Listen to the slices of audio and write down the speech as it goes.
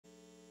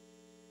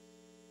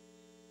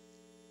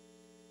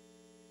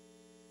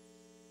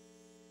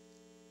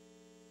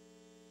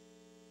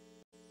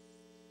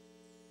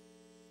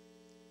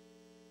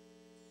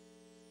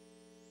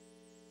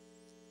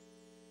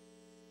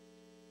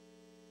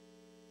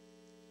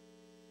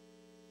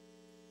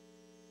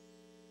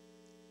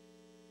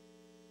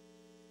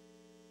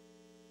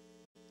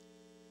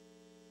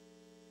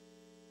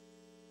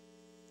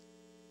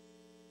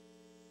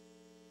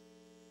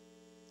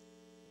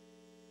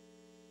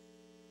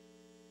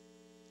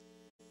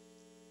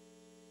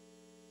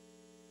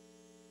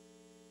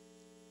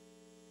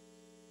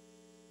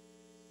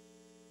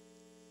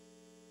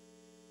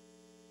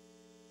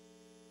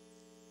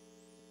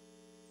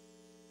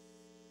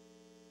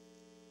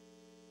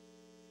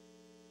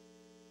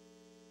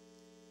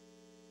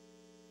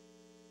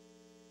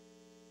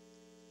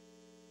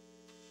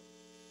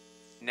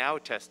Now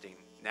testing.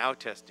 Now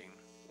testing.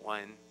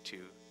 1, 2,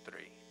 3.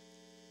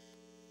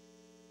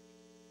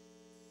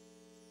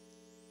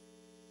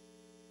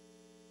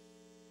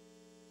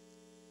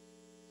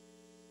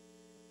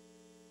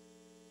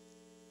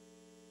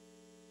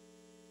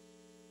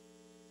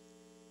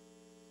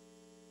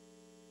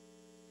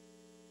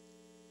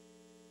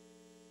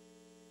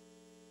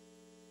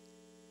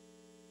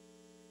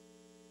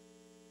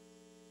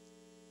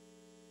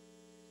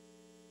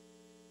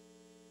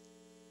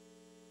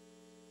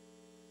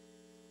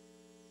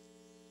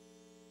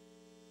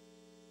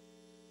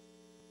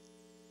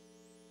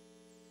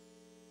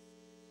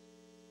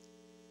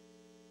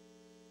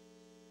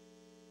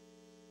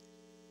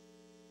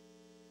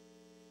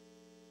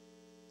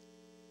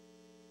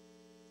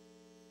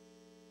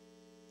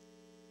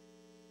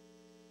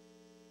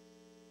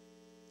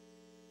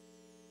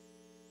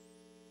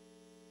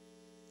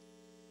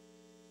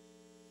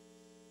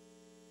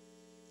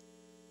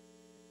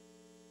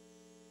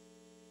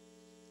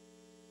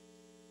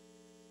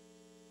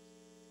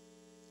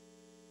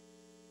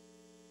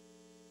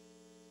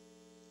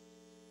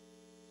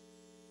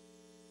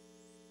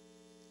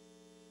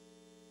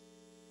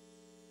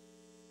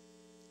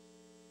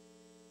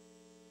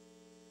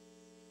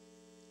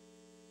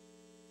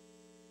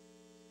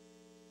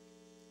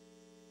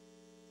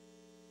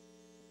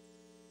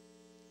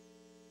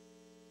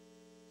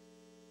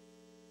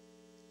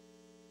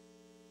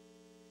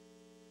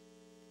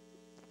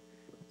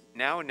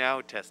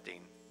 Now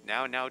testing.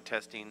 Now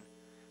testing.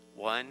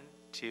 1,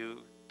 2,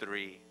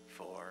 3,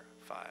 4,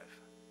 5.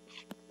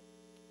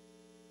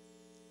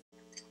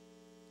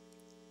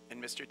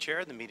 And Mr.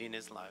 Chair, the meeting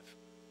is live.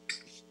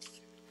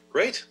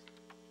 Great.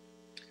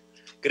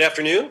 Good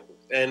afternoon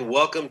and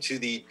welcome to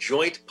the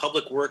Joint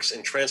Public Works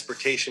and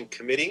Transportation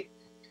Committee.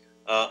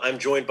 I'm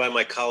joined by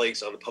my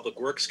colleagues on the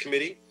Public Works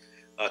Committee,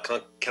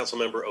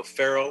 Councilmember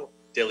O'Farrell,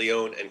 De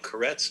Leon, and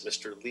Koretz.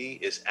 Mr. Lee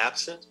is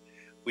absent.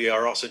 We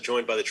are also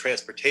joined by the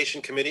Transportation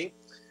Committee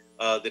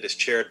that is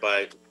chaired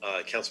by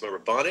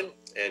Councilmember Bonin,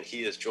 and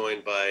he is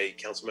joined by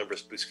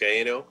Councilmembers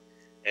Buscaino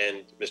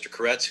and Mr.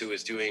 Koretz, who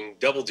is doing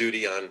double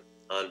duty on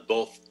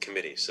both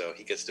committees, so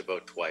he gets to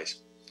vote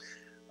twice.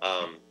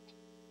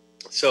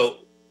 So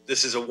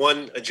this is a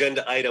one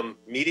agenda item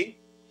meeting,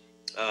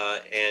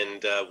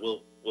 and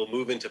we'll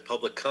move into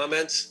public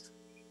comments.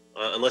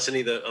 Unless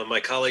any of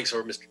my colleagues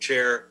or Mr.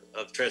 Chair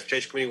of the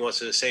Transportation Committee wants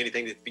to say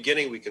anything at the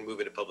beginning, we can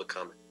move into public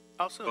comment.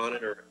 Also,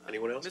 Bonin or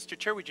anyone else? Mr.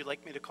 Chair, would you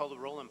like me to call the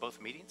roll on both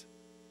meetings?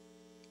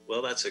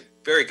 Well, that's a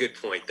very good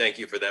point. Thank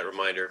you for that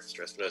reminder,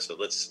 Mr. Espinosa.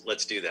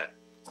 Let's do that.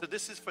 So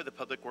this is for the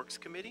Public Works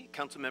Committee.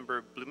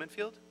 Councilmember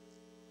Blumenfield?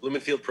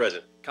 Blumenfield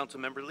present.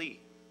 Councilmember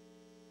Lee?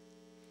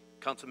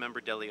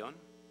 Councilmember De Leon?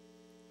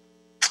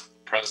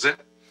 Present.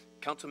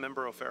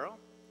 Councilmember O'Farrell?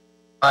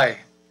 Aye.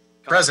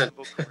 Present.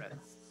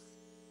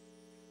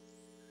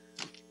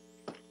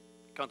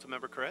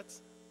 Councilmember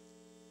Koretz?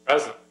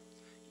 Present.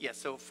 Yes,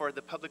 so for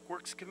the Public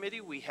Works Committee,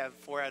 we have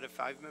 4 out of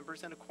 5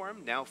 members and a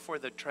quorum. Now for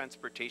the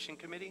Transportation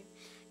Committee,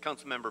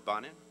 Councilmember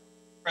Bonin?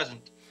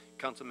 Present.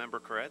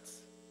 Councilmember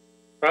Koretz?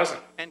 Present.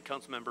 And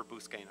Councilmember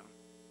Buscaino?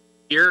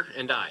 Here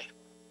and I.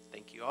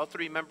 Thank you. All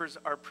 3 members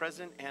are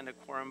present and a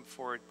quorum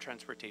for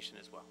transportation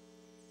as well.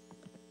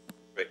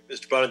 Great.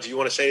 Mr. Bonin, do you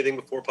want to say anything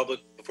before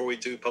we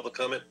do public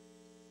comment?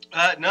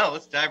 No,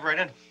 let's dive right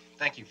in.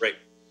 Thank you. Great.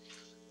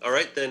 All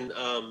right, then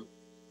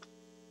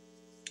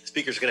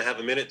speaker's going to have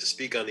a minute to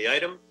speak on the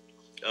item.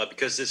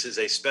 Because this is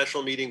a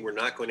special meeting, we're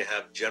not going to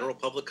have general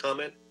public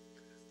comment.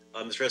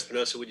 Mr.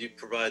 Espinosa, would you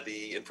provide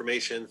the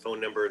information,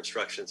 phone number,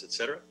 instructions,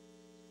 etc.?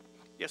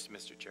 Yes,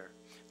 Mr. Chair.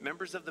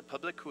 Members of the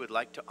public who would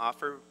like to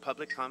offer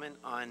public comment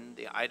on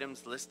the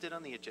items listed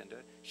on the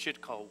agenda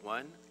should call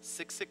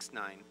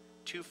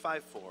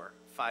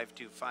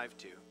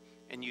 1-669-254-5252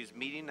 and use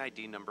meeting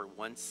ID number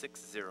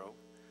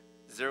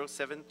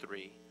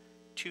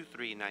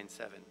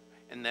 160-073-2397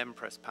 and then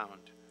press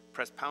pound.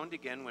 Press pound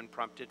again when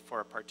prompted for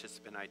a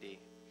participant ID.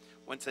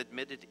 Once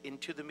admitted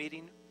into the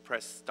meeting,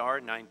 press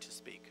 *9 to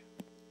speak.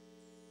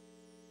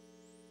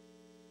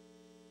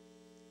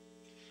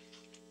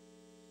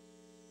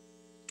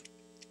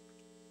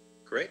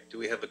 Great. Do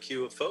we have a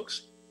queue of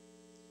folks?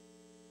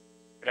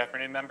 Good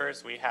afternoon,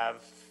 members. We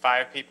have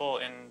 5 people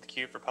in the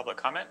queue for public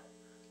comment.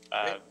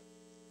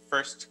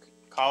 First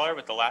caller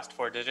with the last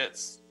 4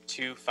 digits,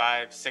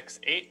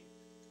 2568.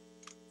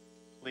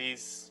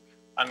 Please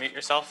unmute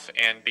yourself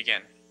and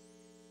begin.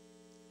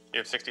 You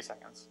have 60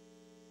 seconds.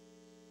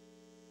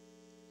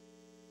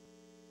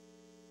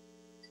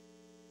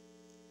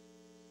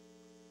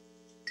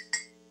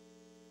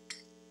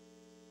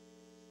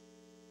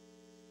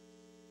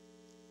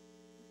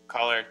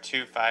 Caller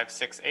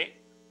 2568.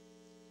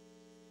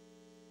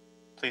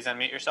 Please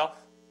unmute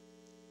yourself.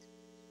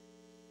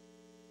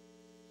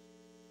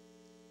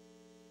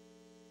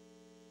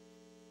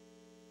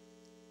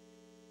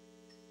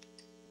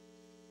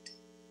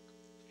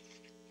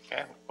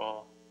 Okay,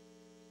 we'll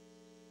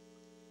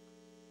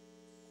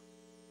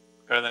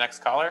go to the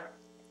next caller.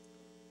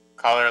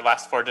 Caller,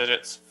 last 4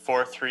 digits,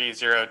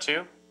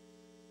 4302.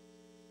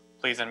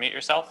 Please unmute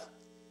yourself.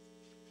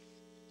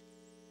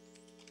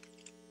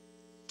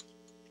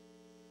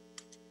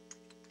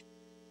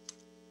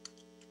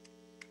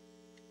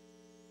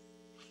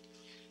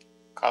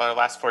 caller,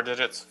 last 4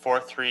 digits,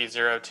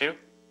 4302.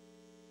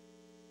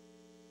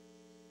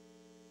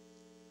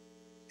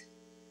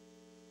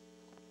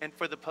 And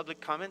for the public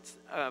comments,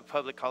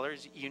 public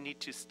callers, you need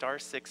to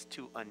 *6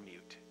 to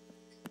unmute.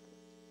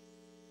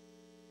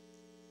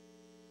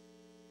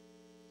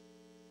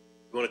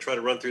 You want to try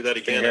to run through that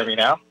again? Can you hear me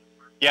now?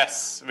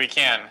 Yes, we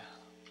can.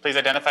 Please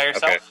identify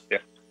yourself. Okay, yeah,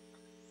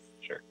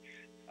 sure.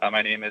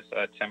 My name is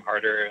Tim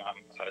Harder.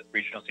 I'm a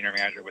Regional Senior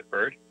Manager with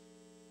Bird.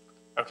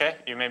 Okay,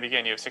 you may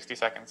begin. You have 60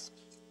 seconds.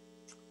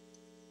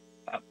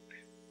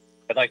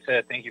 I'd like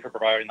to thank you for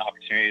providing the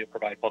opportunity to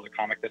provide public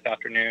comment this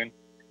afternoon.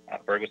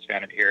 Bird was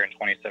founded here in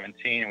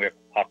 2017, and we have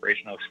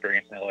operational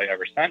experience in LA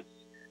ever since.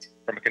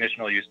 From a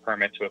conditional use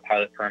permit to a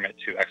pilot permit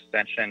to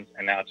extensions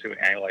and now to an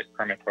annualized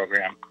permit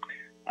program.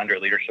 Under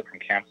leadership from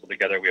Council,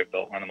 together we have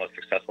built one of the most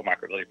successful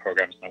micromobility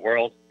programs in the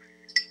world.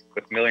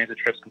 With millions of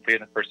trips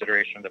completed in the first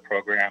iteration of the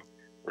program,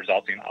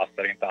 resulting in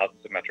offsetting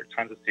thousands of metric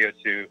tons of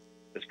CO2,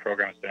 this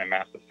program has been a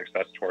massive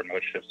success toward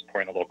mode shift,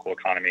 supporting the local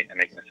economy and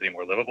making the city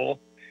more livable.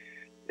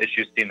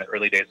 Issues seen in the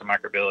early days of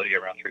micromobility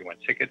around 3-1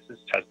 tickets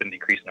has been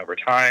decreasing over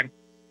time.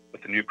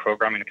 With the new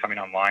programming coming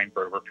online,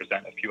 Bird will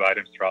present a few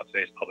items throughout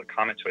today's public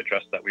comment to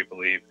address that we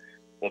believe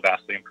will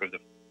vastly improve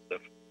the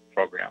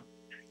program.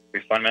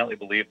 We fundamentally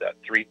believe that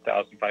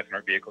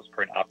 3,500 vehicles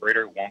per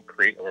operator won't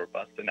create a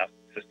robust enough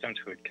system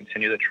to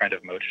continue the trend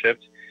of mode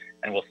shift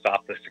and will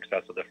stop the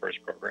success of the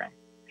first program.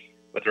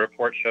 What the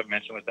report should have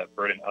mentioned was that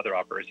Bird and other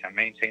operators have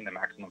maintained the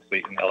maximum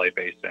fleet in the LA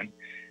basin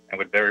and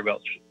would very well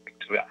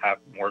to have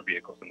more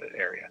vehicles in this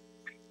area.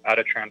 Out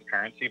of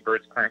transparency,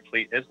 Bird's current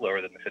fleet is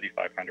lower than the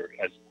 5,500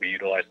 as we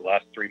utilized the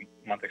last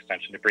 3-month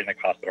extension to bring the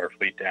cost of our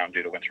fleet down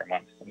due to winter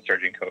months and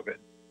surging COVID.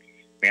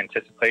 We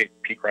anticipate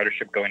peak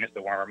ridership going into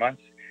the warmer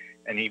months,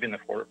 and even the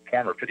former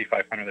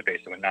 5,500 in the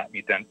basin would not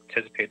meet the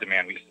anticipated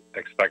demand we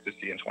expect to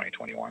see in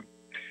 2021.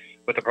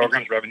 With the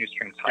program's revenue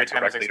streams tied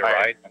directly to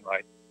rides and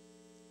rides,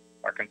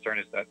 our concern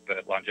is that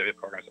the longevity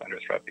program is under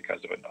threat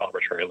because of an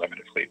arbitrary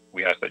limited fleet.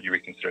 We ask that you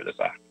reconsider this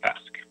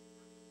ask.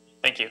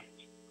 Thank you.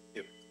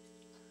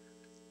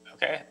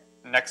 Okay,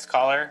 next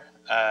caller,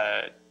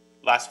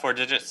 last 4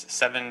 digits,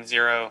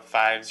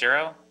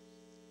 7050.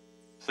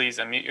 Please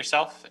unmute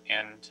yourself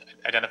and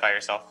identify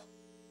yourself.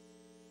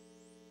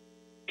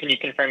 Can you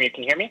confirm you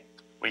can hear me?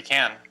 We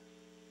can.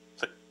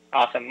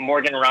 Awesome.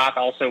 Morgan Roth,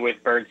 also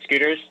with Bird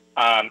Scooters.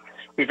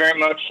 We very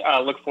much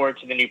look forward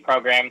to the new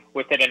program.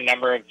 With it, a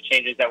number of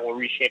changes that will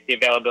reshape the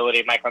availability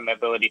of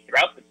micromobility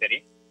throughout the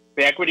city.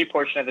 The equity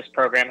portion of this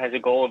program has a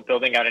goal of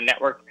building out a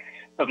network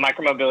of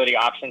micromobility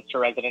options to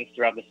residents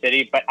throughout the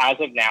city, but as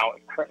of now,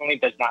 it currently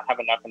does not have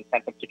enough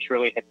incentive to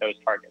truly hit those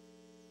targets.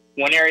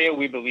 One area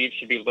we believe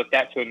should be looked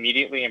at to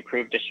immediately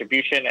improve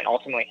distribution and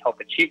ultimately help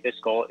achieve this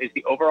goal is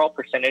the overall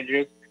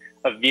percentages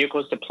of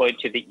vehicles deployed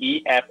to the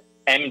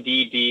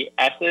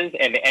EFMDDSs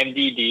and the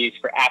MDDs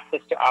for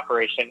access to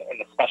operation in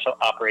the special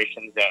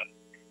operations zone.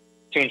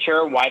 To ensure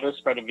a wider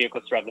spread of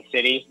vehicles throughout the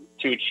city,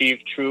 to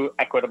achieve true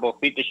equitable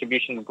fleet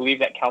distribution, we believe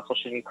that council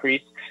should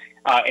increase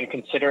and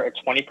consider a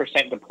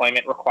 20%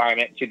 deployment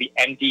requirement to the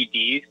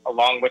MDDs,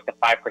 along with the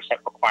 5%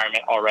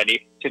 requirement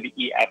already to the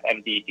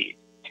EFMDDs.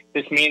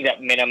 This means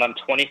that minimum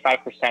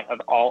 25%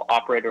 of all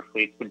operator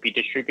fleets would be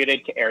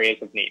distributed to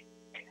areas of need.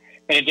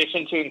 In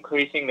addition to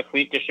increasing the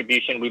fleet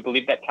distribution, we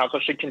believe that council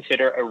should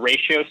consider a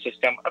ratio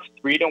system of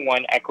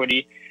 3-to-1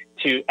 equity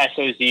to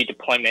SOZ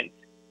deployments,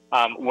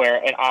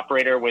 where an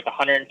operator with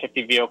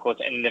 150 vehicles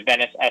in the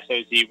Venice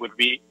SOZ would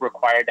be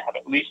required to have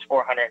at least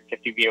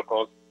 450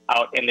 vehicles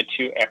out in the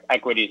 2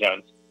 equity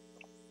zones.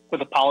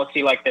 With a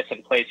policy like this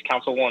in place,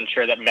 council will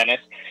ensure that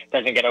Venice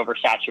doesn't get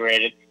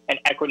oversaturated and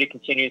equity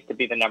continues to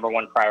be the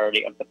 #1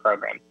 priority of the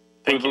program.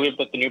 We believe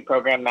that the new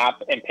program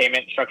map and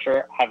payment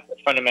structure have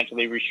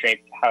fundamentally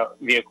reshaped how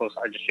vehicles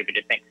are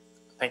distributed. Thanks.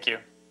 Thank you.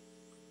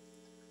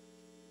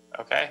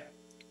 Okay.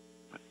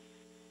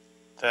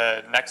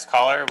 The next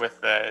caller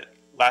with the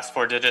last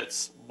 4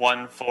 digits,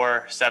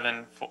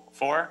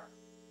 1474.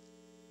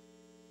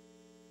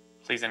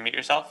 Please unmute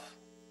yourself.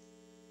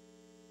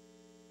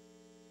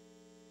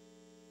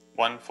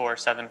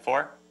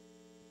 1474.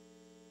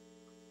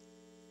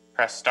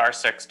 Press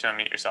 *6 to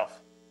unmute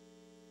yourself.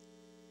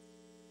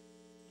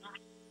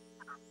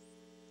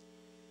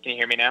 Can you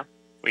hear me now?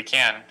 We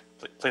can.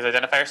 Please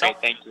identify yourself.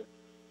 Great, thank you.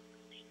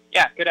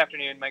 Yeah, good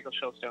afternoon. Michael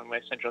Shilstone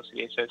with Central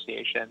City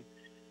Association.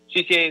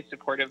 CCA is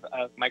supportive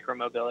of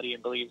micromobility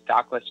and believes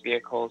dockless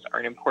vehicles are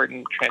an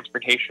important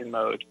transportation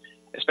mode,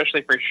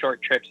 especially for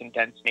short trips in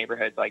dense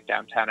neighborhoods like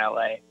downtown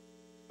LA.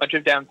 Much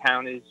of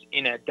downtown is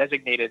in a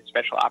designated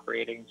special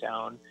operating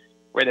zone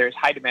where there is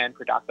high demand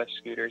for dockless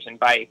scooters and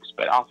bikes,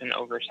 but often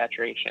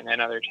oversaturation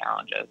and other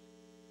challenges.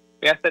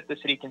 We ask that the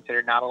city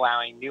consider not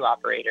allowing new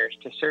operators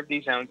to serve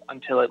these zones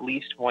until at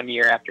least 1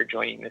 year after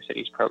joining the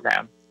city's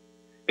program.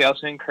 We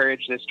also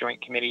encourage this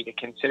joint committee to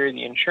consider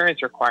the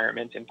insurance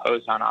requirements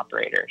imposed on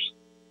operators.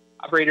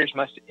 Operators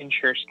must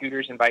insure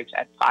scooters and bikes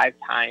at 5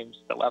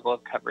 times the level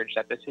of coverage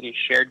that the city's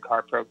shared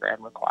car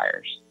program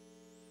requires.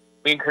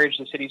 We encourage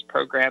the city's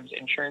programs'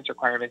 insurance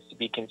requirements to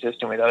be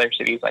consistent with other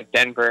cities like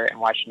Denver and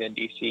Washington,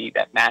 D.C.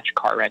 that match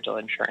car rental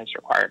insurance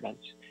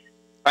requirements.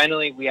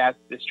 Finally, we ask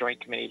this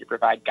joint committee to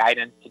provide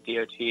guidance to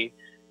DOT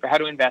for how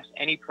to invest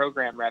any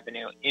program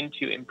revenue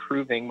into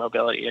improving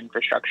mobility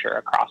infrastructure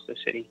across the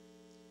city.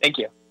 Thank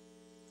you.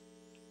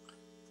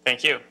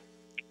 Thank you.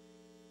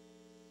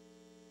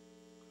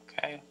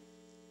 Okay.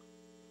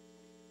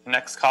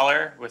 Next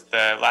caller with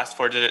the last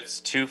 4 digits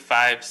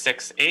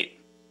 2568.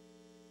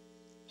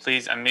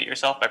 Please unmute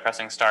yourself by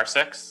pressing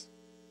 *6.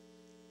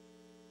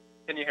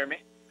 Can you hear me?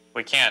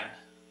 We can.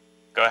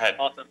 Go ahead.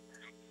 Awesome.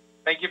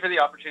 Thank you for the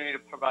opportunity to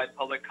provide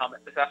public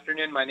comment this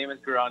afternoon. My name is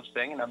Guranj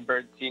Singh, and I'm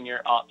Bird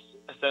Senior Ops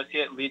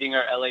Associate leading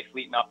our LA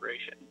Fleet and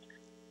Operations.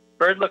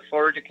 Bird looks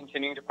forward to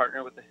continuing to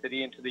partner with the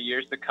city into the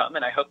years to come,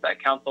 and I hope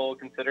that Council will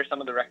consider some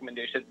of the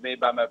recommendations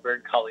made by my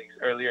Bird colleagues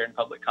earlier in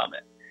public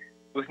comment.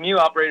 With new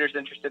operators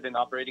interested in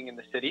operating in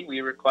the city,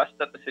 we request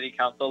that the City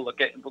Council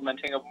look at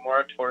implementing a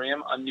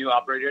moratorium on new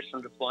operators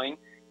from deploying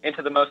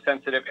into the most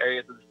sensitive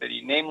areas of the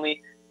city,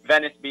 namely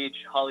Venice Beach,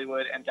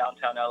 Hollywood, and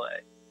downtown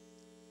LA.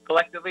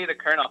 Collectively, the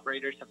current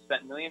operators have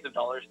spent millions of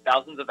dollars,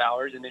 thousands of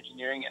hours in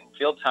engineering and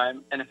field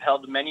time, and have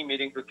held many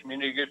meetings with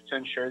community groups to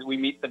ensure that we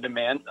meet the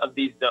demands of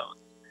these zones.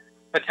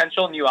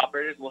 Potential new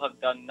operators will have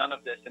done none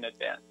of this in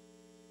advance.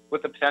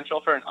 With the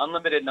potential for an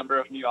unlimited number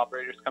of new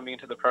operators coming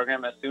into the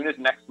program as soon as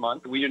next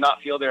month, we do not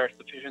feel there are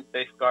sufficient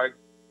safeguards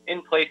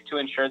in place to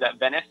ensure that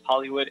Venice,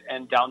 Hollywood,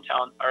 and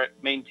downtown are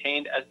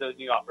maintained as those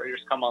new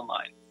operators come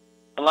online.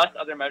 Unless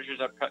other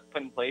measures are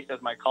put in place,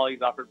 as my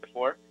colleagues offered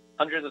before,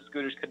 hundreds of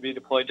scooters could be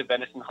deployed to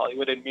Venice and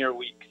Hollywood in mere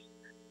weeks.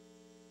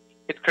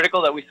 It's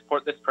critical that we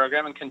support this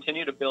program and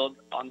continue to build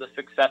on the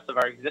success of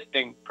our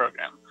existing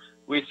program.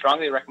 We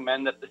strongly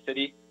recommend that the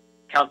City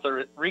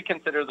Council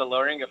reconsider the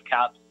lowering of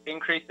caps,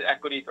 increase the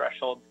equity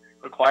thresholds,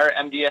 require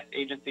MDS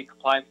agency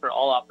compliance for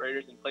all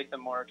operators, and place a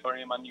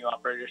moratorium on new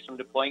operators from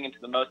deploying into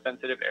the most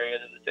sensitive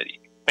areas of the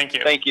city. Thank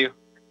you. Thank you.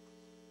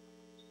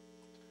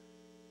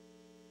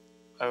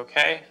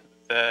 Okay.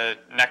 The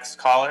next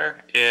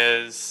caller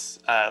is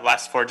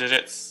last 4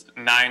 digits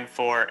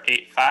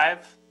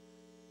 9485.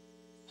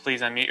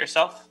 Please unmute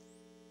yourself.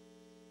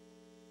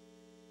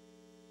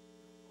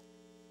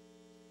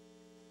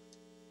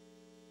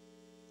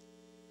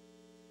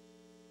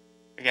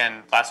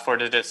 Again, last 4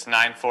 digits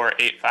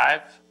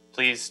 9485.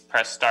 Please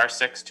press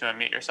 *6 to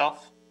unmute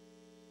yourself.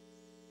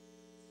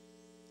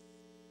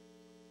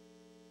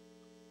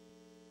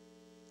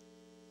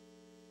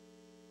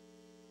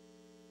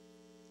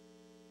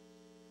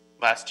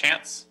 Last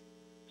chance.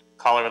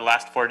 Caller with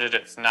last 4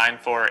 digits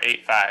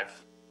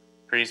 9485.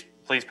 Please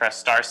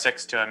press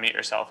 *6 to unmute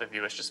yourself if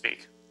you wish to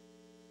speak.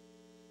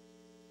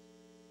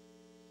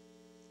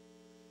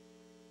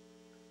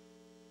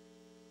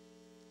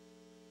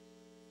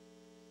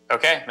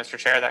 Okay, Mr.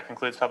 Chair, that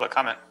concludes public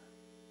comment.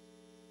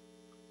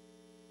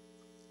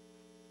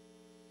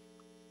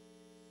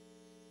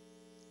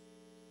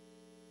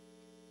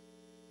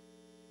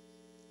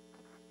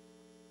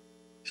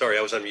 Sorry,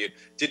 I was on mute.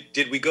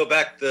 Did we go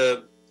back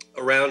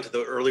around to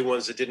the early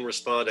ones that didn't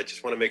respond? I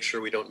just want to make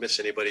sure we don't miss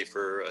anybody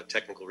for a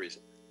technical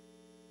reason.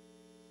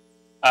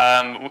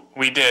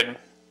 We did.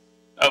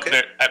 Oh,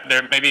 Okay.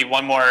 there may be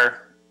one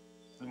more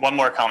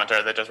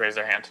commenter that just raised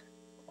their hand.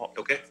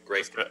 Okay,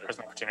 great. There's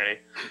an opportunity.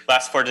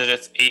 Last 4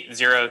 digits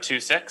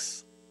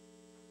 8026.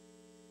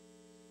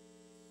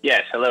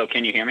 Yes, hello,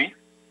 can you hear me?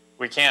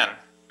 We can.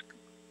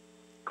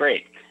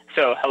 Great.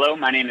 So, hello,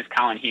 my name is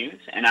Colin Hughes,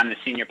 and I'm the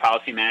Senior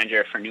Policy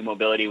Manager for New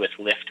Mobility with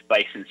Lyft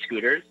Bikes and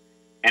Scooters.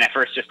 And I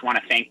first just want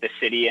to thank the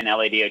City and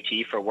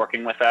LADOT for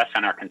working with us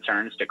on our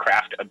concerns to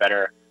craft a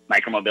better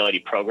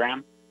micromobility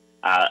program.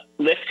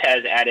 Lyft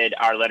has added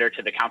our letter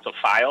to the Council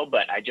file,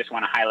 but I just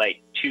want to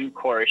highlight 2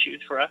 core issues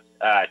for us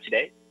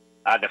today.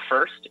 The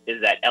first is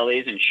that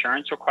LA's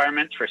insurance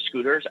requirements for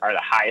scooters are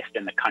the highest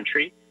in the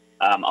country,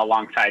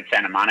 alongside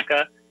Santa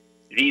Monica.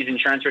 These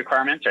insurance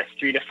requirements are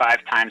 3 to 5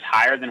 times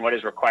higher than what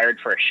is required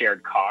for a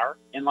shared car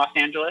in Los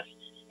Angeles,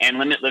 and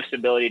limit Lyft's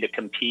ability to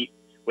compete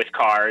with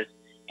cars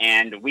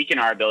and weaken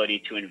our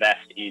ability to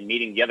invest in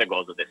meeting the other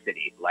goals of the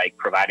city, like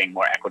providing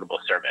more equitable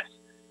service.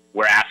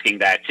 We're asking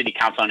that City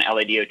Council and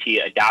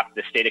LADOT adopt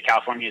the state of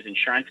California's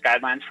insurance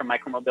guidelines for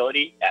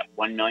micromobility at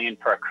 $1 million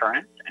per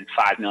occurrence and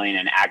 $5 million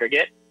in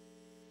aggregate.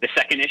 The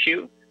second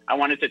issue I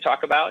wanted to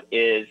talk about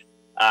is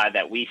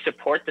that we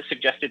support the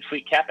suggested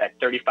fleet cap at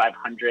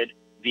 3,500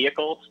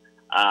 vehicles,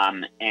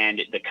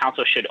 and the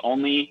council should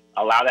only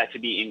allow that to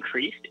be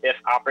increased if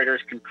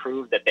operators can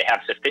prove that they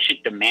have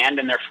sufficient demand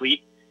in their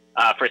fleet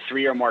for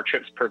 3 or more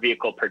trips per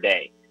vehicle per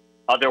day.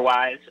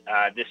 Otherwise,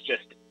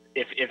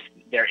 if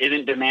there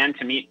isn't demand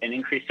to meet an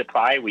increased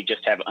supply, we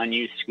just have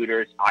unused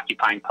scooters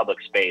occupying public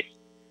space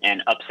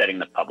and upsetting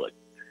the public.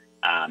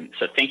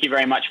 So thank you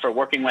very much for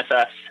working with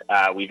us.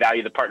 We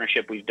value the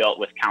partnership we've built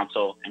with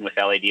Council and with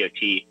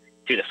LADOT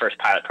through the first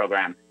pilot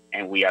program,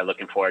 and we are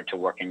looking forward to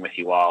working with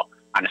you all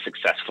on a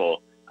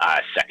successful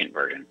second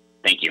version.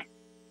 Thank you.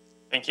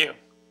 Thank you.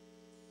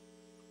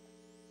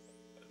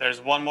 There's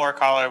one more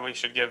caller we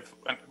should give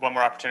one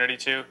more opportunity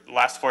to.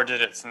 Last 4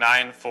 digits,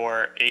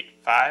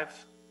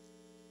 9485.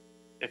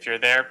 If you're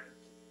there.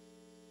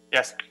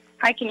 Yes.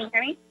 Hi, can you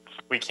hear me?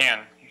 We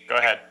can. Go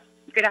ahead.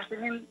 Good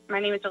afternoon.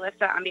 My name is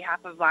Alyssa on behalf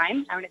of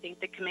Lime. I want to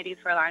thank the committees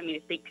for allowing me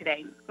to speak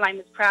today.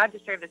 Lime is proud to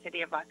serve the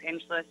city of Los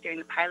Angeles during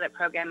the pilot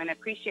program and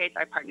appreciates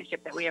our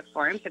partnership that we have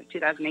formed since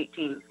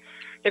 2018.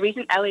 The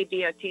recent LA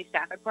DOT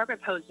staff report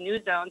proposed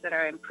new zones that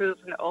are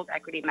improved from the old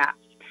equity maps.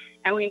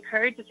 And we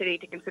encourage the city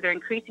to consider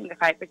increasing the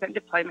 5%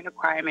 deployment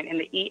requirement in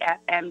the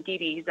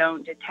EFMDD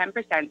zone to 10%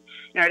 in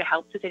order to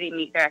help the city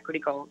meet their equity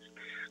goals.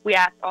 We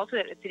ask also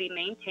that the city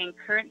maintain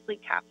current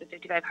fleet caps of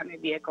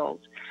 5,500 vehicles.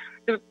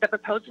 The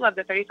proposal of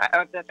the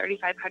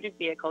 3,500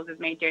 vehicles is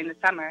made during the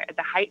summer at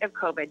the height of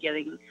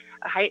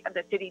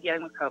the city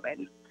dealing with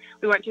COVID.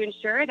 We want to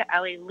ensure that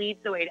LA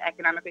leads the way to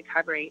economic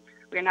recovery.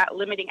 We are not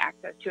limiting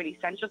access to an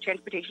essential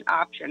transportation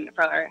option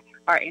for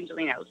our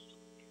Angelenos,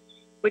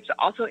 which will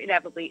also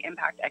inevitably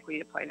impact equity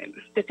deployment.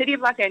 The City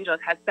of Los Angeles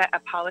has set a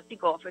policy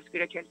goal for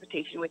scooter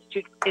transportation, which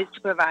is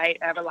to provide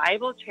a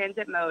reliable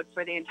transit mode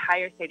for the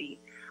entire city.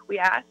 We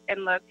ask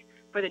and look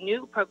for the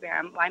new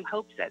program. Lime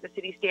hopes that the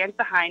city stands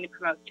behind and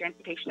promotes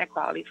transportation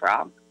equality for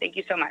all. Thank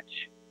you so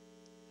much.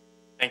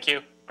 Thank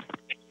you.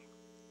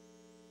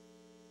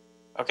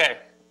 Okay,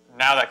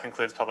 now that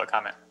concludes public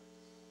comment.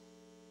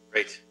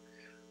 Great.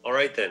 All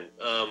right, then.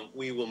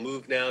 We will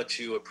move now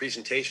to a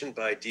presentation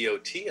by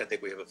DOT. I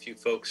think we have a few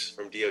folks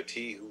from DOT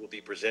who will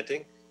be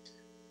presenting.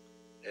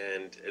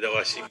 And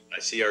I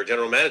see our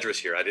general manager is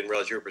here. I didn't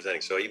realize you were presenting,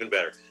 so even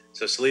better.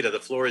 So Salita, the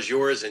floor is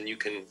yours, and you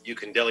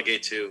can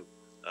delegate to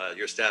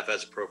your staff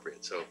as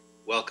appropriate. So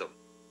welcome.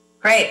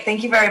 Great.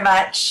 Thank you very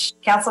much,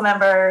 council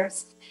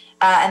members.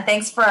 And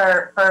thanks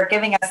for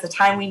giving us the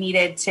time we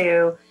needed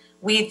to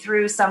weed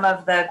through some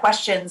of the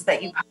questions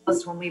that you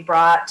posed when we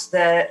brought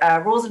the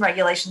rules and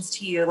regulations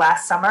to you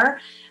last summer.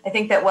 I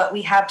think that what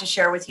we have to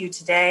share with you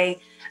today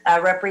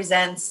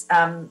represents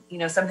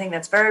something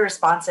that's very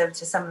responsive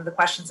to some of the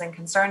questions and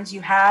concerns you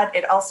had.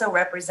 It also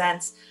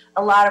represents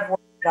a lot of work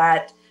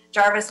that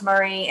Jarvis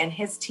Murray and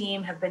his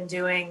team have been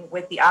doing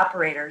with the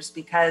operators,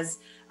 because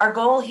our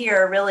goal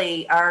here,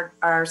 really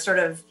our sort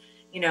of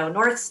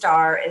North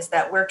Star, is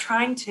that we're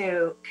trying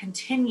to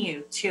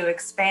continue to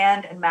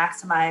expand and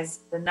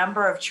maximize the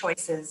number of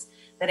choices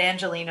that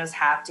Angelenos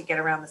have to get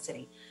around the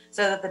city,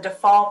 so that the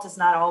default is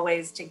not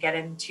always to get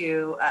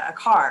into a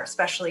car,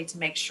 especially to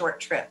make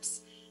short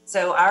trips.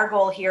 So our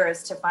goal here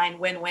is to find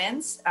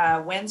win-wins,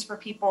 wins for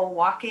people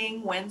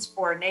walking, wins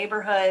for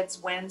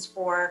neighborhoods, wins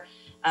for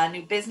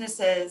new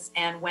businesses,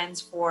 and wins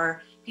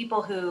for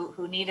people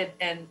who need it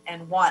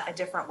and want a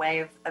different way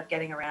of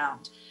getting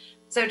around.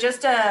 So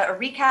just a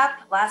recap,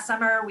 last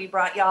summer we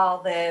brought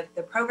y'all the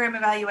program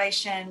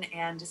evaluation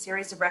and a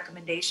series of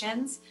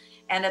recommendations.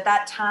 And at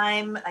that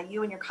time,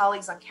 you and your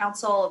colleagues on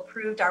council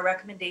approved our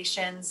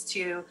recommendations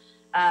to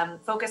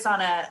focus on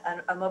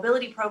a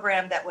mobility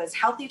program that was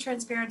healthy,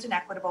 transparent, and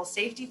equitable,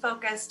 safety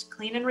focused,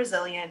 clean and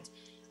resilient,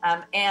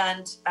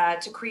 and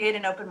to create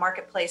an open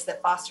marketplace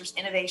that fosters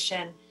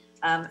innovation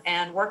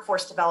and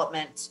workforce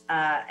development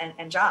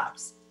and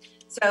jobs.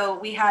 So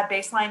we had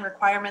baseline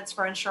requirements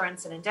for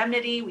insurance and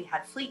indemnity, we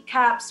had fleet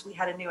caps, we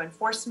had a new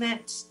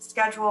enforcement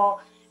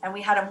schedule, and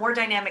we had a more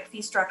dynamic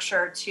fee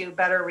structure to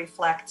better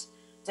reflect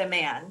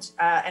demand.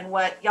 And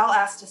what y'all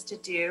asked us to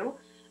do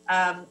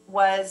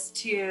was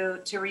to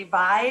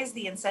revise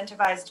the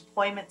incentivized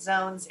deployment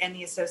zones and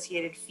the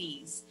associated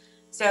fees.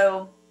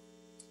 So,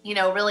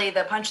 really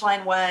the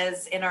punchline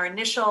was, in our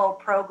initial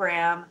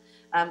program,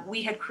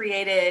 we had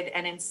created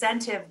an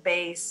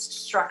incentive-based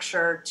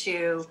structure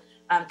to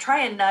try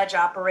and nudge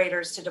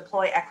operators to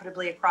deploy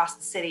equitably across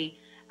the city,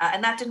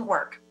 and that didn't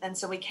work. And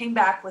so we came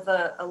back with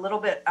a little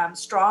bit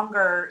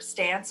stronger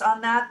stance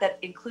on that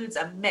includes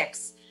a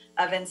mix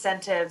of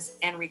incentives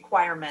and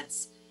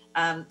requirements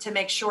to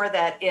make sure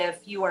that if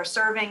you are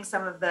serving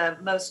some of the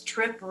most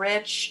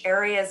trip-rich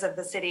areas of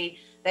the city,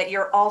 that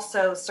you're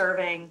also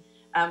serving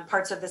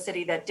parts of the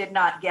city that did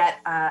not get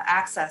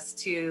access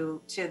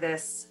to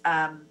this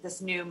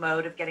new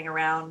mode of getting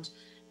around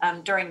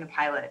during the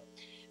pilot.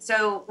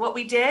 So what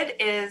we did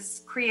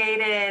is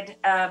created,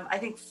 I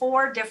think,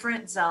 4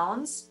 different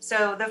zones.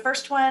 So the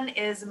first one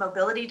is a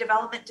mobility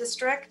development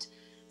district.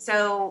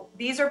 So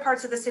these are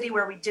parts of the city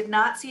where we did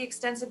not see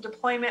extensive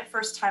deployment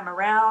first time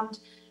around,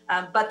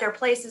 but they're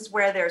places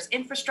where there's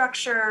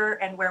infrastructure,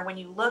 and where, when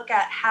you look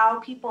at how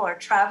people are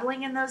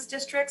traveling in those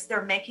districts,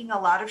 they're making a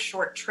lot of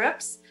short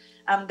trips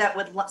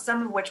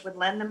some of which would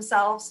lend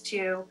themselves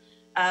to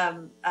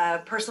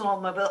personal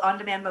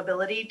on-demand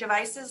mobility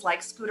devices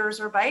like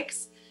scooters or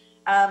bikes.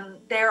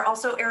 There are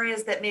also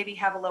areas that maybe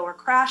have a lower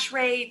crash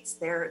rates.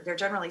 They're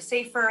generally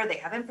safer. They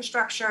have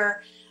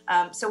infrastructure.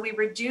 So we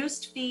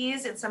reduced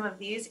fees in some of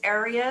these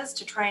areas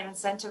to try and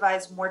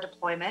incentivize more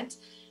deployment.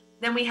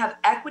 Then we have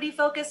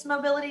equity-focused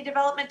mobility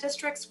development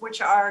districts,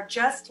 which are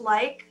just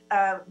like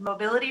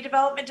mobility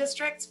development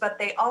districts, but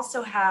they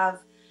also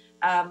have,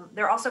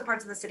 they're also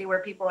parts of the city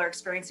where people are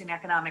experiencing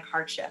economic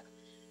hardship.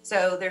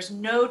 So there's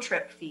no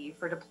trip fee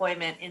for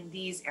deployment in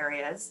these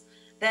areas.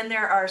 Then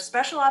there are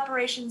special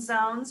operations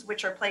zones,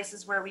 which are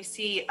places where we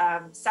see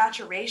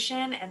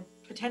saturation and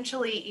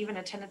potentially even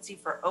a tendency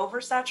for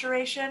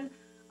oversaturation,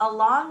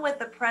 along with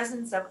the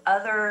presence of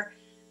other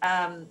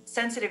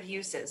sensitive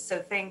uses. So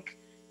think,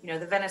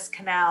 the Venice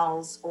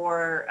canals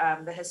or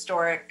the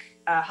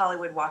historic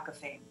Hollywood Walk of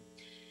Fame.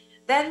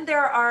 Then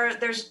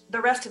there's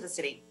the rest of the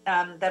city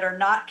that are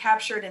not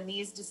captured in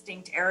these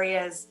distinct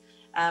areas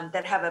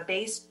that have a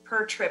base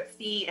per trip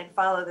fee and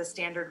follow the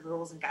standard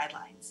rules and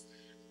guidelines.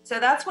 So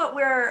that's what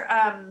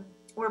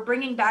we're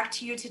bringing back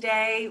to you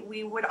today.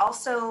 We would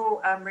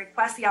also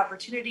request the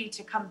opportunity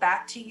to come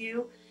back to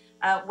you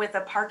with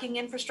a parking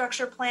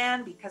infrastructure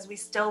plan, because we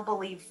still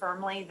believe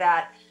firmly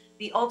that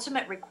the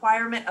ultimate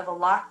requirement of a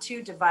Lock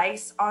 2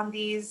 device on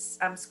these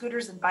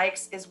scooters and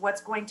bikes is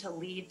what's going to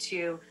lead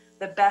to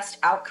the best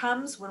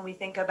outcomes when we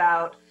think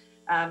about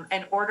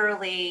an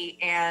orderly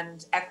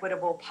and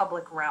equitable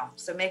public realm.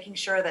 So making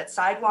sure that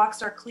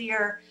sidewalks are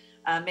clear,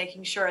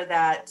 making sure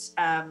that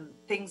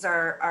things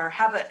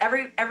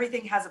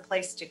everything has a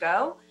place to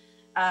go.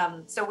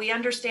 So we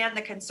understand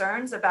the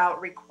concerns about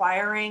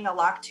requiring a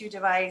Lock 2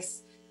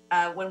 device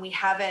when we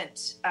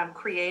haven't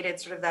created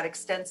sort of that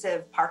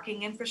extensive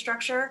parking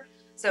infrastructure.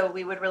 So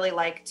we would really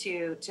like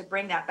to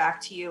bring that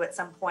back to you at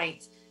some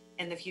point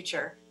in the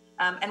future.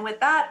 And with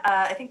that,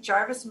 I think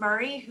Jarvis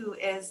Murray, who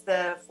is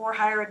the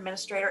for-hire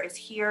administrator, is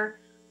here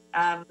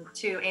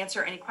to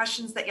answer any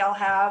questions that y'all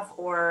have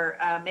or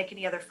make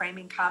any other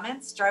framing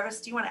comments. Jarvis,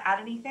 do you want to add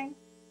anything?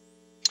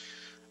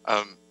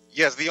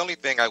 Yes, the only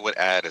thing I would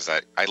add is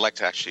I'd like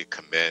to actually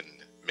commend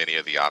many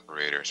of the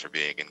operators for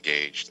being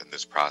engaged in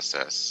this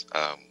process.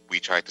 We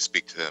tried to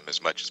speak to them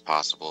as much as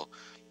possible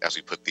as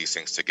we put these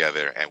things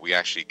together, and we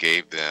actually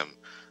gave them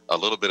a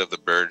little bit of the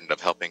burden of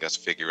helping us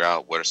figure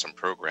out what are some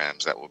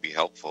programs that will be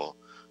helpful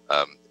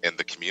in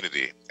the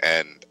community.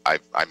 And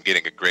I'm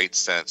getting a great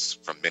sense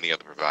from many of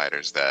the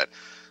providers that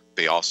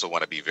they also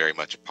want to be very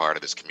much a part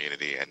of this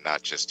community and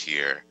not just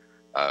here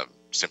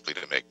simply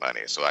to make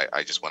money. So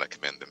I just want to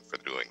commend them for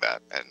doing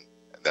that. And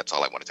that's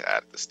all I wanted to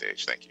add at this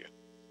stage. Thank you.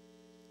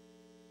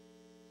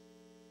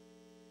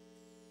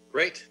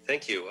 Great,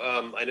 thank you.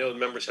 I know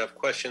members have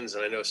questions,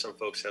 and I know some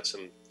folks have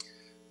some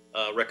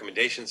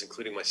recommendations,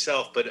 including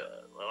myself,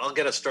 but I'll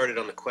get us started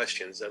on the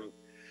questions. I'll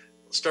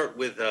start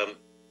with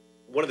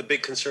one of the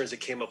big concerns that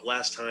came up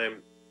last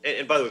time.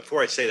 And by the way,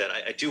 before I say that,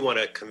 I do want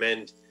to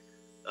commend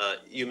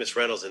you, Ms.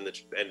 Reynolds, and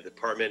the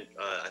department.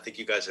 I think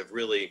you guys have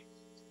really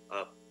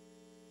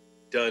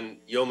done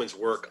yeoman's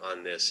work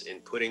on this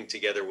in putting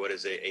together what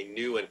is a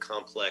new and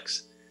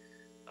complex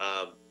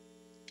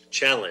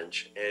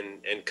challenge,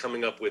 and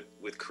coming up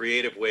with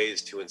creative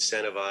ways to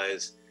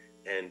incentivize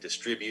and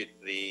distribute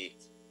the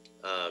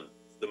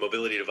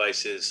mobility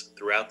devices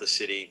throughout the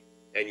city.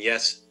 And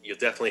yes, you'll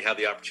definitely have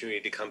the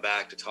opportunity to come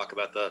back to talk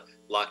about the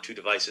Lock 2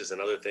 devices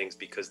and other things,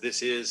 because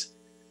this is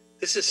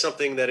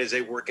something that is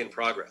a work in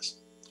progress.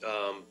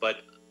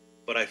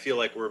 But I feel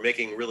like we're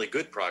making really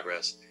good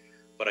progress.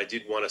 But I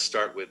did want to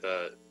start with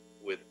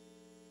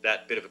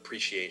that bit of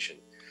appreciation,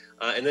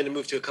 and then to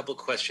move to a couple of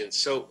questions.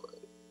 So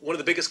one of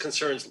the biggest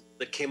concerns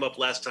that came up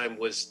last time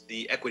was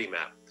the equity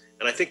map.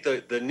 And I think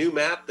the new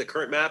map, the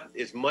current map,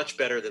 is much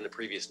better than the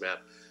previous map.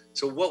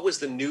 So what was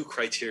the new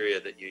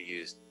criteria that you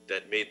used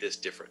that made this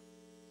different?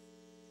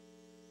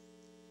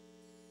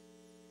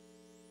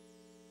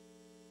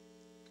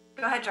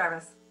 Go ahead,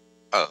 Jarvis.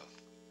 Oh,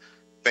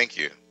 thank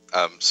you.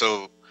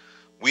 So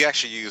we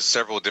actually use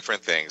several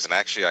different things. And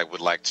actually, I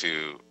would like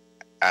to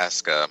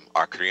ask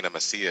our Karina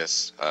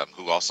Macias,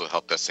 who also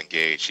helped us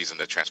engage. She's in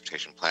the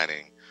transportation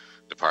planning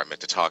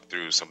department, to talk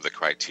through some of the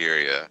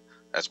criteria,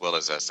 as well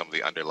as some of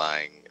the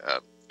underlying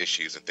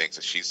issues and things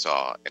that she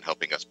saw in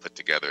helping us put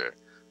together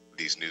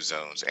these new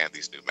zones and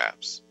these new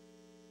maps.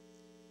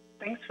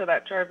 Thanks for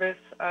that, Jarvis.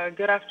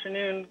 Good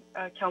afternoon,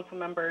 council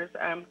members.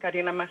 I'm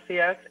Karina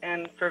Macias,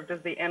 and served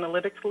as the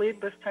analytics lead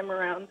this time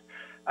around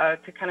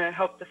to kind of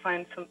help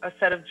define a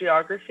set of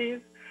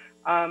geographies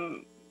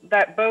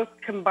that both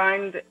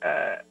combined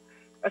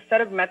a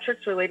set of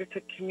metrics related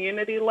to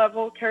community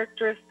level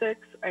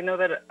characteristics. I know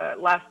that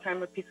last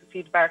time a piece of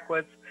feedback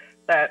was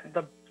that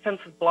the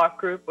census block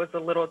group was a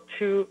little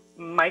too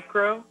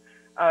micro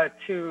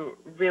to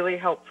really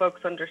help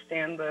folks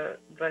understand the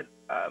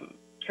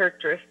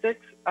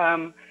characteristics.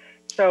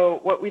 So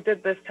what we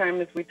did this time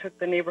is we took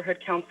the neighborhood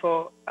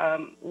council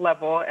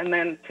level and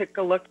then took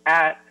a look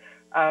at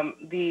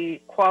the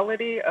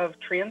quality of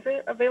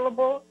transit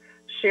available,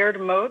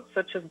 shared modes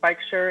such as bike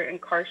share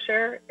and car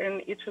share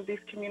in each of these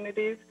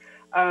communities,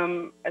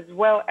 as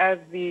well as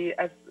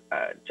as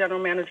General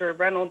Manager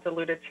Reynolds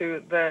alluded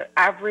to, the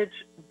average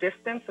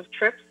distance of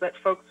trips that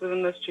folks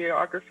within those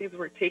geographies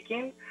were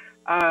taking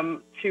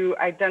to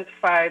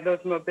identify those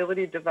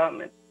mobility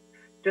development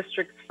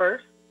districts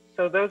first.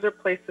 So those are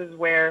places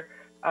where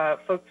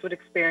folks would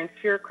experience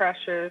fewer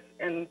crashes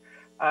and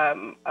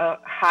a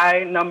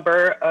high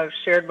number of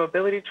shared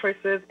mobility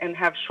choices and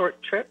have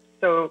short trips.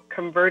 So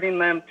converting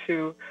them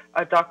to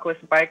a dockless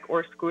bike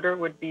or scooter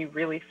would be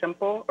really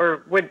simple,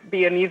 or would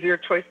be an easier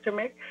choice to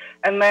make.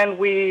 And then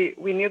we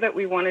knew that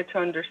we wanted to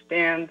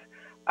understand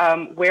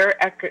where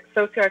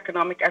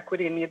socioeconomic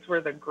equity needs were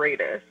the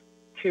greatest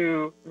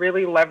to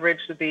really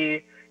leverage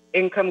the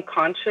income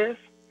conscious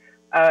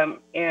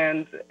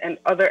and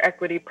other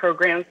equity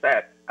programs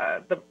that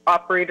the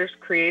operators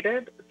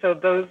created.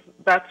 So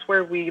that's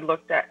where we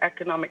looked at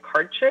economic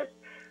hardship,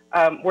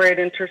 where it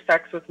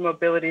intersects with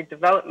mobility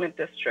development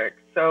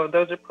districts. So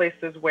those are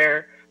places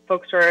where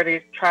folks are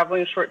already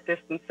traveling short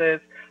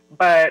distances,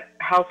 but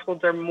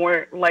households are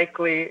more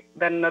likely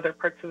than in other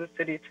parts of the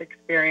city to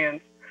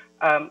experience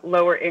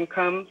lower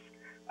incomes,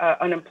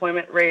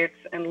 unemployment rates,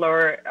 and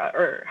lower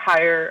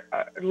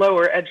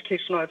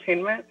educational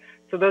attainment.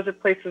 So those are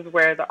places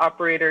where the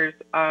operators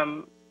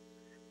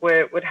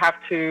would have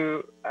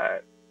to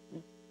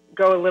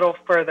go a little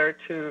further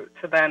to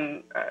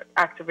then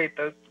activate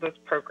those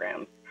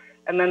programs.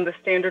 And then the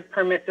standard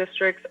permit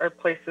districts are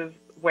places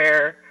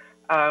where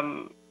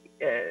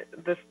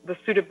the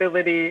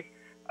suitability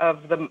of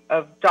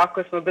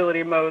dockless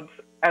mobility modes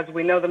as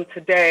we know them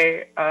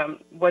today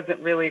wasn't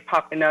really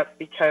popping up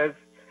because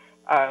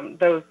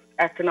those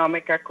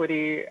economic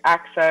equity,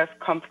 access,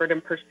 comfort,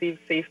 and perceived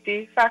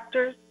safety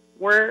factors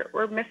were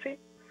missing.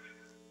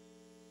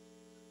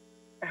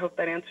 I hope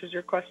that answers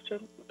your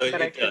question.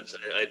 It does.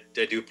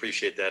 I do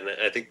appreciate that. And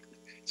I think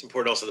it's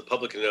important also for the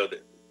public to know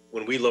that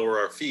when we lower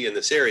our fee in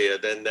this area,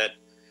 then that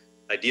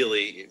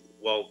ideally,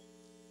 well,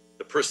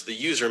 the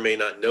user may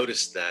not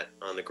notice that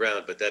on the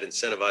ground, but that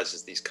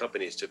incentivizes these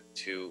companies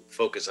to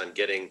focus on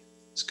getting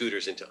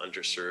scooters into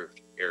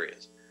underserved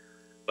areas.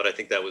 But I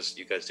think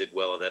you guys did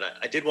well on that.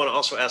 I did want to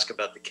also ask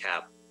about the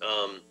cap.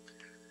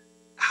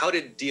 How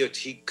did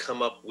DOT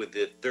come up with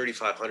the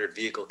 3,500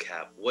 vehicle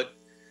cap?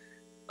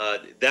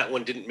 That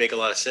one didn't make a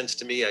lot of sense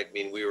to me. I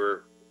mean, we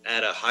were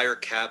at a higher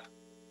cap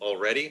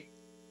already,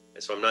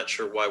 and so I'm not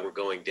sure why we're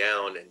going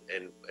down.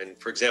 And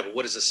for example,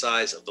 what is the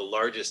size of the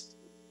largest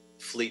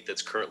fleet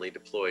that's currently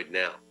deployed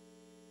now?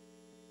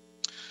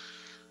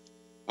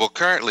 Well,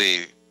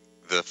 currently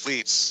the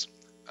fleets,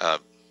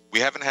 we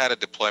haven't had a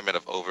deployment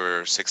of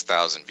over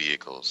 6,000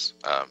 vehicles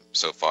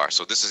so far.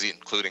 So this is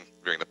including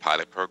during the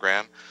pilot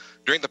program.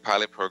 During the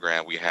pilot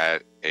program, we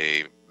had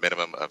a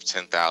minimum of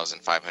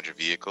 10,500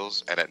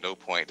 vehicles, and at no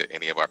point did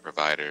any of our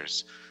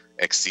providers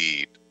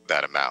exceed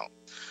that amount.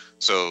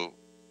 So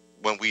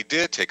when we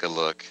did take a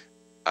look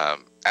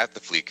at the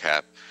fleet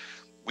cap,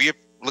 we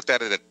looked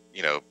at it,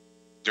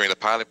 during the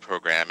pilot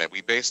program, and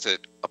we based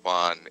it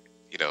upon,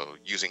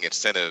 using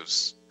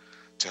incentives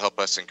to help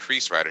us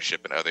increase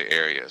ridership in other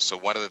areas. So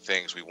one of the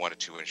things we wanted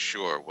to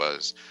ensure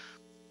was,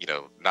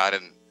 not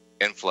an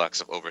influx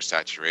of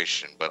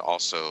oversaturation, but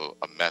also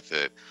a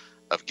method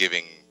of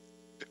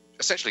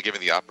essentially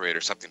giving the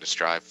operator something to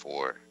strive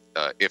for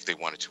if they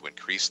wanted to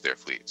increase their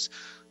fleets.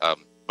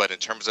 But in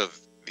terms of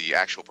the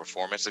actual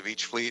performance of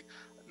each fleet,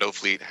 no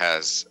fleet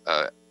has,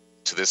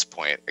 to this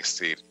point,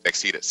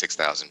 exceeded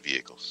 6,000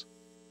 vehicles.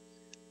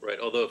 Right.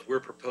 Although if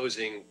we're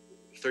proposing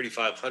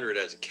 3,500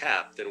 as a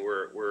cap, then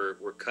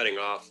we're cutting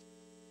off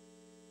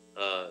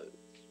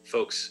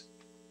folks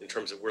in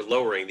terms of we're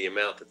lowering the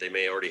amount that they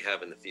may already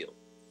have in the field.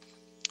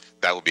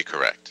 That would be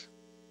correct.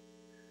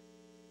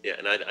 Yeah,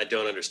 and I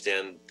don't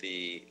understand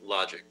the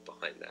logic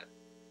behind that.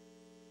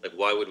 Like,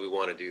 why would we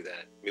want to do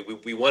that? I mean,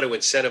 we want to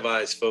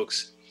incentivize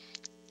folks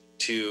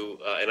to,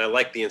 and I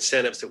like the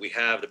incentives that we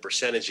have, the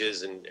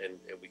percentages, and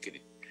we could,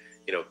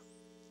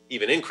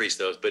 even increase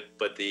those. But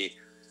the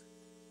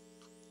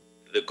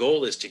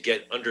goal is to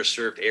get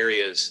underserved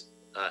areas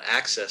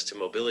access to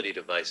mobility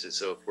devices.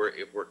 So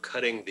if we're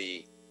cutting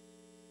the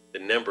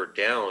number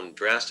down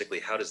drastically,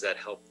 how does that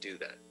help do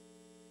that?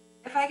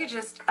 If I could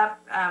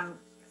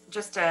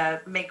just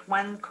make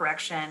one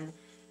correction,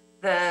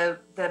 the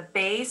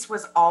base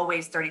was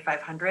always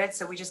 3,500,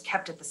 so we just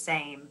kept it the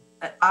same.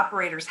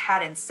 Operators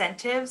had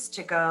incentives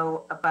to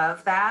go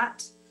above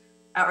that,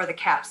 or the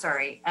cap,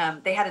 sorry.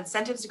 They had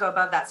incentives to go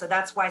above that, so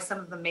that's why some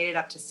of them made it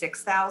up to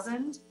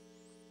 6,000.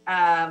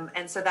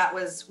 And so that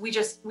was, we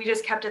just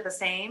kept it the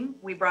same.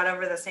 We brought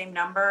over the same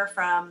number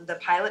from the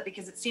pilot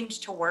because it seemed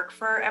to work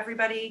for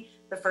everybody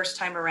the first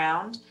time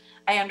around.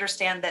 I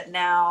understand that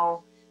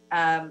now,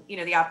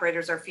 the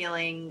operators are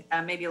feeling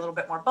maybe a little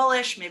bit more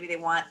bullish. Maybe they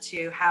want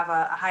to have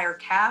a higher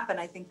cap. And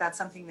I think that's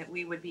something that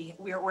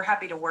we're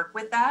happy to work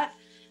with that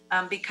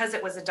because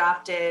it was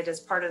adopted as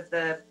part of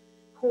the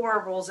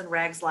core rules and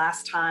regs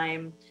last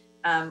time.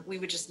 We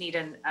would just need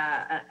an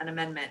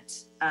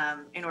amendment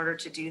in order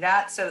to do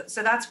that. So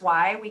that's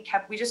why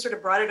we just sort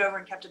of brought it over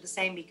and kept it the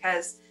same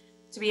because,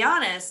 to be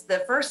honest, the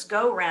first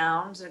go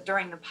round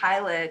during the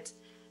pilot,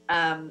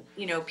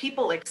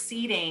 people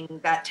exceeding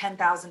that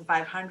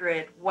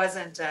 10,500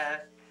 wasn't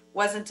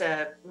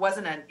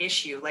an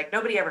issue. Like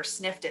nobody ever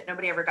sniffed it,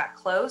 nobody ever got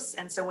close.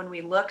 And so when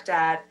we looked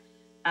at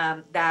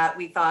that,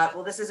 we thought,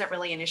 well, this isn't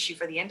really an issue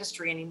for the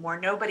industry anymore.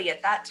 Nobody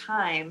at that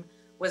time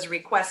was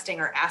requesting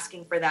or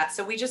asking for that.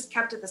 So we just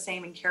kept it the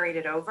same and carried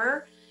it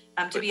over,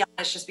 to be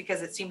honest, just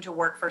because it seemed to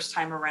work first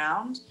time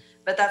around.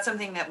 but that's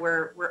something that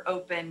we're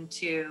open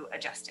to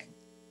adjusting.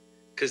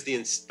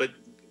 But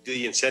do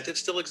the incentives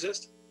still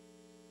exist?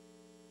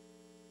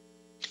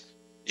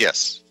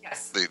 Yes.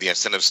 Yes. The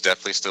incentives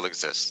definitely still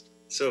exist.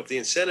 So if the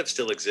incentives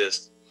still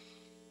exist,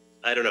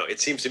 I don't know. It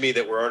seems to me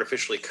that we're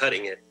artificially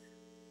cutting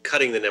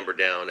the number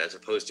down as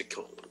opposed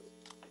to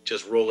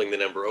just rolling the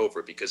number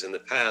over, because in the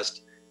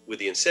past with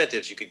the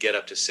incentives you could get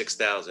up to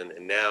 6,000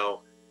 and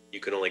now you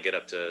can only get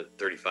up to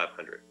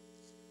 3,500.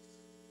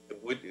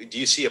 Do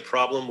you see a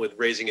problem with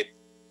raising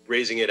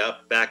it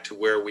up back to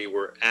where we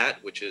were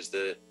at, which is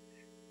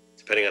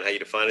depending on how you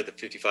define it, the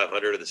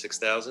 5,500 or the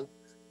 6,000?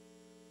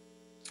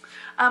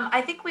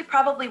 I think we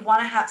probably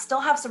want to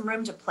still have some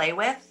room to play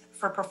with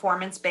for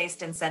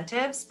performance-based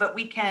incentives, but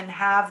we can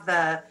have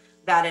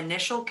that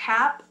initial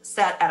cap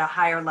set at a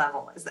higher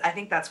level. I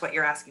think that's what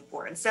you're asking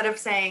for. Instead of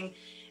saying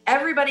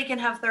everybody can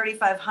have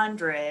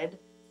 3,500,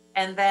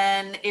 and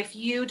then if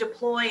you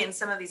deploy in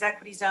some of these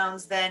equity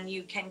zones, then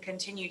you can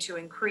continue to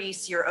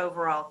increase your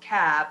overall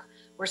cap.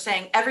 We're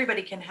saying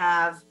everybody can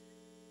have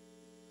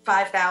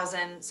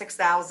 5,000,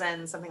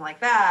 6,000, something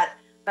like that.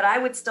 But I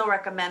would still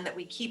recommend that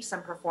we keep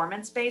some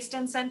performance-based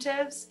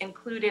incentives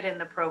included in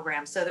the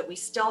program so that we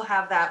still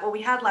have that. What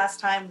we had last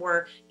time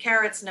were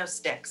carrots, no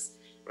sticks.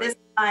 Right. This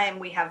time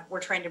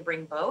we're trying to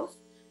bring both.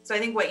 So I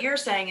think what you're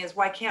saying is,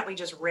 why can't we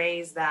just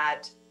raise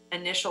that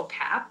initial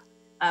cap?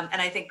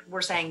 And I think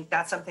we're saying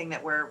that's something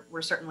that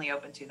we're certainly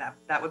open to.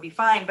 That would be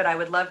fine, but I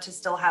would love to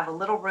still have a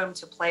little room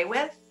to play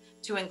with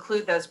to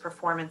include those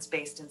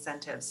performance-based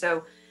incentives.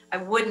 So I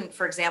wouldn't,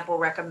 for example,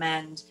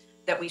 recommend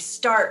that we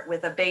start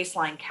with a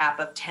baseline cap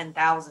of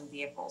 10,000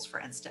 vehicles,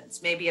 for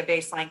instance. Maybe a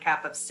baseline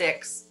cap of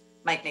 6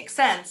 might make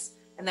sense,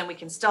 and then we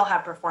can still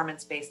have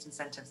performance-based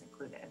incentives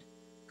included.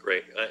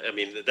 Great. I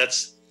mean,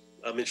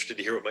 I'm interested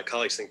to hear what my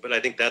colleagues think, but I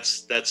think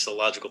that's a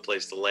logical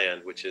place to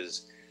land, which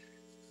is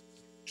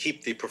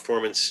keep the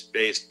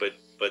performance-based,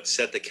 but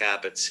set the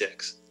cap at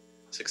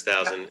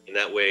 6,000, yep. And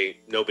that way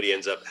nobody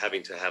ends up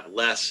having to have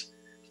less,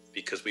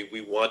 because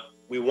we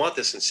want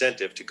this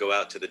incentive to go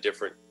out to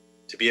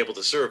to be able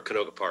to serve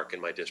Canoga Park in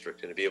my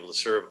district and to be able to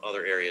serve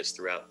other areas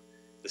throughout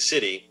the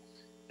city.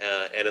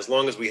 And as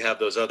long as we have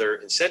those other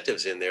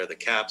incentives in there, the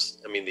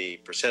caps, the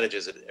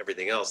percentages and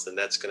everything else, then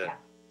that's going to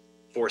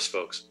force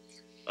folks.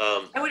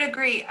 I would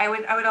agree. I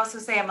would also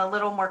say I'm a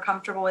little more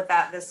comfortable with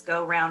that this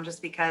go round,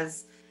 just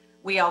because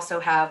we're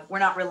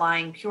not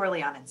relying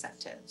purely on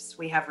incentives.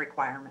 We have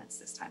requirements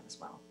this time as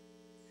well.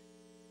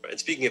 Right. And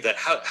speaking of that,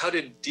 how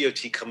did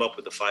DOT come up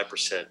with the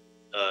 5%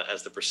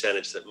 as the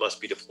percentage that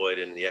must be deployed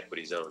in the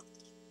equity zone?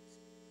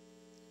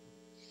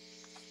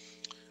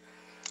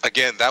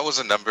 Again, that was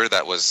a number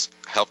that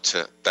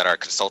that our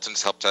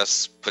consultants helped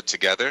us put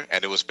together,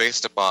 and it was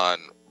based upon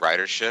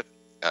ridership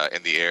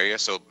in the area.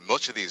 So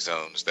most of these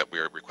zones that we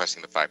are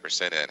requesting the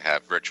 5% in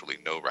have virtually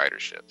no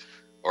ridership,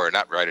 or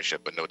not ridership,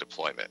 but no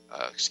deployment,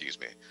 excuse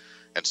me.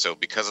 And so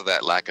because of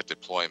that lack of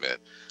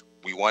deployment,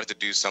 we wanted to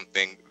do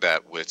something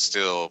that would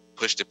still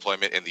push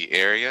deployment in the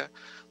area,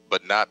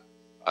 but not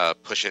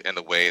push it in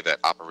a way that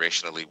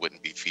operationally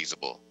wouldn't be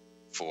feasible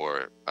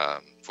for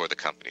the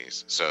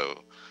companies.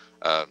 So,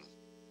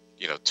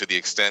 to the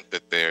extent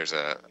that there's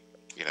an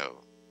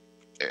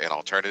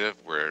alternative,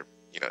 we're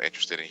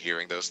interested in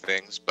hearing those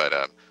things,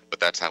 but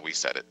that's how we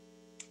set it.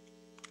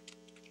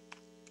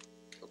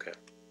 Okay.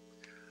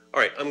 All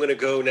right, I'm going to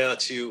go now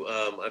to.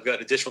 I've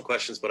got additional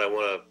questions, but I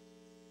want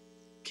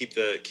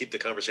to keep the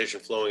conversation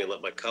flowing and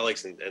let my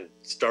colleagues and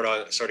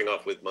starting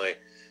off with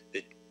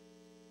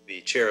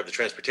the chair of the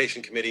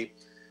Transportation Committee,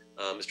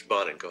 Mr.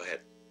 Bonin. Go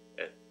ahead.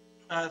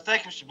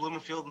 Thank you, Mr.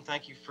 Blumenfield, and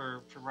thank you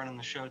for running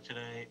the show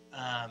today.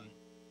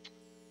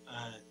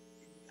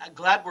 I'm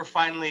glad we're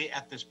finally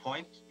at this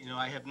point.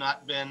 I have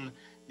not been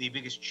the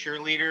biggest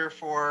cheerleader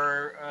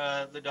for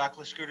the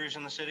dockless scooters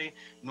in the city,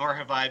 nor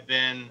have I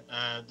been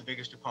the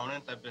biggest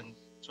opponent. I've been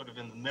sort of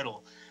in the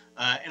middle.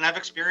 And I've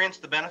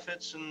experienced the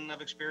benefits and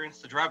I've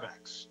experienced the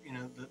drawbacks.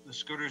 The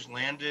scooters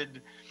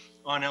landed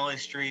on LA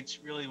streets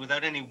really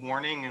without any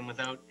warning and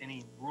without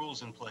any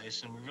rules in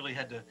place. And we really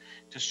had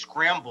to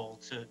scramble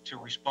to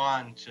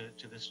respond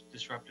to this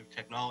disruptive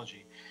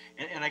technology.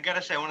 And I got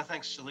to say, I want to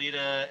thank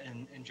Salida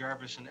and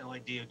Jarvis and LA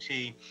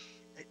DOT.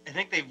 I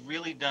think they've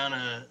really done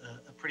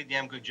a pretty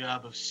damn good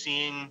job of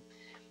seeing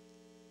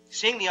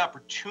the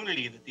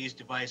opportunity that these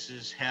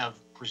devices have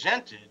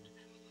presented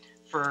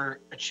for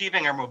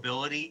achieving our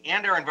mobility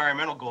and our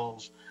environmental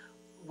goals,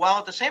 while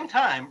at the same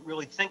time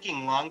really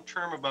thinking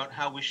long-term about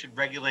how we should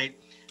regulate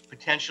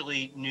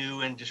potentially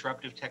new and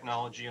disruptive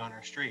technology on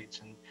our streets.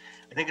 And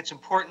I think it's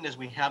important as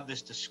we have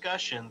this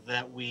discussion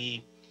that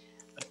we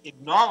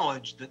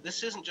acknowledge that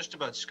this isn't just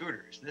about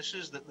scooters. This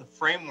is the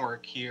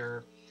framework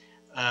here.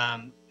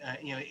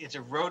 It's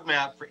a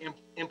roadmap for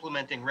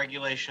implementing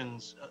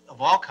regulations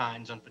of all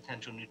kinds on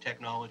potential new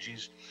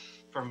technologies,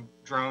 from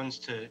drones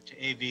to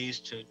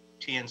AVs to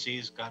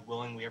TNCs, God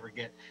willing, we ever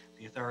get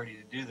the authority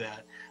to do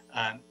that.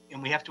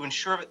 And we have to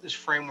ensure that this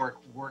framework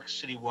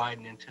works citywide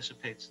and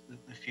anticipates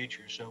the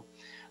future. So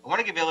I want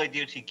to give LA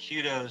DOT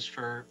kudos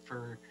for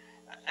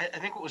I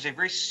think it was a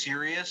very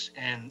serious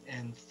and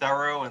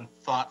thorough and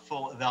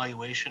thoughtful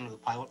evaluation of the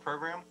pilot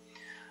program.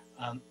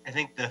 I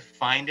think the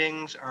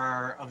findings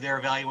of their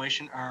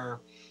evaluation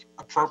are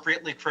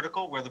appropriately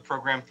critical where the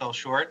program fell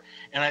short,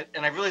 and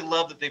I really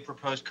love that they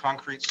proposed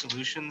concrete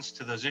solutions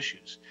to those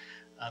issues.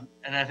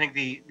 And I think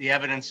the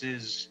evidence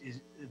is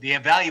the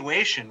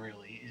evaluation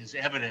really is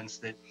evidence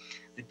that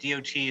the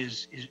DOT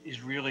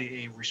is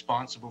really a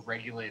responsible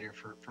regulator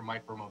for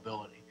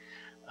micromobility.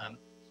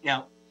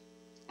 Now,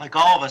 like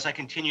all of us, I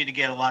continue to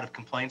get a lot of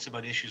complaints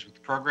about issues with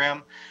the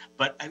program,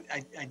 but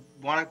I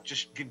want to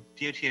just give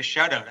DOT a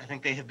shout out. I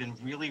think they have been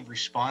really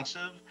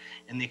responsive,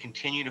 and they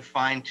continue to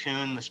fine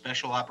tune the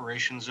special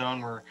operations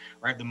zone where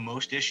I have the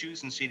most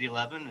issues in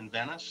CD11 in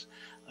Venice,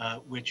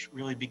 which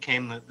really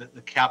became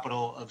the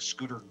capital of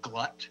scooter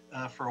glut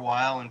for a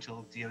while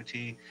until DOT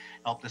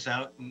helped us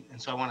out.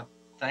 And so I want to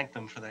thank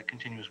them for that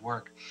continuous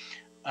work.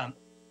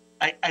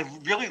 I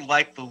really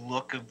like the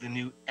look of the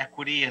new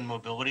equity and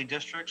mobility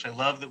districts. I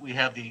love that we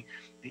have the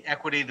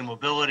equity, the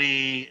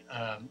mobility,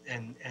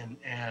 and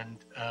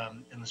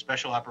the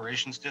special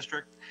operations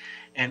district.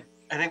 And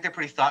I think they're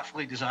pretty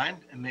thoughtfully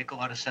designed and make a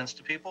lot of sense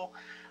to people.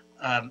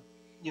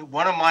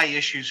 One of my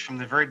issues from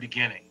the very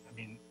beginning, I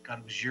mean, God,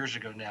 it was years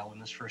ago now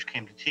when this first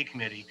came to T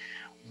Committee,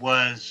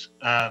 was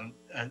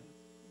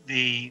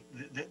the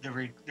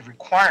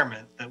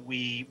requirement that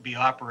we be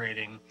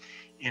operating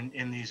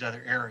in these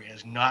other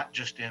areas, not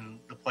just in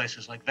the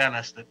places like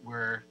Venice that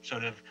were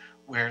sort of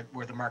where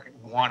the market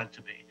wanted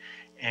to be.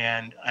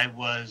 And I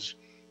was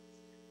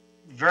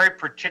very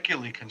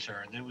particularly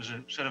concerned. It was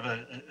a sort of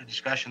a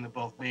discussion that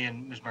both me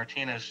and Ms.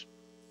 Martinez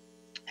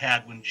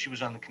had when she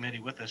was on the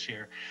committee with us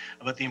here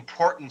about the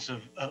importance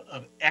of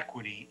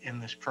equity in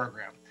this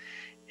program.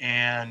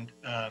 And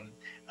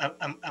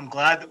I'm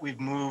glad that we've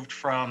moved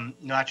from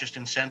not just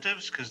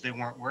incentives because they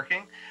weren't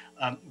working,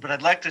 but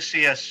I'd like to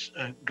see us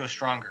go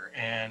stronger,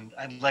 and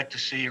I'd like to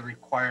see a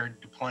required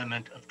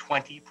deployment of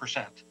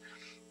 20%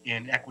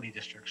 in equity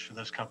districts for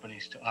those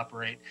companies to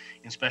operate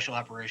in special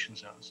operation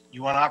zones.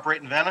 You want to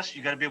operate in Venice,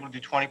 you got to be able to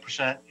do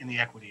 20% in the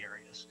equity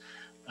areas,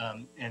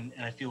 and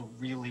I feel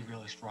really,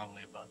 really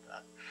strongly about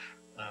that.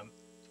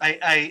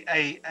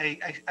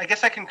 I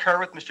guess I concur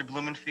with Mr.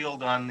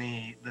 Blumenfield on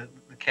the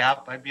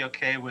cap. I'd be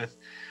okay with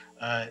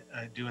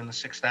doing the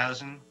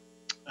 6,000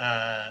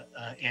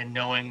 and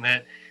knowing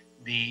that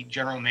the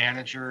general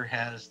manager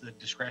has the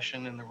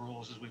discretion in the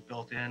rules as we've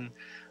built in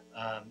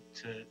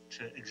to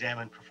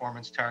examine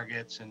performance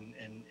targets and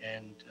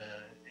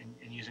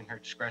using her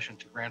discretion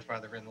to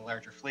grandfather in the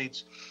larger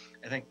fleets.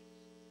 I think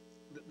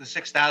the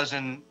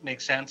 6,000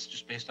 makes sense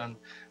just based on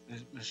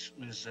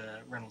Ms.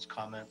 Reynolds'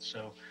 comments.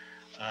 So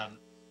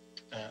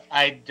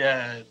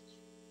I'd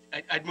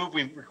move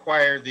we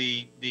require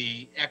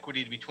the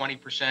equity to be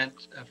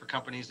 20% for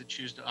companies that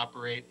choose to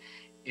operate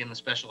in the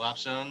special op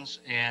zones,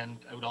 and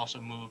I would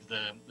also move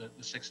the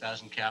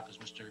 6,000 cap as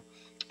Mr.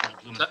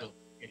 Blumenfield.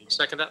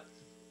 Second that.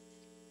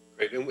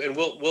 Great, and we're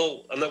not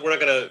going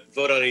to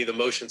vote on any of the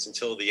motions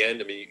until the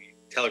end. I mean, you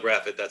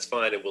telegraph it, that's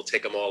fine, and we'll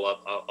take them all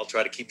up. I'll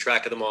try to keep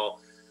track of them all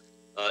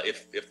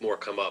if more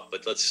come up.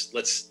 But let's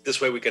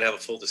this way we can have a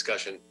full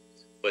discussion.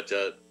 But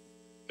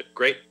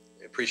great,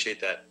 I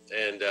appreciate that.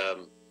 And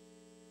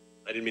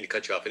I didn't mean to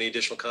cut you off. Any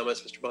additional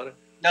comments, Mr. Bonner?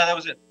 No, that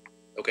was it.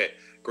 Okay,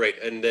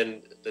 great. And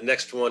then the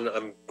next one,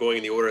 I'm going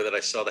in the order that I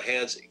saw the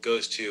hands. It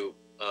goes to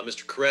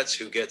Mr. Koretz,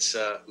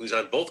 who's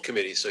on both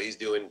committees, so he's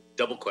doing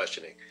double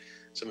questioning.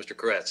 So, Mr.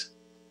 Koretz.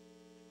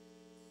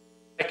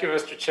 Thank you,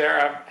 Mr. Chair.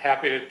 I'm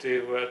happy to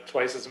do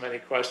twice as many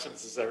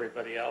questions as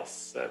everybody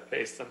else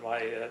based on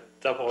my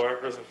double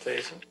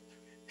representation.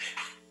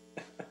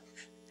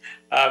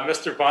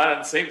 Mr.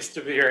 Bonin seems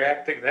to be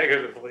reacting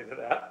negatively to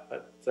that,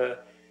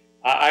 but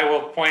I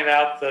will point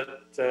out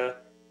that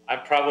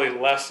I'm probably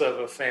less of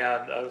a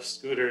fan of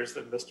scooters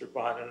than Mr.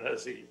 Bonin,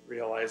 as he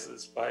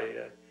realizes by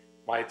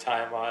my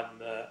time on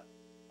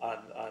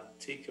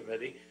T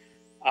Committee.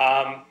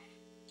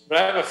 But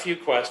I have a few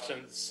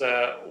questions.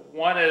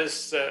 One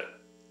is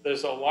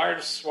there's a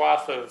large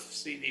swath of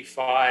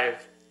CD5,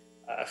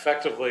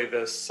 effectively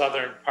the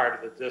southern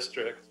part of the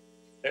district,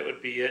 that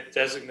would be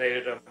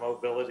designated a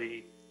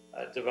mobility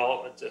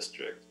development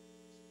district.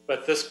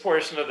 But this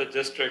portion of the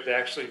district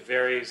actually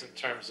varies in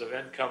terms of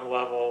income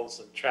levels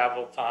and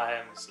travel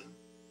times and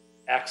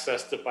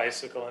access to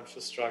bicycle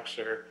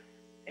infrastructure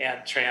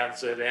and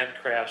transit and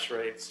crash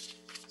rates.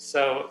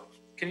 So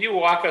can you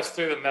walk us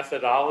through the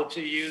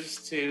methodology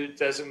used to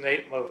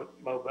designate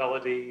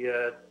mobility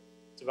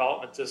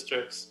development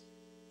districts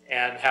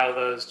and how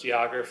those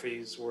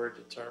geographies were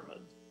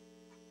determined?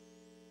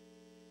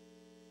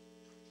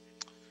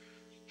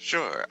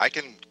 Sure, I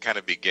can kind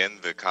of begin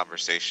the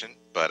conversation,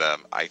 but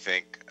I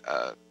think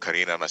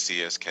Karina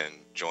Macias can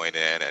join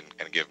in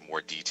and give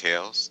more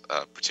details,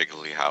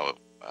 particularly how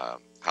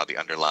the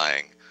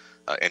underlying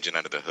engine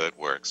under the hood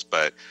works.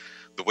 But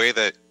the way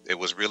that it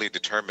was really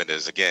determined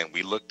is, again,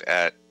 we looked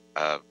at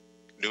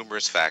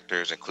numerous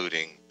factors,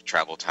 including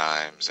travel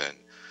times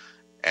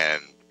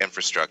and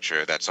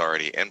infrastructure that's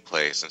already in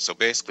place. And so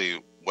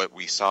basically what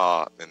we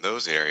saw in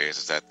those areas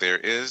is that there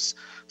is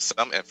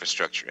some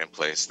infrastructure in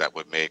place that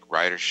would make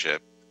ridership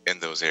in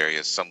those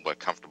areas somewhat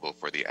comfortable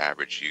for the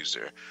average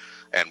user.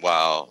 And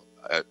while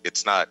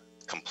it's not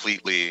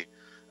completely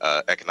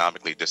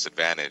economically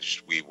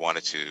disadvantaged, we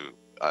wanted to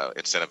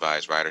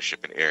incentivize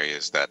ridership in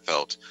areas that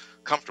felt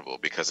comfortable,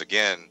 because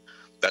again,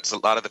 that's a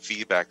lot of the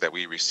feedback that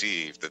we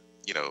received. That,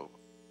 you know,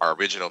 our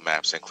original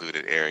maps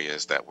included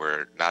areas that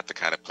were not the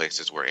kind of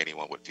places where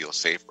anyone would feel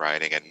safe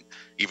riding, and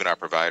even our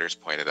providers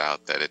pointed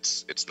out that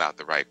it's not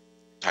the right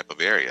type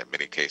of area in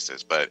many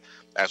cases. But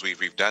as we've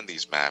redone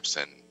these maps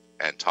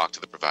and talked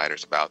to the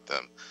providers about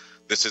them,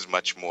 this is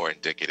much more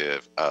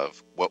indicative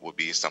of what would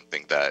be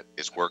something that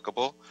is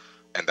workable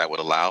and that would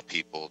allow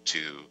people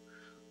to,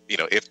 you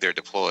know, if they're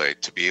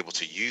deployed, to be able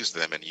to use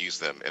them and use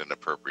them in an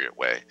appropriate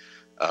way.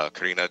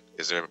 Karina,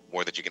 is there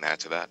more that you can add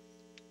to that?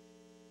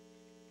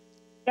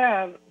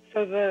 Yeah,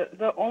 so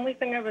the only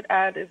thing I would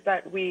add is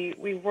that we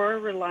are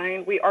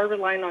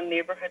relying on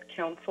neighborhood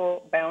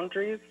council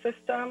boundaries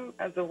system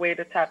as a way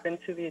to tap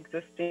into the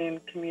existing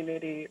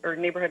community or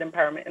neighborhood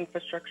empowerment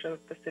infrastructure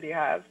that the city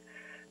has.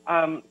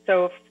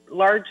 So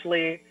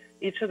largely,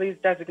 each of these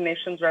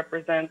designations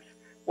represents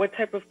what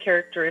type of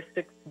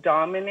characteristics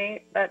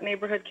dominate that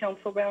neighborhood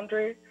council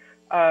boundary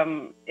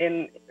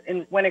in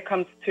when it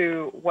comes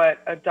to what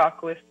a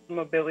dockless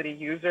mobility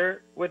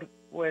user would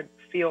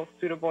feel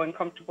suitable and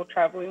comfortable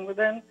traveling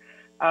within.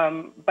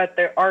 But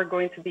there are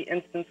going to be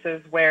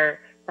instances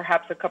where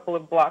perhaps a couple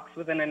of blocks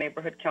within a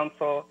neighborhood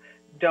council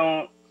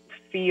don't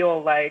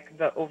feel like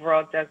the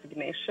overall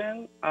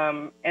designation.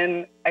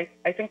 And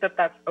I think that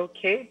that's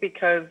okay,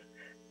 because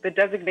the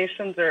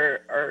designations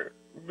are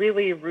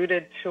really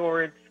rooted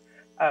towards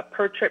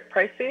per trip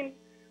pricing.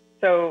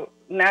 So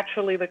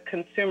naturally the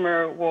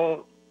consumer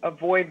will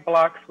avoid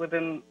blocks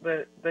within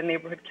the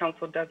neighborhood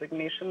council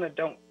designation that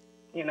don't,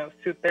 you know,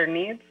 suit their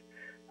needs.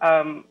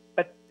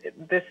 But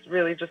this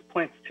really just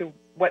points to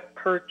what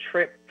per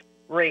trip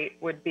rate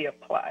would be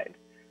applied.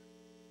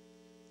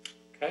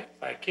 Okay,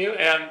 thank you.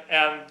 And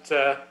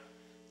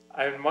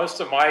most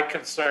of my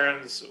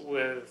concerns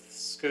with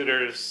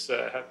scooters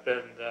have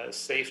been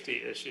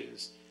safety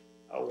issues,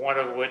 one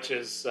of which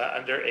is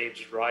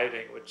underage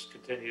riding, which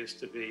continues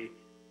to be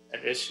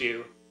an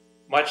issue.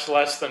 Much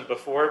less than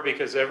before,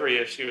 because every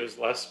issue is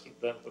less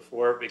than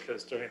before,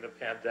 because during the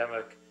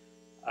pandemic,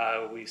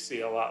 we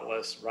see a lot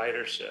less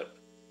ridership.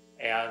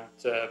 And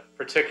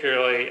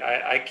particularly,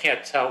 I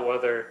can't tell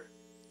whether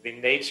the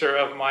nature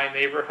of my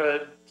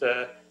neighborhood,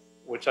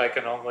 which I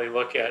can only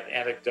look at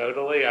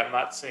anecdotally, I'm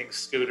not seeing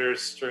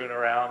scooters strewn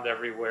around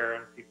everywhere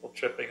and people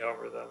tripping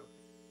over them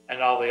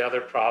and all the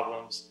other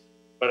problems.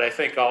 But I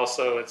think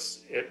also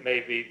it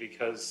may be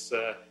because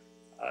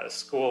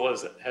school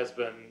has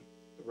been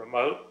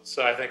remote.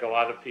 So I think a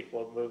lot of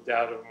people have moved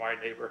out of my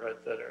neighborhood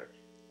that are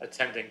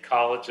attending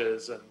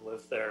colleges and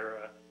live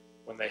there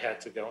when they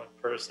had to go in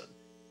person.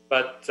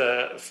 But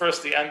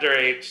first, the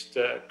underage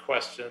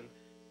question.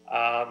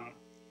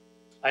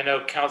 I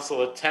know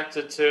council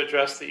attempted to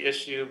address the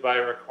issue by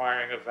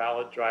requiring a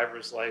valid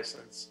driver's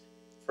license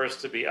first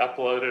to be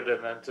uploaded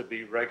and then to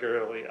be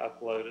regularly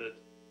uploaded.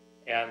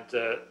 And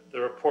the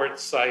report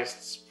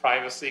cites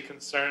privacy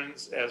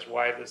concerns as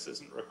why this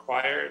isn't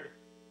required.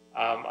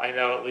 I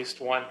know at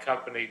least one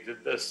company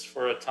did this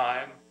for a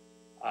time,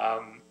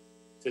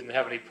 didn't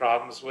have any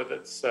problems with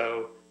it.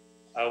 So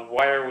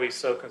why are we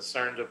so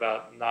concerned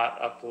about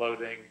not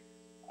uploading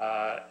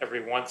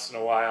every once in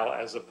a while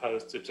as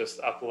opposed to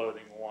just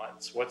uploading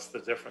once? What's the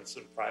difference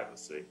in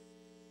privacy?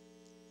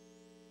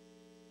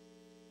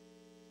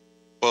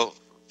 Well,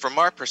 from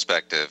our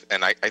perspective,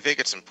 and I think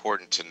it's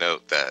important to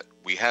note that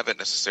we haven't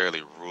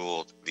necessarily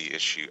ruled the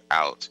issue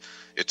out.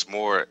 It's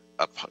more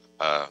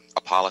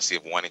a policy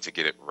of wanting to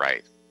get it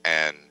right.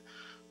 And,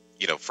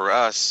 you know, for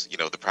us, you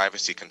know, the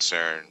privacy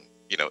concern,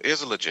 you know,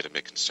 is a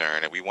legitimate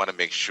concern. And we want to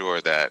make sure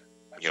that,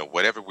 you know,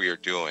 whatever we are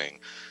doing,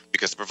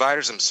 because the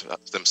providers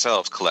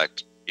themselves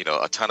collect, you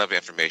know, a ton of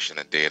information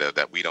and data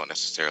that we don't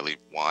necessarily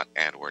want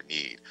and or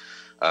need.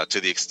 To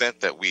the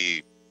extent that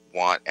we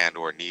want and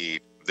or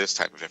need this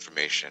type of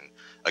information,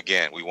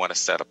 again, we want to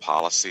set a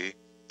policy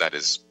that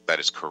is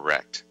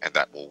correct and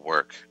that will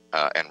work.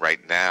 And right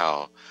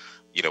now,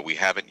 you know, we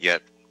haven't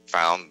yet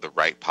found the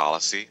right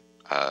policy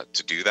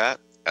to do that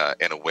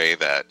in a way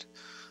that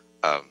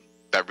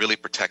that really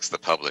protects the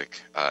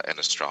public in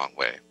a strong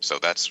way. So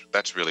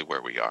that's really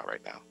where we are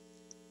right now.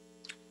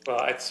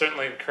 Well, I'd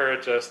certainly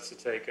encourage us to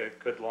take a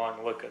good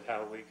long look at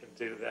how we can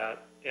do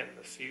that in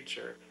the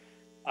future.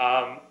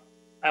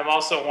 I'm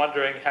also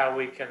wondering how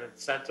we can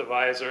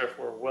incentivize, or if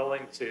we're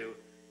willing to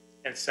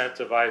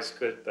incentivize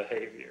good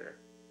behavior.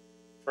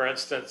 For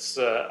instance,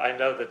 I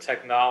know the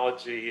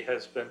technology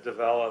has been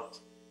developed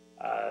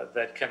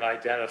that can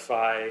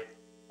identify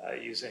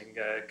using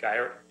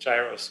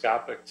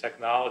gyroscopic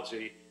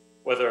technology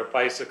whether a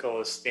bicycle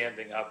is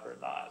standing up or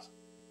not.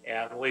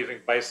 And leaving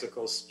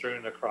bicycles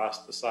strewn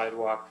across the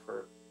sidewalk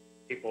for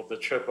people to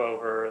trip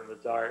over in the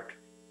dark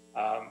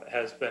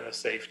has been a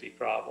safety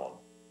problem.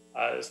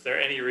 Is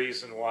there any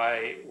reason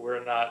why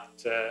we're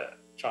not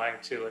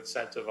trying to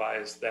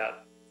incentivize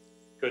that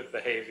good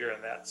behavior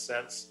in that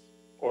sense,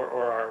 or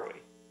are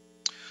we?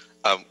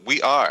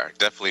 We are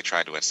definitely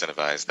trying to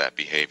incentivize that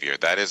behavior.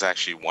 That is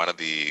actually one of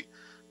the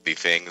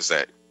things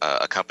that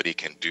a company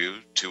can do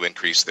to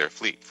increase their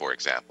fleet, for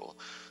example.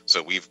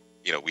 So we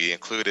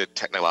included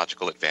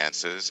technological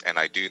advances, and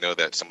I do know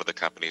that some of the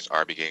companies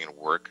are beginning to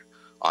work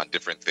on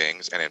different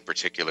things, and in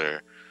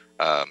particular,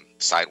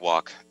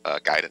 sidewalk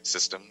guidance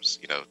systems,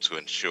 to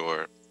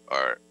ensure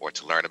or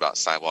to learn about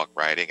sidewalk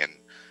riding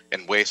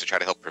and ways to try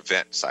to help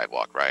prevent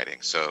sidewalk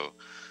riding. So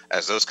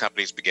as those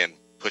companies begin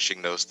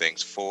pushing those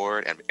things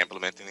forward and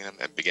implementing them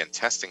and begin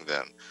testing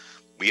them,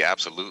 we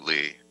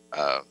absolutely,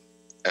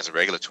 as a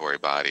regulatory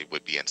body,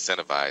 would be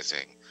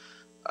incentivizing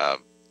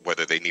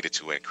whether they needed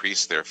to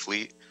increase their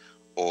fleet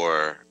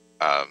or,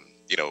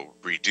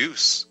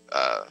 reduce,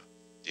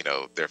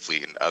 their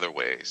fleet in other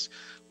ways.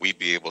 We'd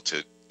be able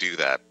to do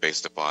that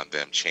based upon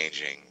them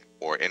changing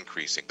or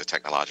increasing the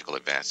technological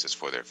advances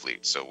for their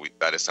fleet. So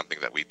that is something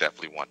that we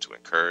definitely want to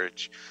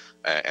encourage,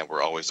 and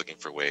we're always looking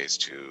for ways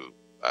to,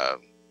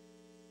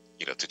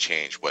 to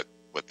change what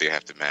they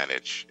have to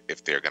manage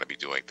if they're going to be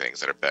doing things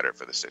that are better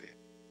for the city.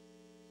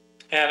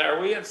 And are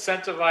we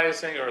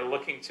incentivizing or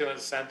looking to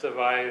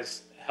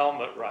incentivize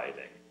helmet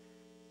riding?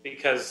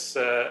 Because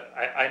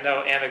I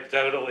know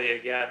anecdotally,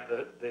 again,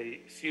 the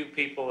few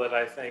people that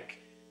I think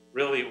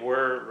really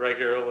were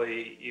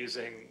regularly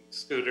using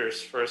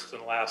scooters first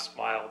and last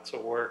mile to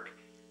work,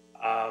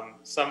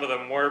 some of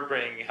them were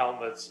bringing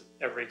helmets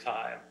every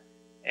time.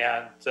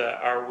 And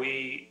are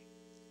we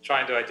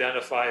trying to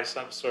identify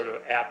some sort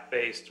of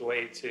app-based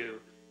way to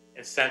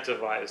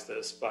incentivize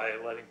this by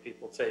letting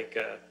people take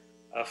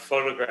a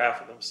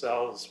photograph of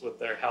themselves with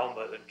their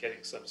helmet and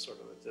getting some sort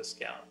of a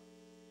discount?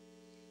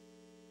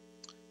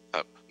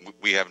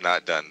 We have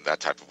not done that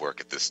type of work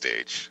at this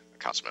stage,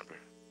 Councilmember.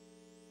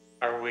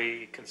 Are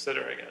we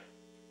considering it?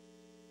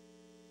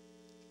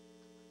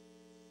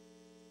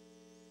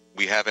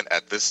 We haven't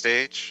at this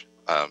stage,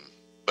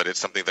 but it's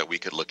something that we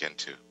could look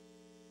into.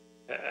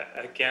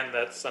 Again,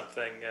 that's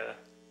something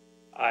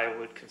I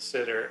would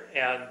consider.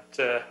 And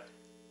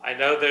I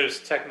know there's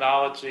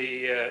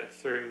technology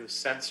through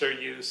sensor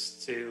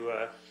use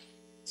to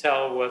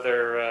tell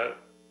whether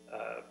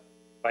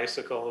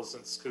bicycles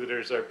and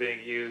scooters are being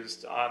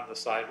used on the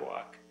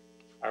sidewalk.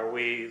 Are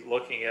we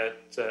looking at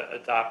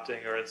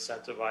adopting or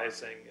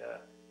incentivizing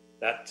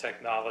that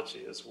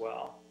technology as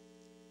well?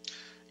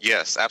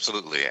 Yes,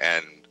 absolutely.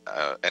 And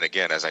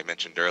again, as I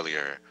mentioned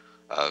earlier,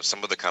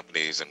 some of the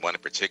companies, and one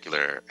in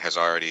particular, has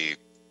already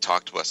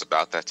talked to us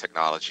about that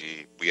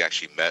technology. We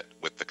actually met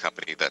with the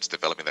company that's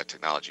developing that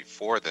technology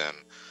for them,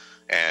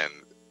 and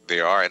they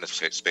are in a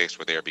space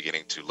where they are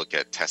beginning to look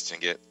at testing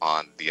it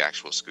on the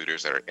actual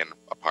scooters that are in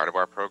a part of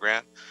our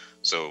program.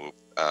 So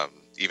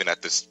even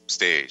at this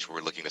stage,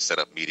 we're looking to set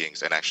up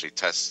meetings and actually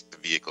test the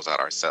vehicles out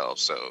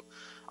ourselves. So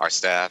our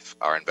staff,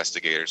 our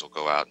investigators will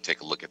go out and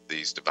take a look at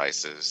these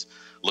devices,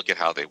 look at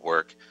how they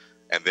work,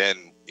 and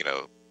then,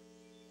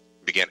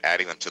 begin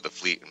adding them to the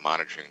fleet and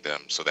monitoring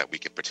them so that we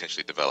can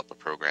potentially develop a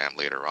program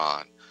later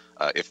on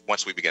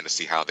once we begin to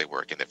see how they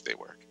work and if they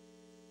work.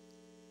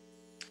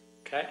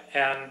 Okay,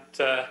 and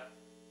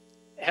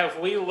have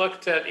we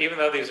looked at, even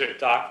though these are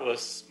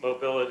dockless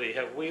mobility,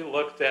 have we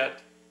looked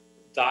at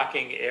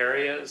docking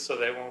areas so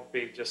they won't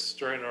be just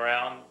strewn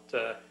around,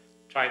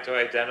 trying to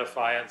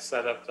identify and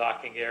set up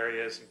docking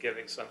areas and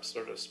giving some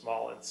sort of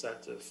small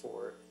incentive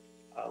for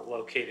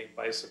locating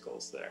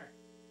bicycles there?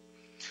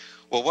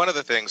 Well, one of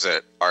the things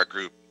that our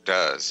group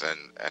does,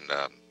 and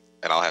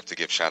I'll have to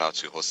give shout out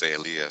to Jose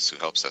Elias, who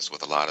helps us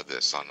with a lot of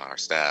this on our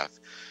staff,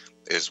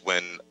 is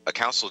when a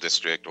council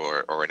district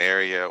or an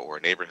area or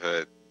a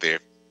neighborhood, they're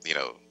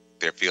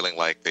feeling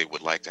like they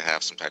would like to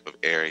have some type of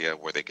area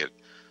where they could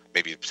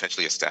maybe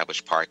potentially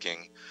establish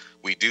parking.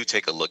 We do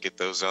take a look at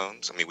those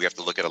zones. I mean, we have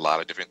to look at a lot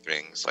of different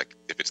things, like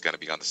if it's going to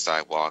be on the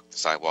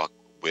sidewalk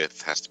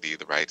width has to be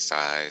the right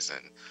size,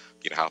 and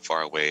how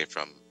far away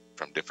from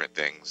different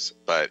things.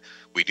 But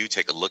we do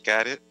take a look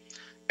at it,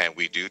 and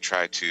we do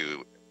try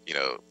to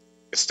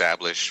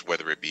establish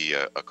whether it be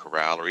a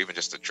corral or even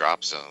just a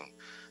drop zone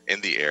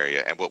in the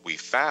area. And what we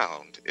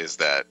found is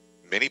that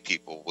many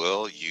people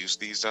will use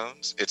these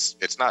zones.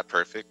 It's not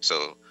perfect,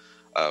 so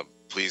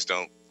please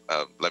don't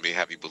let me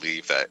have you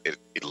believe that it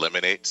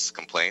eliminates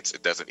complaints.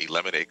 It doesn't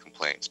eliminate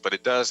complaints, but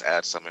it does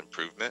add some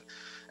improvement.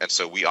 And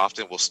so we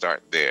often will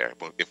start there.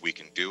 If we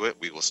can do it,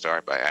 we will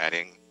start by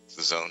adding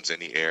the zones in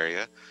the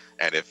area.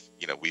 And if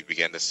we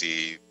begin to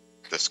see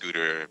the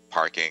scooter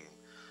parking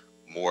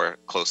more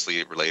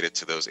closely related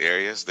to those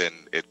areas, then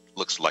it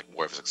looks like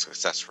more of a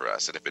success for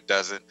us. And if it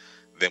doesn't,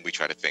 then we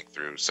try to think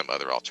through some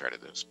other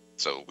alternatives.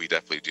 So we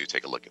definitely do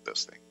take a look at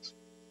those things.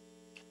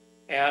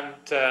 And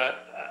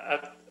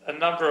a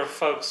number of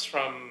folks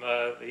from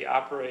the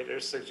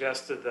operators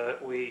suggested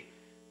that we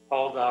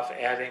hold off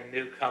adding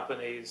new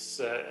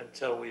companies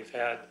until we've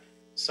had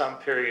some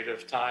period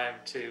of time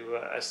to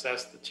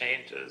assess the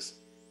changes.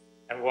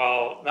 And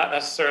while not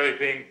necessarily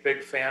being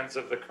big fans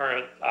of the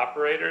current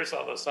operators,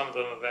 although some of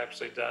them have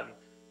actually done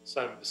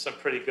some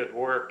pretty good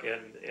work in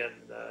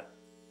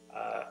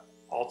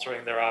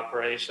altering their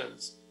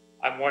operations.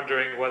 I'm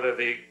wondering whether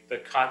the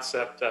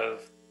concept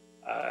of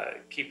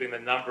keeping the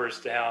numbers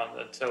down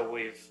until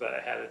we've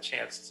had a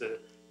chance to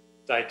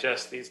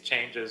digest these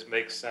changes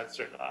makes sense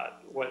or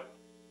not.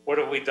 What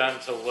have we done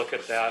to look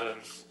at that,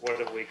 and what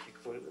have we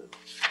concluded?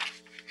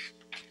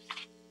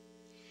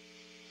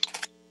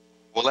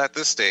 Well, at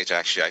this stage,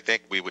 actually, I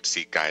think we would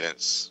seek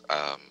guidance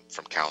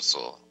from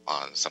council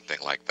on something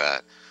like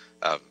that.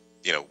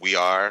 You know, we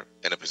are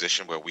in a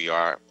position where we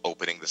are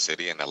opening the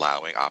city and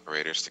allowing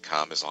operators to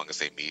come as long as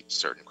they meet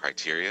certain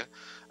criteria.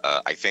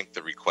 I think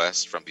the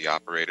request from the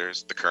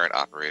operators, the current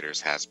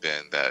operators, has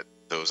been that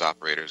those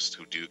operators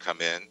who do come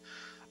in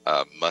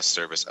must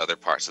service other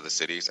parts of the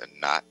cities and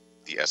not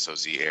the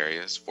SOZ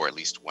areas for at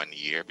least 1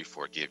 year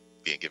before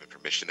being given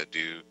permission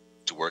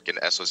to work in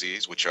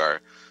SOZs, which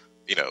are,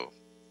 you know,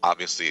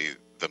 obviously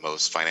the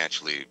most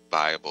financially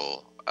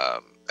viable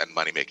and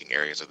money-making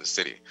areas of the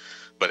city.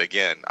 But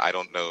again, I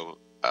don't know,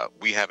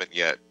 we haven't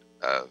yet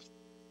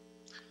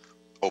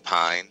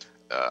opined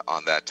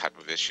on that type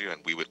of issue,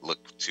 and we would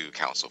look to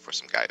council for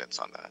some guidance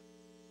on that.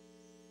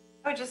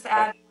 I would just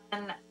add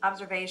one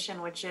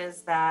observation, which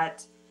is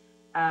that,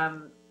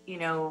 you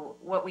know,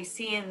 what we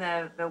see in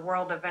the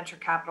world of venture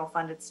capital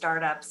funded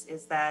startups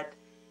is that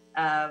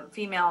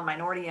female and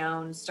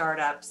minority-owned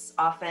startups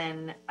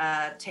often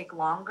take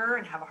longer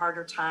and have a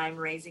harder time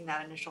raising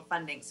that initial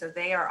funding. So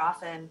they are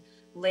often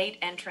late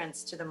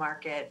entrants to the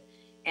market.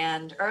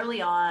 And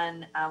early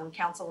on, when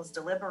council was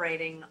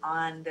deliberating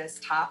on this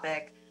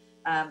topic,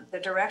 the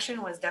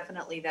direction was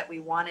definitely that we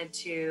wanted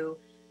to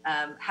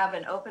have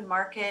an open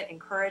market,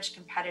 encourage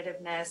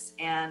competitiveness,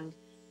 and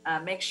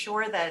make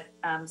sure that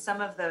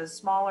some of those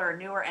smaller,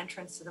 newer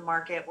entrants to the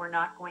market were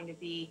not going to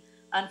be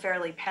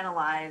unfairly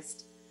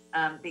penalized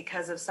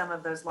because of some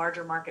of those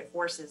larger market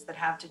forces that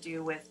have to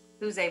do with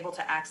who's able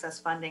to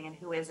access funding and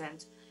who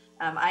isn't.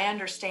 I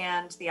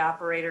understand the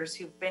operators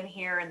who've been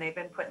here and they've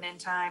been putting in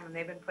time and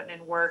they've been putting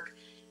in work,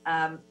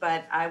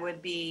 but I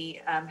would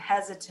be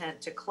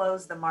hesitant to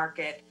close the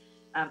market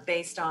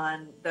based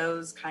on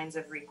those kinds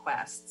of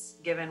requests,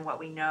 given what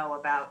we know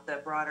about the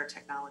broader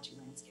technology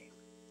landscape.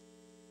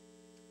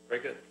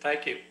 Very good.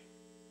 Thank you.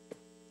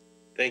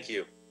 Thank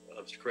you,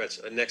 Mr.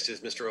 Koretz. Next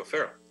is Mr.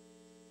 O'Farrell.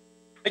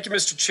 Thank you,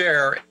 Mr.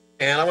 Chair.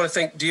 And I want to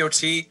thank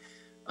DOT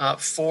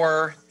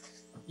for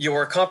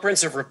your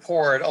comprehensive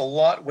report. A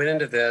lot went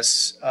into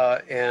this,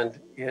 and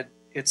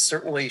it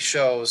certainly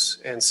shows.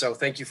 And so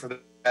thank you for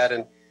that.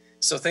 And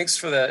so thanks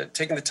for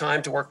taking the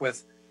time to work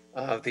with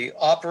the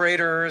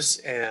operators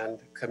and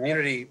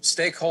community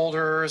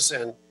stakeholders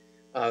and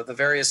the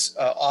various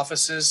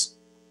offices.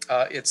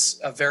 It's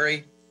a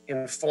very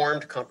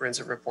informed,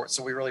 comprehensive report.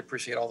 So we really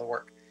appreciate all the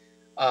work.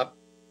 A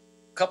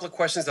couple of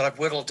questions that I've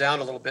whittled down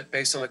a little bit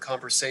based on the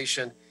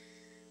conversation.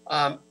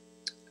 I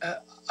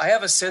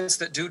have a sense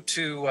that due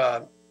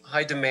to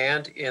high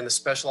demand in the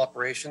special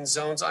operations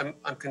zones, I'm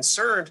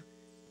concerned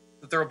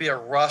that there will be a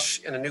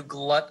rush and a new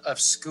glut of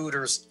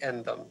scooters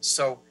in them.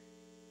 So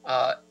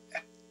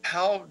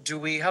how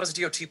does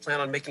DOT plan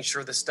on making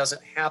sure this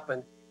doesn't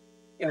happen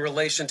in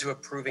relation to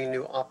approving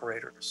new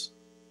operators?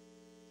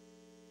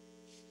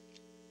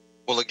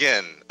 Well,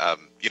 again,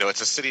 you know,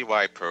 it's a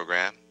citywide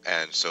program.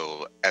 And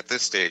so at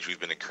this stage, we've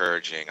been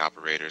encouraging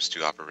operators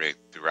to operate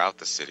throughout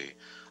the city.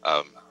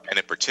 And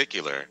in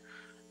particular,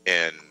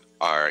 in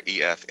our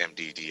EF,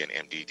 MDD, and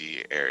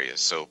MDD areas.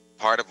 So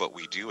part of what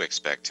we do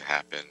expect to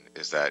happen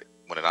is that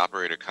when an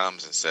operator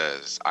comes and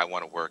says, I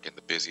want to work in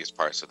the busiest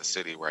parts of the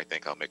city where I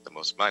think I'll make the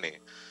most money,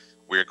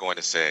 we're going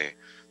to say,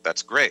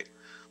 that's great.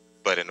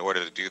 But in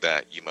order to do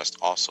that, you must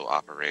also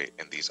operate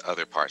in these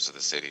other parts of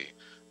the city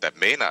that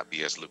may not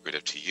be as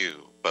lucrative to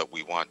you, but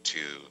we want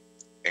to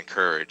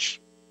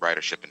encourage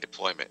ridership and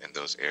deployment in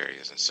those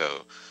areas. And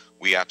so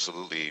we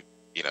absolutely,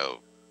 you know,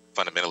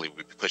 fundamentally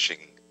we'll be pushing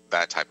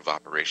that type of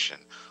operation,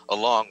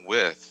 along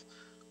with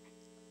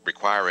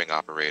requiring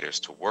operators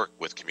to work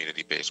with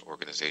community-based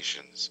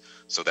organizations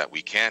so that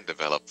we can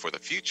develop for the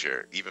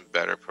future even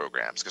better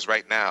programs. Because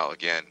right now,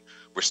 again,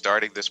 we're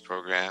starting this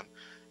program,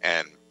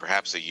 and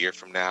perhaps a year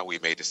from now, we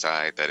may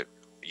decide that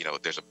you know,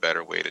 there's a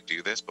better way to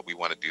do this, but we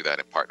want to do that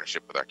in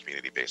partnership with our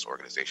community-based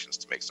organizations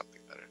to make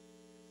something better.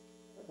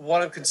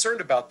 What I'm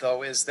concerned about,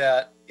 though, is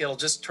that it'll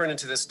just turn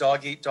into this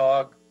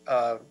dog-eat-dog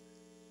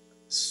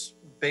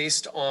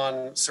based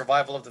on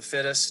survival of the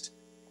fittest.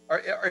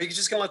 Are you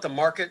just going to let the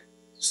market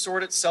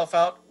sort itself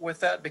out with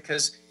that?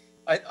 Because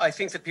I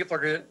think that people are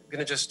going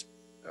to just,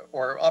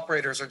 or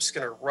operators are just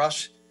going to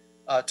rush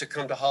to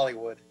come to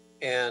Hollywood.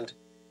 And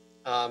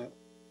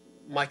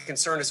my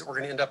concern is that we're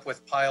going to end up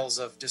with piles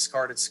of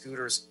discarded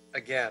scooters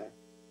again,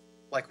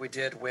 like we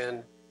did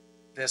when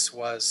this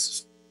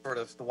was sort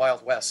of the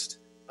Wild West.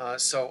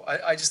 So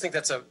I just think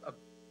that's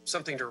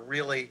something to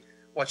really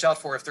watch out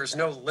for. If there's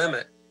no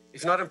limit,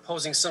 if you're not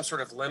imposing some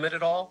sort of limit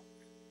at all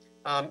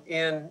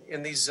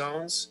in these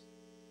zones,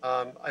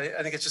 I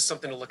think it's just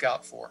something to look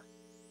out for.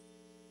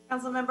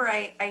 Councilmember,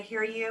 I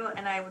hear you,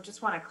 and I would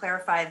just want to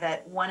clarify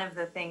that one of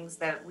the things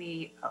that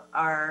we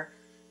are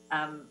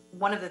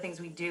one of the things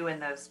we do in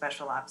those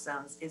special ops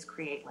zones is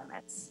create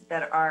limits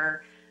that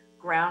are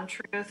ground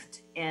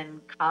truthed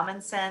in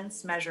common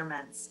sense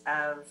measurements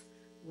of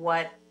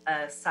what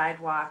a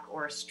sidewalk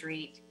or a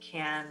street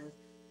can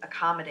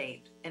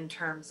accommodate in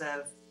terms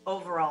of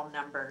overall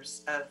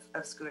numbers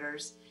of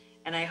scooters.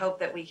 And I hope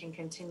that we can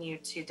continue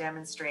to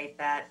demonstrate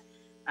that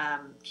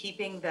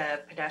keeping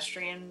the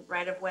pedestrian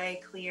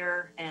right-of-way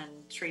clear and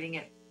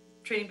treating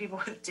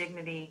people with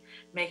dignity,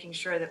 making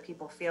sure that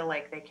people feel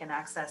like they can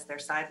access their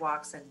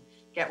sidewalks and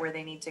get where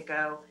they need to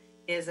go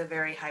is a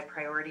very high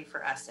priority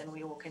for us. And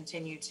we will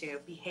continue to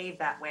behave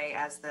that way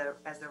as the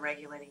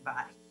regulating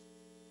body.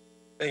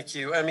 Thank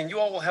you. I mean, you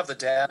all will have the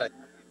data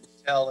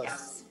to tell if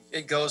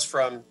it goes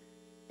from,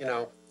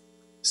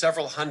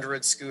 several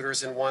hundred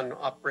scooters in one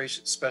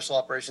special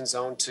operation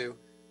zone to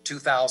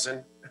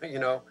 2,000,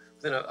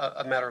 within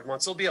a matter of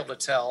months. We'll be able to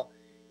tell,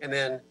 and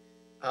then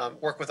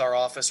work with our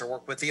office or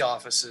work with the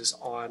offices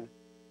on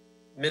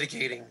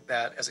mitigating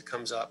that as it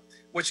comes up.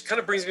 Which kind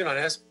of brings me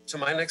on to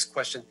my next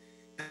question.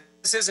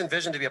 This is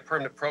envisioned to be a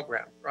permanent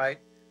program, right?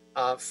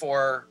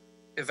 For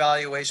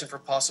evaluation for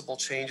possible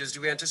changes.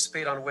 Do we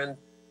anticipate on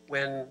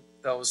when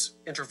those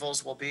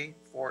intervals will be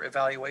for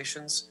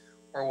evaluations,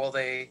 or will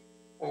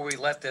we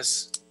let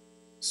this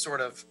sort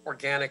of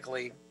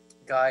organically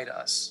guide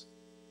us?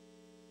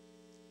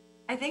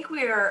 I think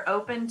we are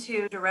open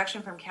to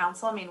direction from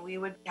council. I mean, we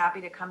would be happy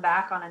to come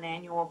back on an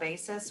annual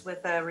basis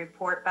with a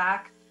report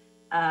back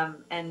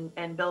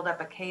and build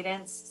up a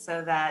cadence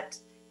so that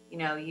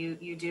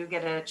you do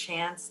get a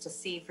chance to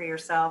see for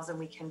yourselves, and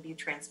we can be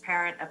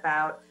transparent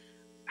about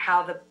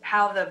how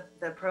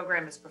the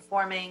program is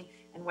performing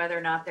and whether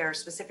or not there are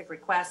specific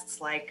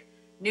requests like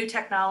new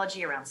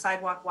technology around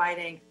sidewalk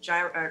riding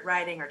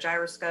or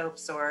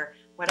gyroscopes or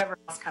whatever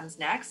else comes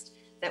next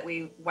that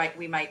we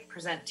might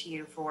present to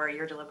you for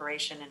your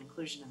deliberation and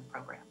inclusion in the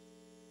program.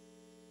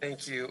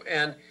 Thank you.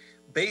 And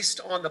based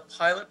on the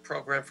pilot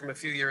program from a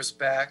few years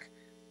back,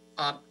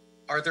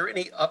 are there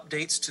any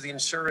updates to the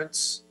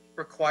insurance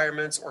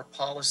requirements or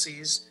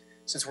policies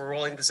since we're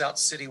rolling this out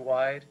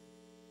citywide?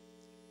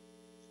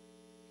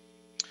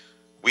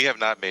 We have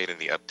not made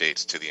any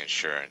updates to the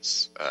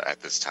insurance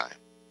at this time.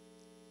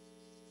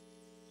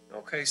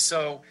 Okay,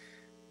 so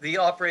the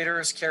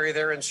operators carry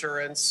their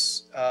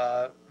insurance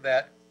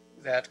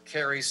that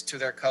carries to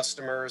their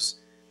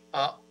customers.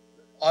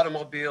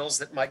 Automobiles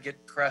that might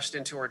get crashed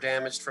into or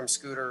damaged from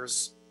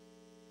scooters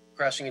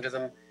crashing into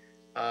them,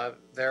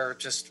 they're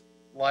just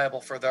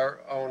liable for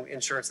their own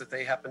insurance that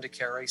they happen to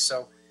carry.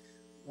 So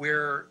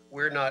we're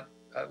not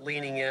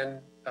leaning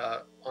in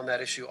on that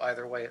issue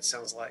either way, it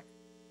sounds like.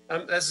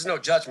 This is no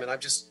judgment, I'm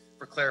just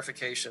for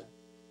clarification.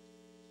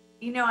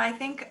 I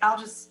think I'll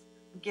just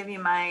give you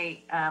my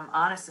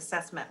honest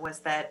assessment was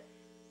that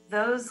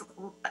those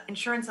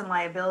insurance and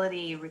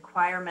liability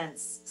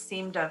requirements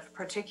seemed of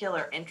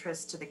particular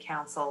interest to the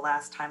council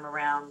last time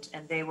around,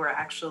 and they were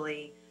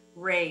actually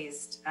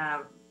raised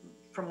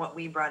from what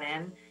we brought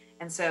in.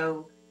 And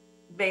so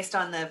based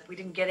on we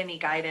didn't get any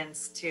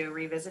guidance to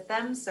revisit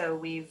them, so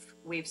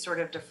we've sort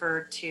of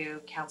deferred to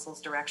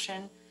council's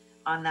direction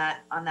on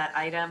that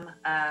item.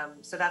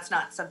 So that's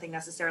not something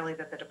necessarily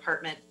that the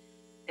department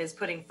is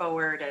putting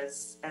forward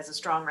as a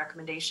strong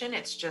recommendation.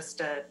 It's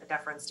just a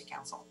deference to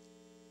council.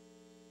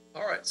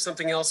 All right,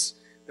 something else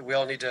that we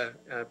all need to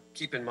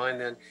keep in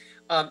mind then.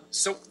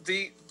 So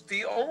the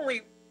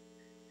only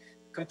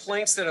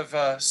complaints that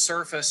have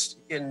surfaced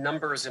in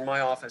numbers in my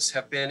office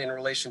have been in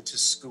relation to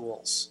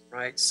schools,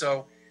 right?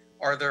 So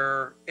are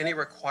there any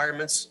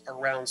requirements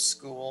around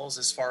schools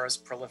as far as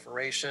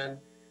proliferation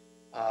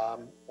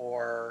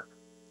or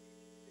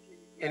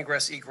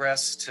ingress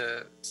egress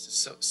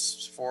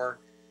for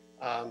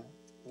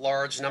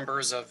large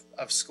numbers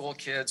of school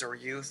kids or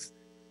youth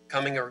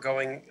coming or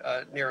going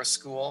near a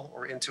school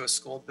or into a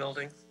school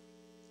building?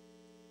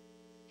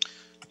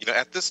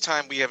 At this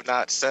time, we have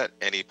not set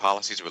any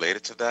policies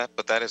related to that,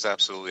 but that is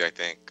absolutely, I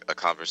think, a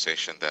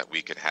conversation that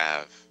we could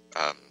have.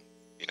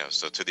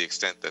 So to the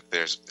extent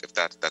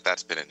that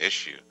that's been an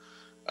issue,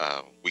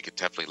 we could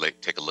definitely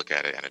take a look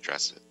at it and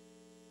address it.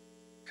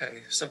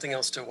 Okay, something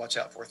else to watch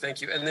out for.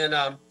 Thank you. And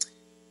then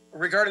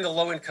regarding the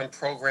low-income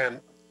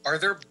program, are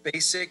there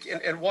basic,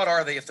 and what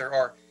are they if there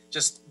are,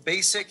 just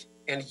basic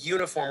and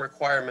uniform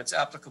requirements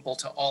applicable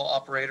to all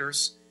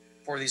operators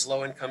for these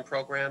low-income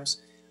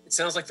programs? It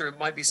sounds like there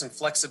might be some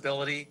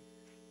flexibility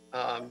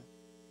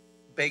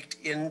baked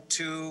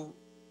into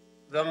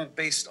them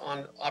based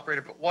on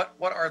operator, but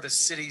what are the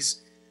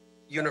city's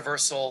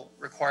universal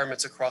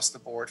requirements across the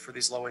board for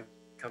these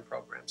low-income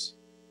programs?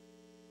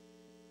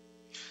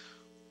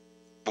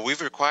 Well,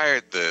 we've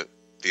required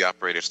the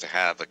operators to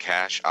have a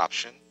cash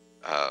option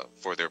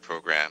for their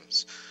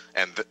programs.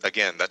 And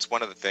again, that's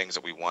one of the things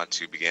that we want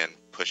to begin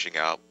pushing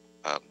out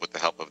with the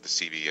help of the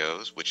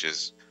CBOs, which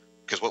is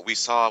because what we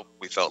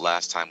felt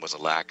last time was a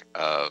lack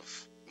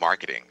of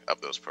marketing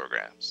of those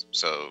programs.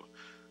 So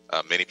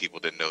many people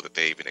didn't know that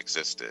they even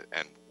existed.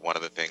 And one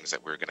of the things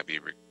that we're going to be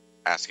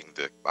asking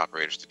the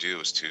operators to do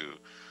is to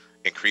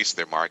increase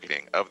their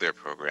marketing of their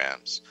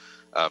programs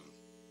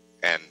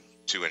and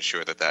to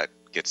ensure that that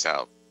gets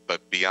out.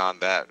 But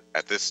beyond that,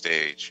 at this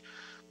stage,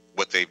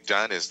 what they've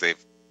done is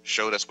they've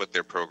showed us what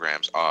their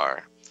programs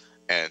are.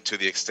 And to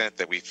the extent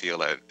that we feel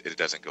that it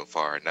doesn't go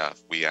far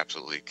enough, we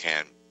absolutely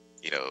can,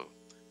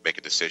 make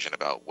a decision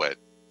about what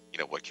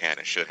can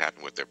and should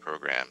happen with their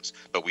programs.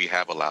 But we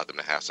have allowed them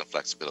to have some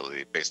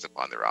flexibility based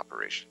upon their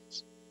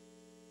operations.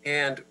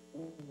 And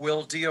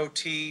will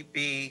DOT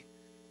be,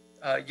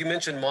 you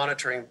mentioned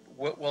monitoring,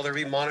 will there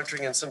be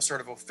monitoring in some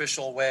sort of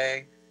official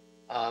way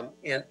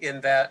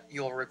in that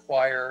you'll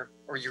require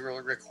or you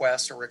will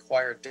request or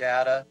require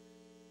data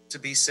to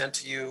be sent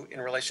to you in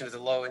relation to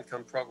the low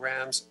income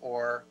programs,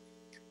 or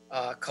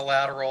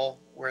collateral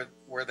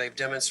where they've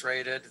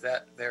demonstrated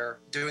that they're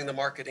doing the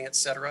marketing, et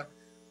cetera?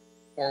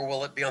 Or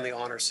will it be on the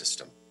honor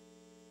system?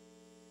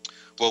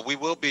 Well, we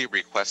will be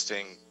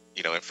requesting,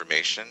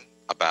 information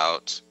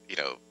about,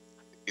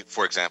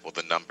 for example,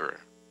 the number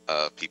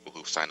of people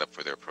who've signed up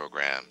for their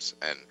programs,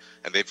 and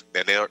they've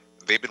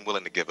been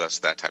willing to give us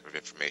that type of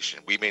information.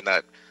 We may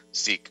not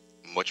seek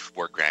much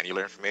more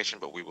granular information,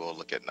 but we will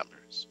look at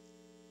numbers.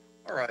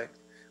 All right,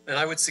 and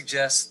I would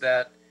suggest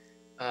that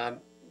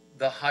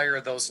the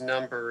higher those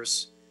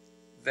numbers,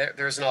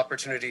 there's an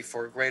opportunity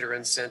for greater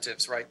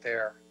incentives right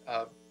there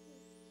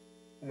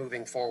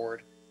moving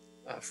forward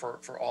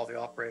for all the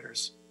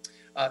operators.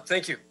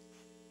 Thank you.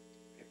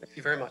 Thank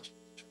you very much.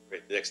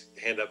 Great. The next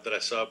hand up that I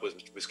saw was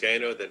Mr.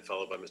 Buscaino, then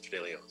followed by Mr.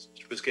 De Leon.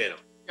 Mr. Buscaino.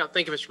 Yeah,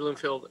 thank you, Mr.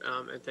 Bloomfield,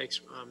 and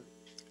thanks,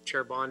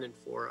 Chair Bonden,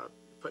 for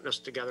putting us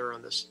together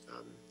on this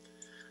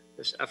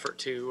this effort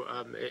to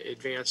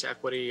advance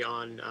equity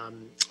on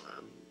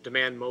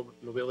demand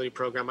mobility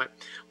program. I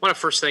want to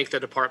first thank the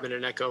department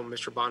and echo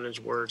Mr. Bonden's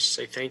words,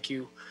 say thank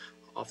you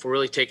for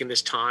really taking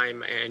this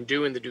time and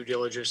doing the due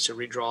diligence to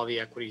redraw the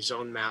equity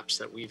zone maps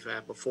that we've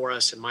had before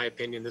us. In my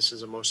opinion, this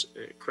is the most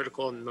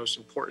critical and most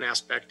important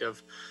aspect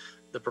of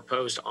the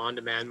proposed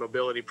on-demand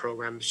mobility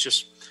program. It's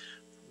just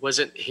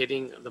wasn't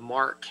hitting the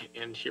mark,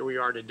 and here we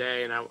are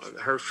today. And I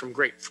heard some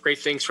great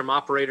things from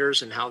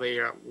operators and how they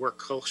work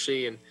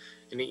closely and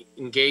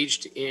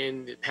engaged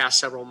in the past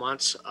several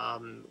months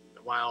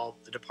while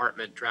the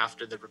department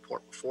drafted the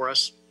report before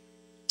us.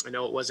 I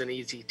know it wasn't an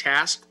easy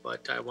task,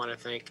 but I want to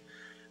thank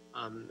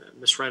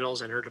Ms.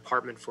 Reynolds and her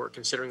department for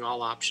considering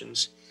all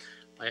options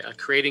by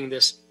creating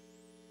this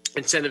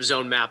incentive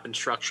zone map and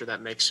structure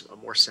that makes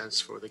more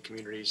sense for the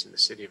communities in the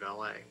city of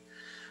LA.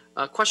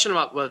 A question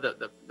about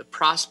the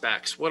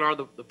prospects. What are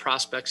the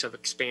prospects of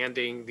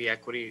expanding the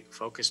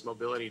equity-focused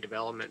mobility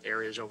development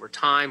areas over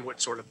time?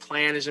 What sort of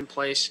plan is in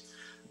place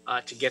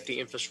to get the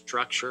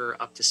infrastructure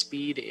up to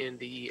speed in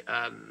the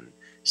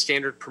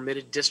standard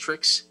permitted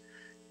districts?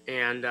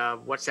 And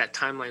what's that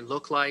timeline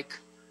look like?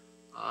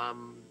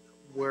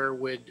 Where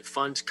would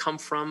funds come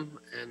from?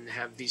 And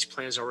have these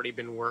plans already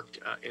been worked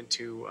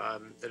into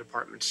the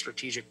department's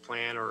strategic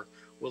plan, or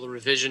will the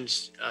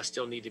revisions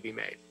still need to be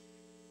made?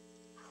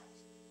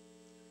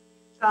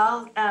 So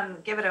I'll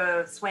give it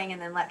a swing and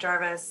then let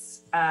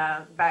Jarvis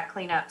back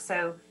clean up.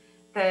 So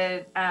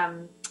the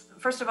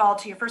first of all,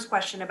 to your first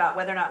question about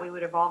whether or not we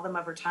would evolve them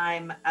over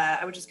time,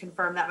 I would just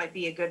confirm that might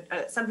be a good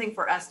something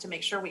for us to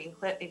make sure we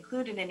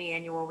include in any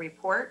annual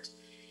report.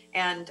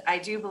 And I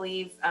do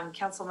believe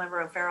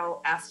Councilmember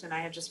O'Farrell asked, and I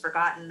had just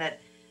forgotten, that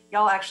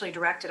y'all actually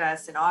directed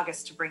us in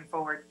August to bring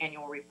forward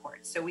annual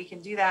reports. So we can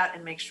do that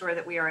and make sure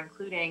that we are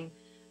including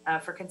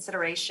for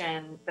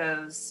consideration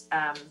those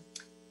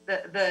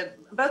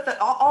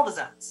all the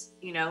zones.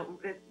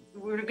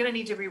 We're going to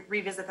need to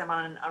revisit them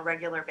on a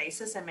regular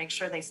basis and make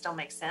sure they still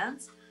make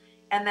sense.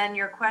 And then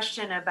your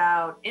question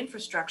about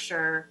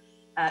infrastructure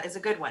is a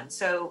good one.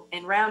 So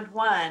in round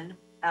one,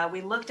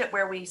 we looked at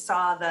where we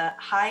saw the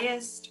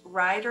highest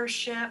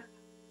ridership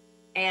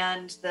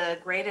and the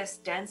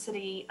greatest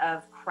density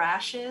of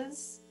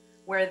crashes,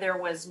 where there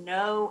was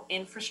no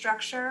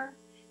infrastructure,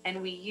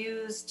 and we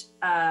used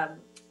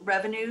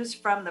revenues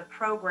from the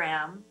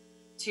program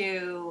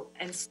to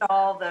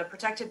install the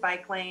protected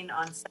bike lane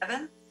on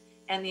 7th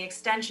and the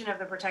extension of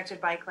the protected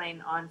bike lane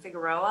on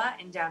Figueroa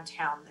in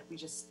downtown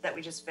that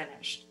we just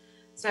finished.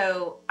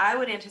 So I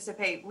would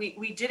anticipate,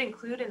 we did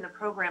include in the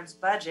program's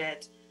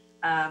budget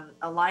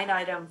a line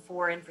item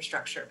for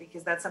infrastructure,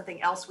 because that's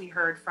something else we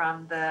heard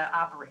from the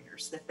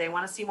operators. If they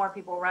want to see more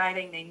people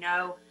riding, they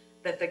know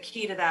that the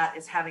key to that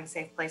is having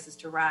safe places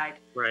to ride.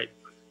 Right.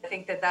 I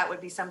think that would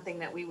be something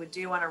that we would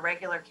do on a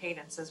regular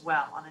cadence as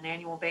well, on an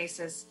annual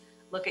basis.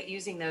 Look at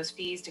using those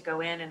fees to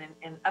go in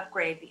and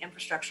upgrade the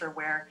infrastructure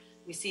where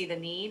we see the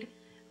need.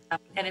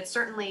 And it's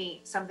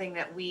certainly something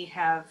that we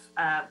have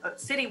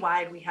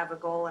citywide. We have a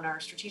goal in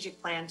our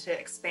strategic plan to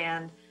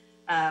expand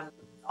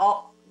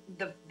all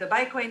the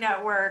bikeway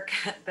network,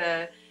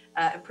 the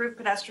improved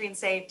pedestrian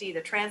safety,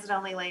 the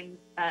transit-only lane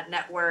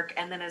network,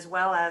 and then as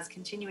well as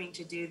continuing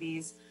to do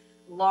these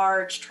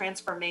large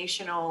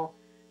transformational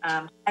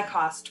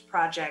high-cost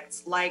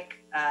projects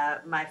like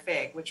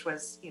MyFig, which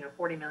was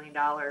 $40 million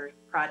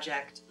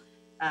project,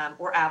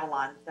 or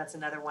Avalon. That's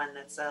another one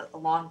that's a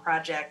long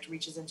project,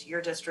 reaches into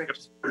your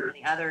district, and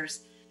many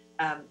others,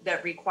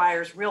 that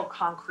requires real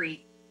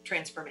concrete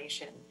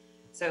transformation.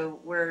 So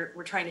we're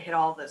trying to hit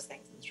all of those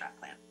things in the strat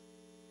plan.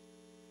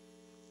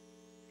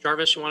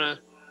 Jarvis, you want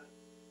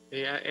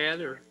to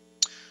add or?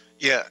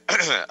 Yeah,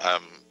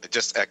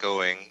 just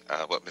echoing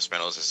what Ms.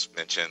 Reynolds has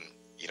mentioned,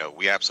 you know,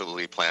 we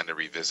absolutely plan to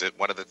revisit.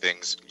 One of the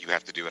things you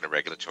have to do in a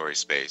regulatory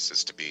space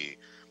is to be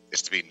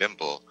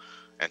nimble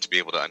and to be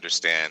able to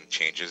understand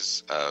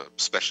changes,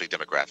 especially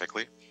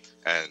demographically.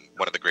 And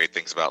one of the great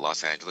things about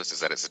Los Angeles is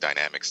that it's a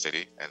dynamic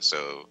city, and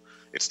so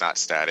it's not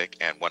static.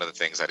 And one of the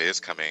things that is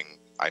coming,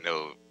 I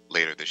know,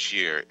 later this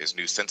year is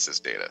new census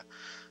data.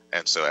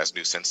 And so as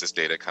new census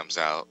data comes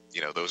out,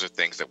 you know, those are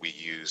things that we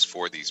use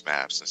for these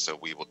maps. And so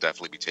we will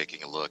definitely be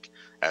taking a look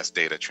as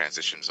data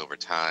transitions over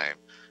time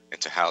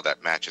into how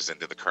that matches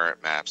into the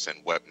current maps and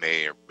what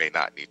may or may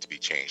not need to be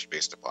changed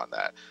based upon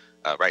that.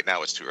 Right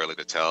now, it's too early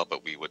to tell,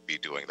 but we would be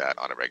doing that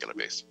on a regular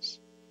basis.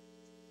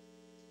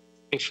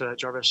 Thanks for that,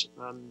 Jarvis.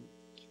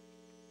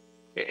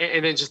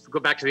 And then just to go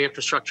back to the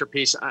infrastructure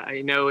piece,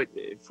 I know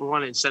if we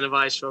want to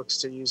incentivize folks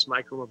to use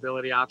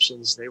micromobility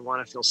options, they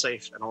want to feel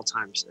safe at all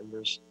times. And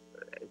there's,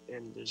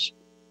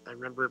 I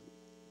remember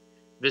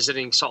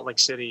visiting Salt Lake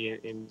City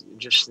and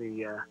just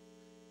the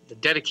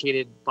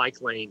dedicated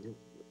bike lane.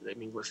 I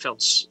mean,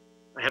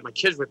 I had my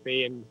kids with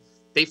me and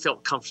they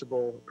felt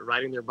comfortable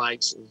riding their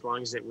bikes as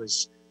long as it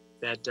was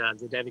that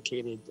the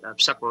dedicated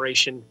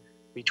separation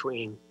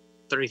between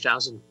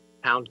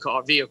 30,000-pound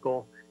car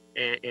vehicle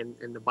and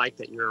the bike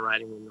that you're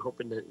riding, and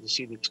hoping to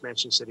see the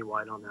expansion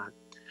citywide on that.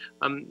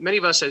 Many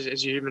of us,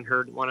 as you even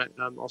heard, want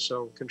to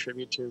also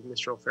contribute to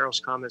Mr. O'Farrell's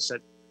comments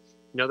that,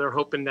 you know, they're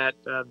hoping that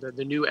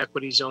the new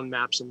equity zone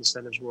maps and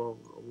incentives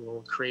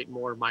will create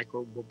more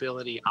micro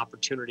mobility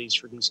opportunities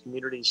for these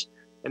communities.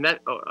 And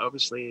that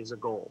obviously is a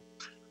goal.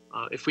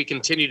 If we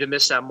continue to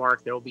miss that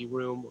mark, there will be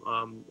room,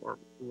 or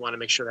we want to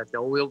make sure that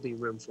there will be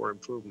room for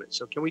improvement.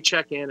 So can we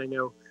check in? I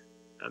know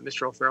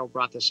Mr. O'Farrell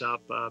brought this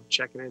up,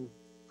 checking in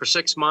for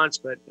 6 months,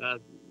 but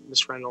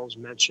Ms. Reynolds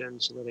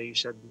mentioned, so that you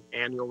said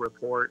annual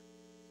report.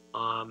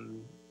 I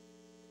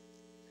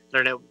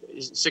don't know,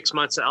 6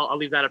 months, I'll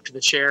leave that up to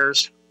the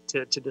chairs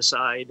to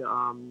decide,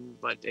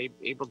 but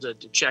able to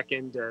check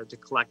in to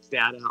collect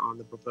data on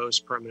the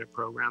proposed permanent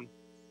program.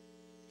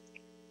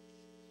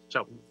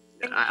 So,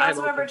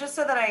 Councilmember, just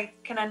so that I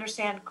can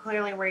understand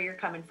clearly where you're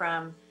coming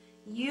from,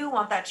 you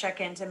want that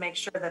check-in to make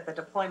sure that the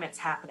deployment's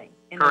happening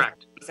in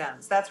correct the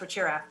zones. That's what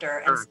you're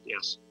after. Correct, and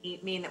yes.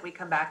 Mean that we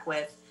come back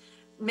with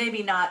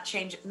maybe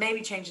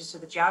changes to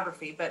the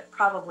geography, but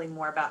probably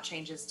more about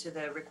changes to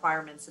the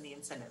requirements and the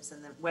incentives,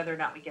 and then whether or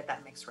not we get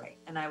that mixed rate.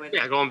 And I would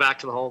going back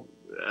to the whole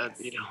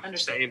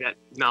yes, saying that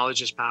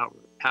knowledge is power.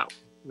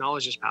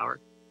 Knowledge is power.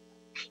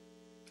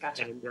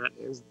 Gotcha. And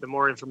the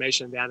more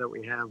information and data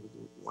we have, we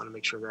want to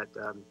make sure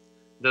that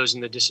those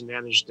in the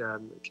disadvantaged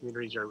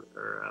communities are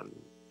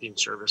being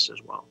serviced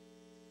as well.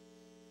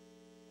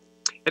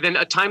 And then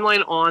a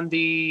timeline on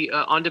the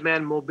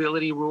on-demand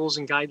mobility rules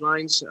and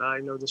guidelines. I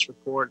know this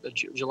report, the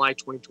July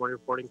 2020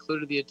 report,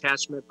 included the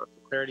attachment, but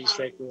for clarity's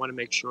sake, we want to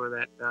make sure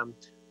that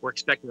we're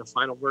expecting the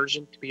final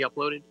version to be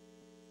uploaded.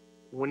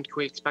 When can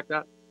we expect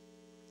that?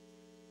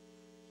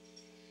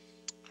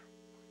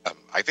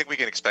 I think we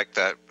can expect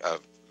that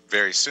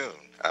very soon.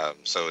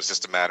 So it's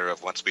just a matter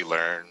of once we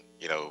learn,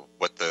 you know,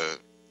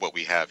 what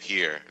we have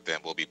here, then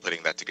we'll be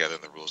putting that together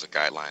in the rules and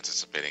guidelines and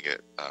submitting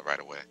it right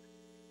away.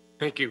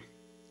 Thank you.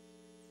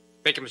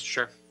 Thank you, Mr.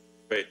 Chair.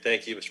 Great,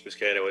 thank you, Mr.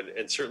 Piscano.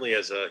 And certainly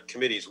as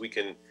committees, we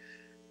can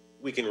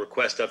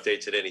request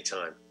updates at any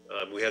time.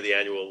 We have the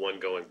annual one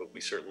going, but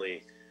we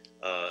certainly,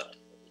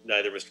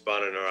 neither Mr.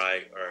 Bonin nor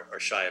I are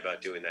shy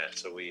about doing that.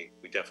 So we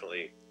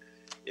definitely,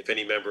 if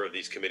any member of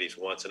these committees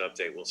wants an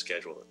update, we'll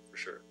schedule it for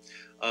sure.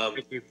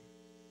 Thank you.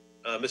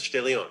 Mr.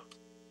 De Leon.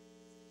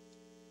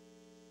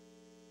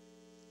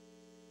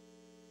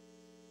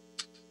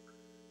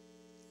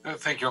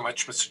 Thank you very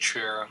much, Mr.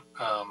 Chair,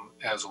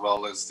 as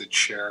well as the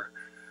chair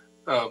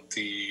of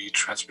the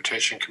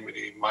Transportation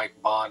Committee, Mike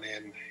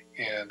Bonin,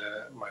 and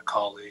my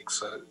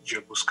colleagues, Joe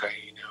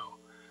Buscaino,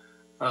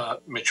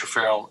 Mitch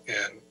O'Farrell,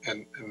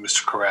 and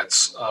Mr.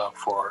 Koretz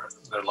for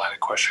their line of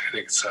questioning. I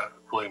think it's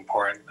really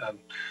important.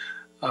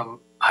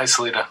 Hi,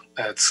 Salita.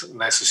 It's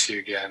nice to see you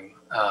again.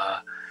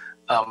 A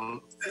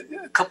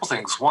couple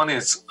things. One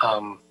is,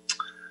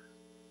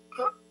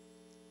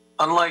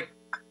 unlike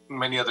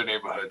many other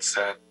neighborhoods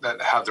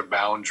that have their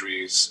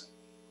boundaries,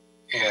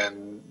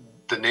 and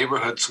the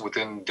neighborhoods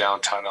within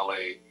downtown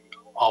LA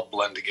all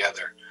blend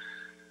together.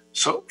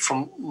 So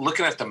from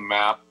looking at the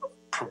map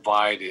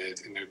provided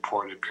in the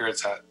report, it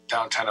appears that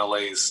downtown LA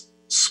is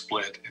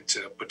split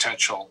into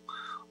potential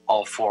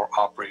all 4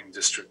 operating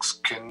districts.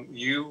 Can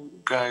you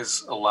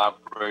guys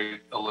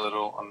elaborate a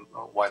little on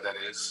why that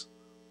is?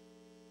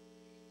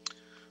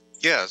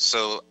 Yeah,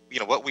 so, you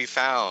know, what we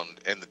found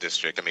in the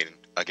district, I mean,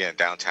 again,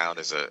 downtown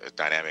is a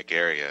dynamic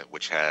area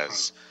which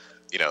has,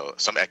 you know,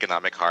 some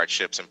economic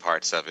hardships in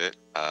parts of it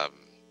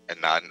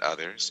and not in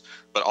others,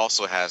 but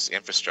also has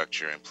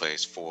infrastructure in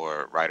place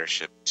for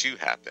ridership to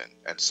happen.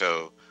 And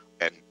so,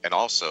 and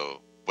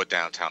also what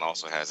downtown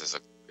also has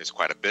is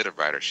quite a bit of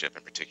ridership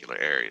in particular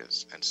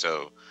areas. And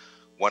so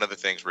one of the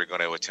things we're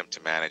going to attempt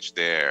to manage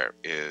there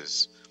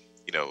is,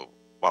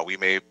 while we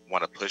may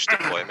want to push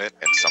deployment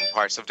in some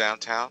parts of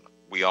downtown,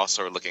 we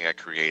also are looking at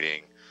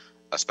creating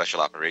a special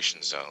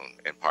operations zone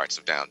in parts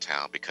of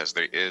downtown because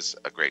there is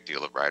a great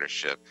deal of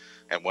ridership.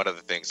 And one of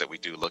the things that we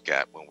do look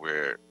at when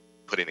we're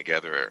putting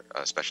together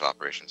a special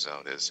operations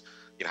zone is,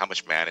 how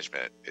much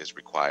management is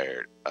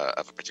required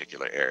of a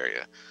particular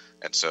area.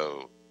 And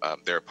so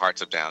there are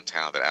parts of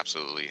downtown that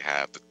absolutely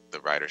have the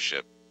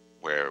ridership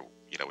where,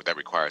 that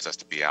requires us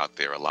to be out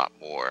there a lot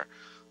more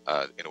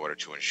in order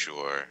to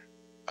ensure,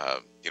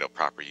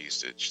 proper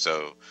usage.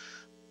 So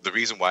the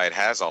reason why it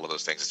has all of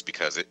those things is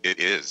because it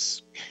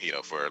is,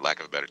 for lack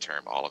of a better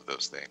term, all of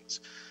those things.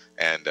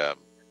 And,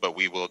 but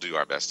we will do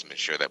our best to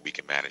ensure that we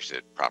can manage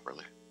it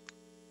properly.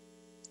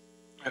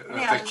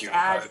 May I just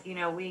add,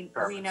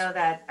 we know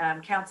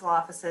that council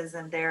offices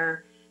and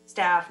their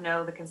staff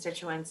know the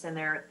constituents in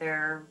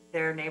their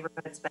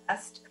neighborhoods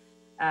best.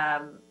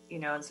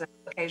 And so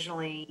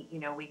occasionally,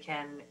 we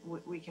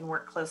can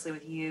work closely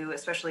with you,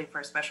 especially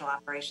for a special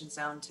operations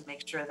zone, to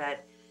make sure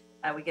that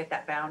we get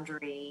that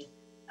boundary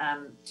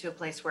to a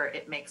place where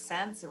it makes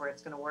sense and where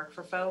it's going to work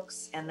for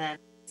folks. And then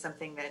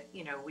something that,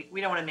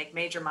 we don't want to make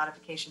major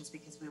modifications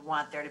because we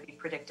want there to be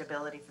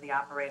predictability for the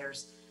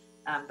operators.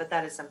 But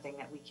that is something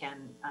that we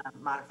can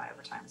modify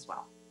over time as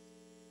well.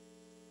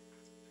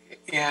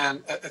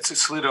 And it's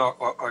Salida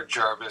or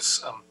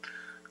Jarvis,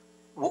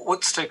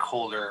 what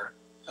stakeholder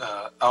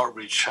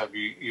outreach have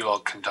you all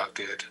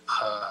conducted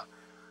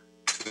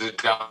to the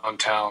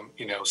downtown,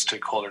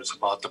 stakeholders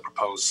about the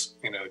proposed,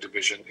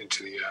 division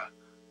into the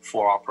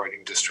 4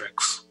 operating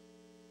districts?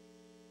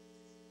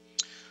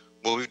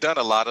 Well, we've done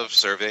a lot of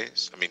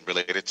surveys,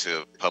 related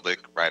to public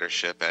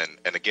ridership.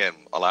 And again,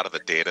 a lot of the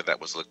data that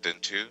was looked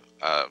into,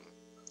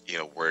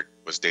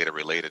 was data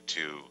related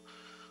to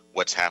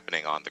what's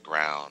happening on the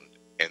ground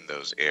in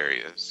those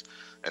areas.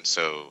 And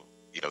so,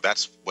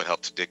 that's what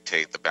helped to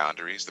dictate the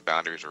boundaries. The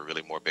boundaries were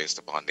really more based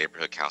upon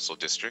neighborhood council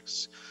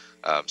districts.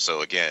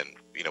 So again,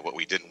 what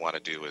we didn't want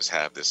to do is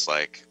have this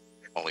like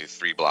only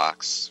 3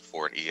 blocks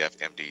for an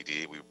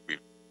EFMDD. We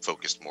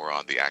focused more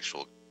on the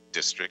actual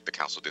district, the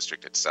council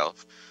district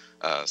itself.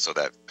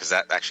 Because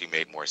that actually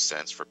made more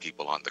sense for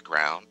people on the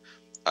ground,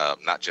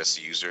 not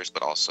just users,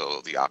 but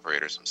also the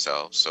operators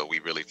themselves. So we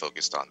really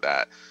focused on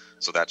that.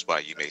 So that's why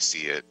you may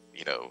see it,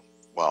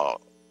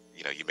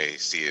 you may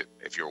see it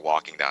if you're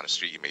walking down the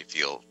street, you may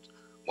feel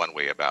one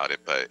way about it,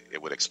 but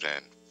it would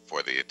extend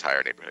for the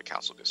entire neighborhood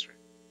council district.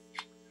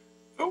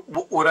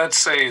 What I'd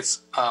say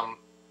is, and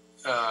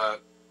I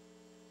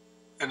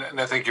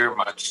thank you very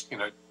much,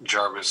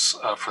 Jarvis,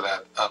 for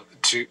that.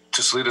 To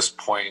Salida's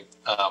point,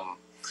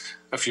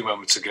 a few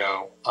moments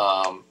ago,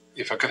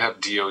 if I could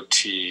have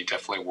DOT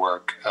definitely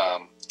work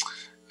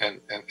and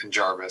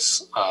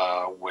Jarvis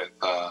with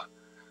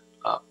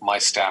my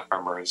staff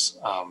members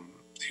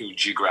who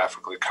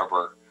geographically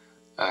cover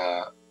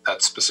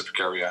that specific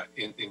area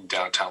in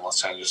downtown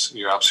Los Angeles.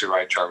 You're absolutely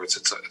right, Jarvis.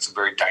 It's a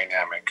very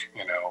dynamic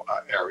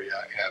area,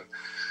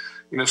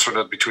 and sort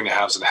of between the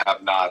haves and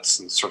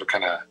have-nots, and sort of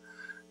kind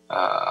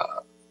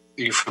of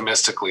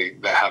euphemistically,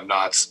 the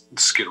have-nots,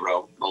 Skid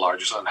Row, the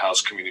largest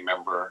unhoused community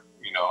member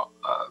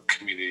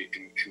community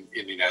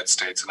in the United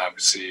States, and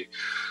obviously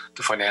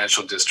the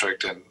financial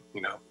district and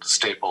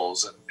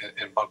Staples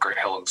and Bunker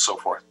Hill and so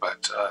forth.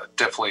 But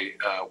definitely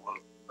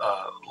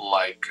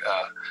like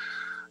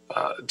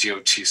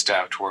DOT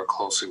staff to work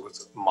closely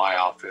with my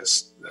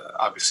office,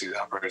 obviously the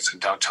operators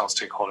and downtown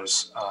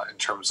stakeholders in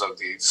terms of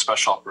the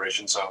special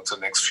operations zones in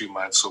the next few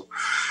months, so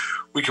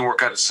we can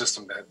work out a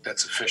system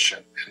that's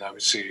efficient and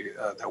obviously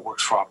that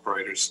works for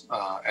operators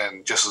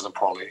and just as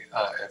importantly,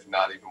 if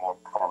not even more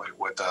importantly,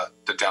 with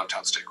the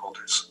downtown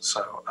stakeholders.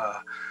 So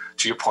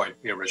to your point,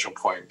 the original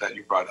point that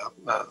you brought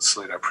up,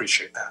 Salida, I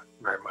appreciate that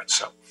very much.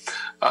 So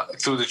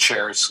through the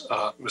chairs,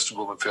 Mr.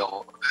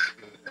 Blumenfield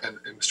and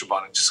Mr.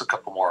 Bonin, just a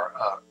couple more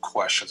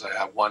questions I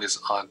have. One is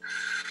on,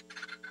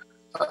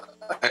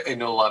 I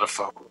know a lot of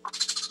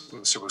folks,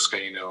 Mr.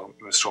 Buscaino,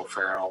 Mr.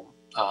 O'Farrell,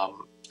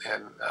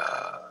 and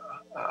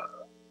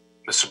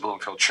Mr.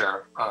 Blumenfield,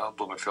 Chair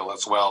Blumenfield,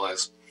 as well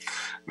as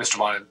Mr.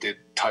 Bonin did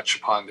touch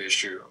upon the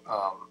issue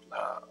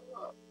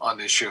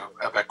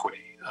of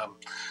equity.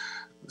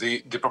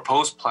 The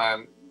proposed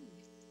plan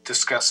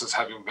discusses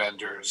having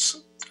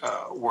vendors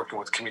working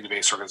with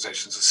community-based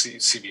organizations, the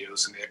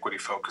CBOs, and the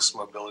equity-focused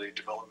mobility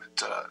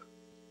development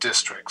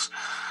districts.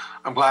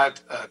 I'm glad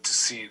to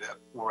see that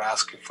we're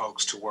asking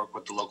folks to work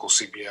with the local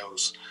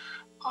CBOs.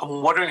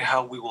 I'm wondering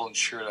how we will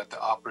ensure that the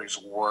operators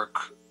work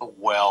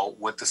well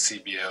with the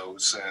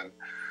CBOs and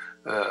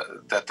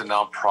that the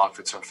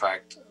nonprofits are in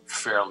fact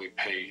fairly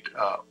paid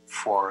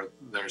for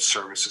their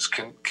services.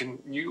 Can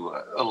you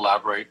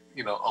elaborate,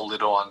 a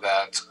little on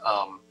that?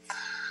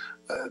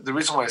 The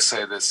reason why I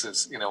say this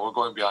is, we're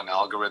going beyond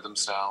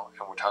algorithms now,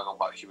 and we're talking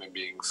about human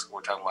beings.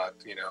 We're talking about,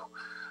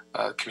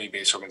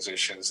 community-based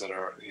organizations that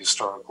are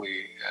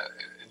historically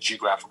and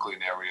geographically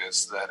in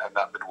areas that have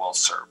not been well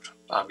served.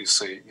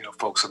 Obviously,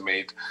 folks have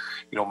made,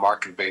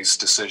 market-based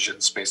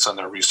decisions based on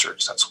their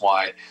research. That's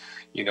why,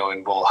 you know,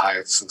 in Boyle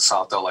Heights and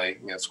South LA.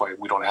 That's why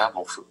we don't have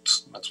Whole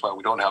Foods. That's why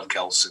we don't have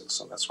Gelson's,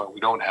 and that's why we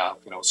don't have,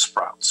 you know,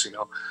 Sprouts. You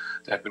know,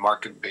 there have been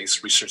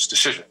market-based research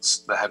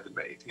decisions that have been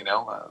made. You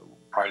know,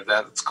 prior to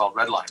that, it's called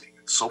redlining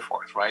and so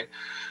forth, right?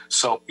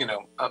 So, you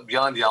know,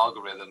 beyond the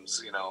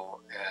algorithms, you know,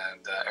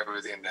 and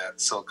everything that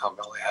Silicon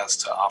Valley has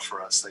to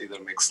offer us that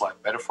either makes life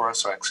better for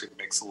us or actually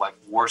makes life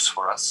worse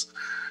for us,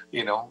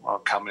 you know, or a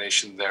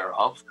combination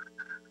thereof.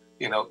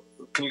 You know,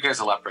 can you guys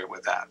elaborate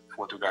with that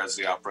with regards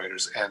to the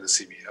operators and the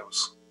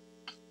CBOs?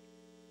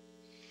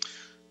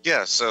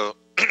 Yeah, so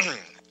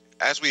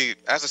as the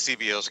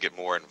CBOs get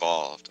more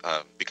involved,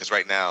 because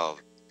right now,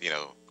 you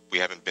know, we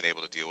haven't been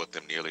able to deal with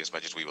them nearly as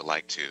much as we would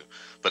like to.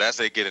 But as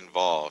they get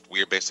involved,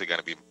 we are basically going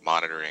to be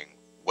monitoring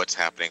what's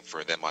happening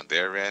for them on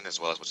their end, as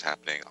well as what's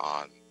happening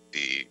on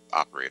the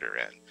operator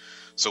end.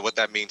 So what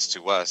that means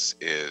to us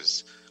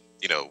is,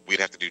 you know, we'd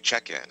have to do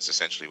check-ins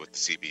essentially with the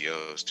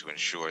CBOs to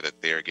ensure that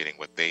they're getting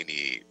what they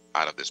need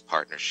out of this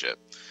partnership.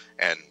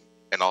 And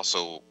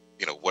also,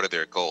 you know, what are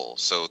their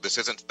goals? So this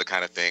isn't the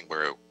kind of thing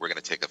where we're going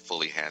to take a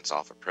fully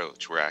hands-off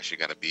approach. We're actually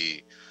going to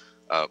be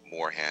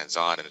more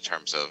hands-on in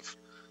terms of,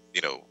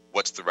 you know,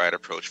 what's the right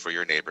approach for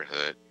your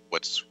neighborhood?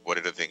 What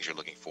are the things you're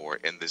looking for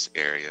in this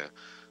area?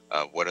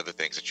 What are the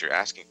things that you're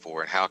asking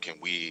for? And how can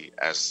we,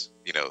 as,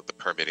 you know, the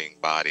permitting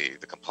body,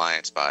 the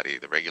compliance body,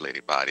 the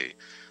regulated body,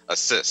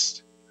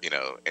 assist, you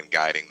know, in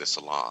guiding this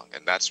along?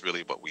 And that's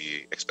really what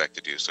we expect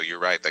to do. So you're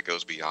right, that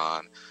goes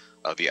beyond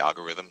the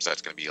algorithms.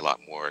 That's going to be a lot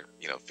more,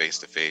 you know,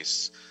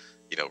 face-to-face,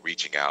 you know,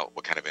 reaching out.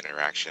 What kind of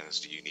interactions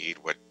do you need?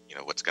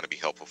 What's going to be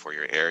helpful for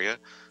your area?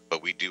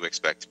 But we do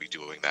expect to be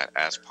doing that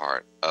as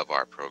part of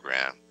our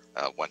program.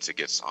 Once it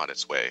gets on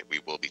its way,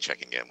 we will be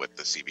checking in with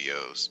the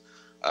CBOs.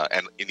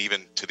 And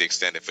even to the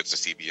extent if it's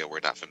a CBO we're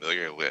not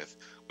familiar with,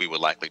 we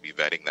would likely be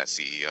vetting that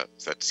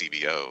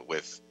CBO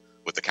with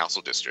the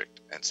council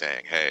district and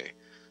saying, hey,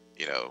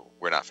 you know,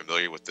 we're not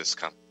familiar with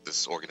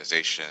this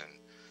organization,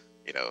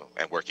 you know,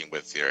 and working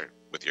with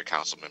your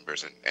council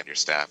members and your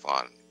staff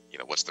on, you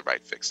know, what's the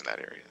right fix in that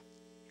area.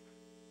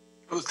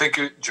 Well, thank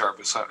you,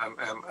 Jarvis.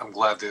 I'm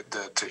glad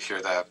to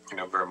hear that, you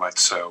know, very much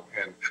so.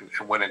 And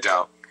when in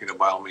doubt, you know,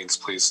 by all means,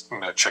 please, you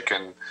know, check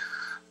in,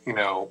 you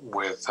know,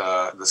 with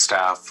the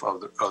staff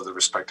of the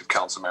respective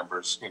council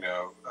members, you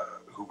know,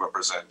 who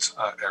represent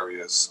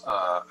areas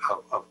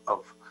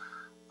of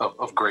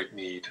great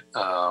need,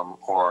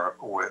 or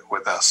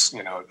with us,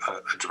 you know,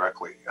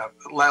 directly.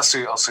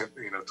 Lastly, I'll say,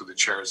 you know, to the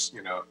chairs,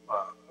 you know,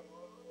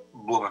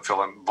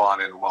 Blumenfield and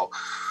Bonin. Well,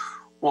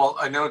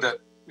 I know that,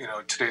 you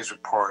know, today's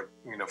report,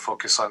 you know,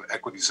 focus on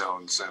equity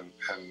zones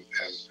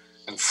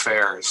and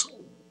fares.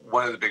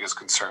 One of the biggest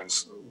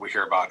concerns we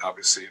hear about,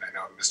 obviously, and I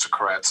know Mr.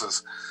 Koretz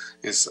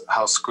is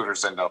how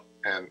scooters end up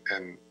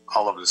in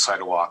all over the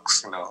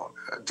sidewalks, you know,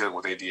 dealing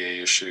with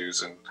ADA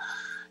issues and,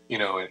 you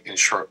know, in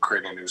short,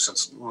 creating a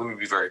nuisance. Let me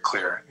be very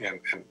clear and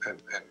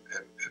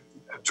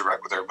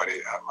direct with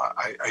everybody.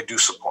 I do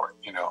support,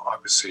 you know,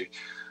 obviously,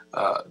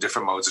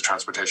 different modes of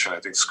transportation. I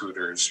think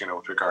scooters, you know,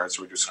 with regards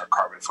to reducing our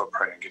carbon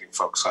footprint and getting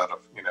folks out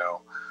of, you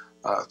know,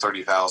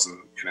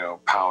 30,000, you know,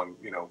 pound,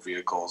 you know,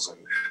 vehicles and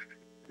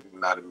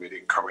not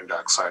emitting carbon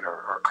dioxide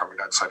or carbon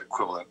dioxide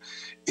equivalent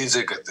is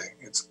a good thing.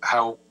 It's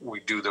how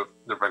we do the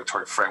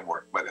regulatory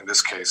framework. But in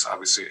this case,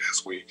 obviously,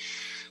 as we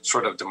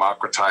sort of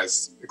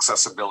democratize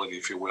accessibility,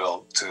 if you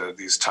will, to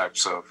these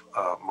types of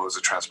modes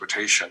of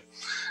transportation,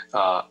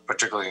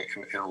 particularly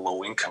in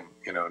low income,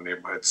 you know,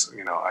 neighborhoods,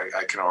 you know,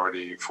 I can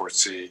already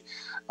foresee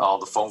all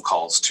the phone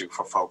calls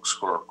for folks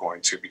who are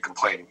going to be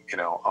complaining, you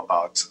know,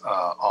 about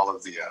all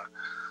of the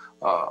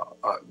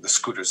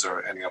scooters that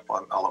are ending up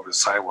all over the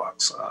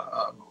sidewalks.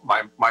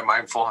 My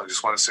mindful, I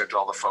just want to say to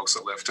all the folks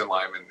that lived in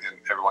Lyme and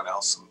everyone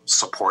else, I'm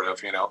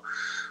supportive, you know,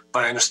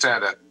 but I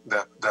understand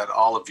that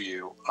all of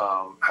you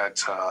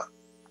at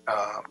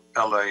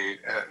LA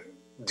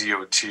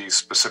DOT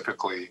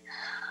specifically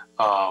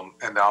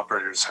and the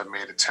operators have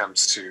made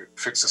attempts to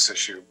fix this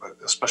issue, but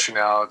especially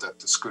now that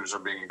the scooters are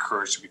being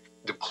encouraged to be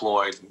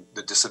deployed in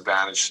the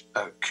disadvantaged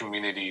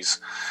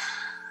communities.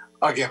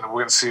 Again, we're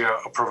going to see a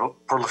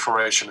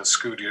proliferation of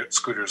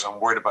scooters.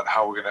 I'm worried about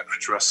how we're going to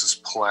address this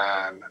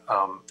plan.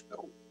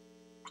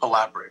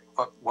 Elaborate.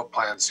 What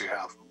plans do you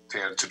have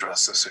to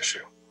address this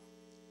issue?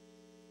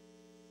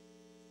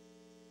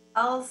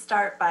 I'll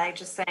start by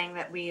just saying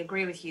that we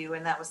agree with you,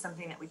 and that was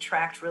something that we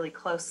tracked really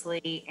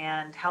closely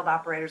and held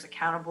operators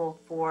accountable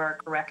for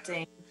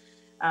correcting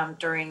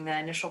during the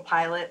initial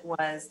pilot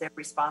was their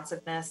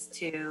responsiveness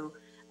to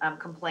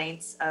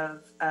complaints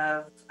of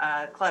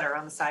clutter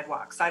on the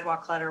sidewalk.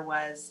 Sidewalk clutter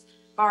was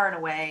far and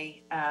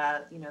away,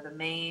 you know, the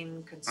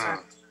main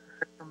concern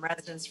from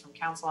residents, from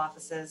council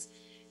offices,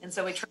 and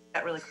so we tracked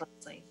that really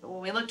closely. But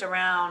when we looked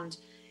around,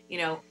 you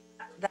know,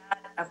 that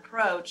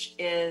approach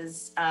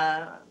is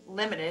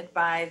limited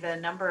by the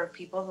number of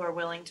people who are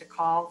willing to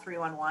call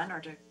 311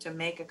 or to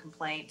make a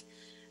complaint.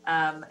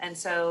 And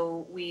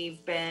so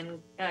we've been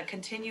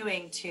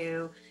continuing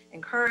to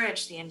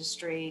encourage the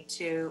industry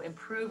to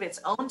improve its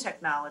own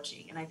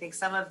technology. And I think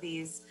some of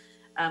these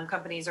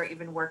companies are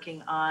even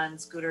working on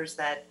scooters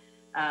that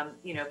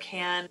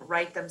can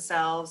right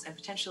themselves and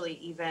potentially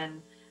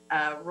even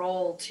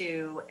roll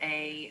to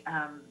a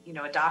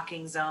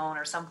docking zone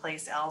or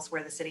someplace else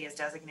where the city has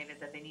designated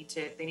that they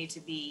need to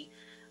be.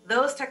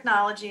 Those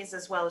technologies,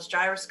 as well as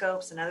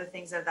gyroscopes and other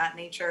things of that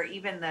nature,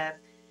 even the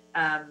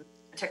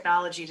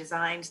technology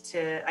designed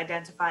to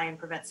identify and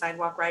prevent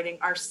sidewalk riding,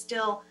 are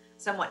still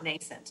somewhat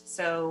nascent.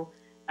 So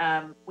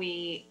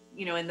we,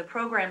 in the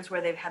programs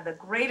where they've had the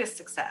greatest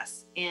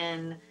success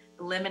in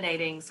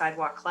eliminating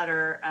sidewalk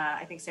clutter,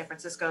 I think San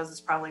Francisco's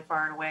is probably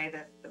far and away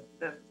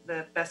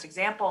the best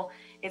example.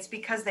 It's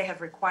because they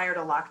have required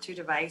a Lock 2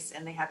 device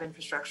and they have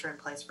infrastructure in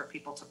place for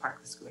people to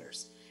park the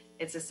scooters.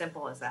 It's as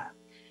simple as that.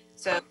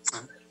 So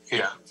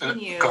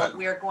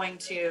we are going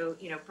to,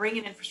 bring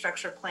an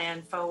infrastructure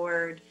plan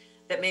forward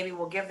that maybe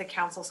will give the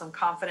council some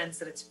confidence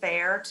that it's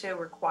fair to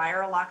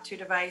require a Lock 2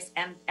 device.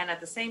 And at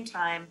the same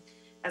time,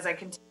 as I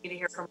continue to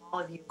hear from all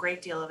of you, a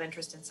great deal of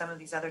interest in some of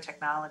these other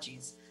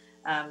technologies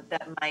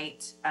that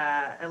might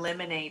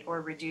eliminate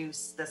or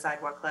reduce the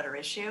sidewalk clutter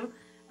issue.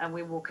 And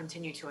we will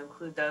continue to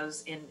include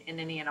those in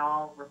any and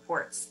all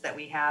reports that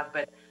we have.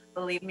 But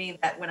believe me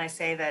that when I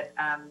say that,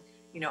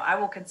 I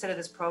will consider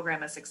this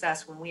program a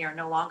success when we are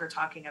no longer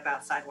talking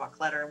about sidewalk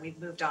clutter and we've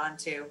moved on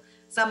to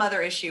some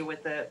other issue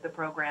with the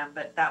program.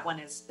 But that one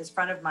is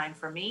front of mind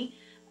for me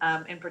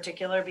in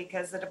particular,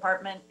 because the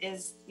department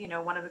is,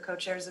 one of the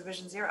co-chairs of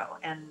Vision Zero,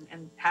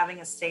 and having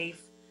a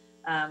safe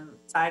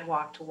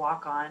sidewalk to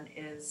walk on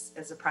is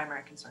a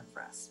primary concern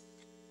for us.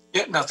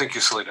 Yeah, no, thank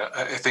you, Salida.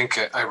 I think,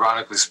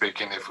 ironically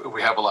speaking, if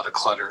we have a lot of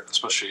clutter,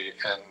 especially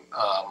in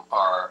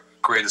our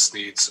greatest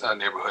needs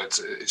neighborhoods,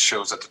 it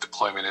shows that the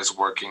deployment is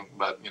working.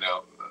 But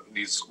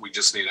we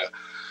just need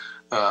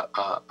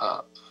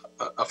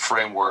a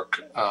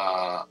framework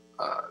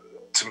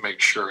to make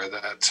sure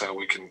that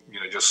we can,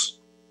 just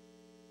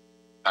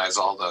as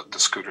all the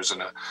scooters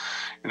in a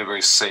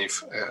very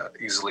safe,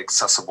 easily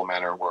accessible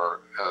manner,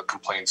 where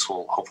complaints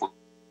will hopefully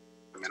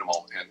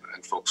minimal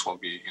and folks won't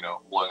be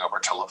blowing up our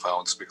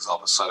telephones because all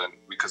of a sudden,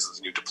 because of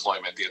the new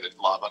deployment, the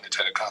lot of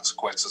unintended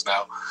consequences.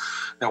 Now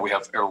we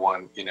have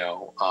everyone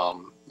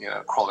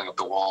crawling up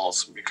the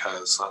walls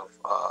because of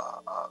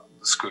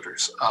the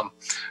scooters.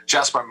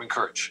 Jasper, I'm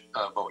encouraged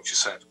about what you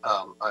said.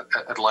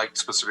 I'd like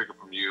specifically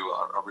from you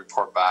a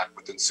report back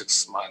within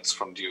 6 months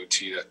from DOT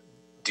that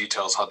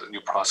details how the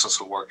new process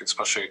will work,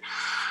 especially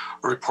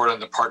a report on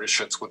the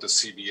partnerships with the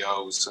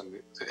CBOs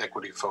and the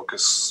equity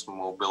focus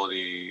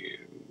mobility,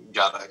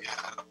 yada,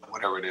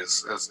 whatever it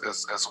is,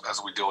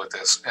 as we deal with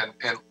this.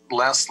 And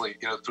lastly,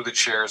 through the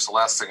chairs, the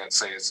last thing I'd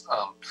say is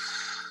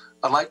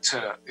I'd like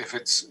to, if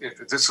this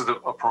is the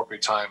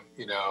appropriate time,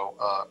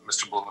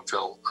 Mr.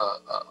 Blumenfield,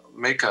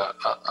 make a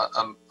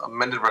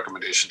amended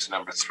recommendation to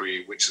number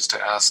 3, which is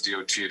to ask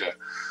DOT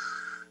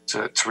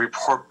to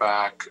report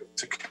back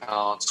to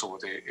council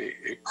with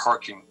a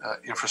parking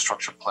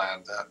infrastructure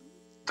plan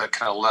that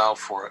can allow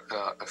for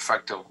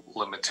effective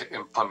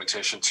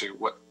implementation to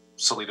what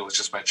Salida was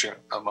just mentioning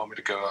a moment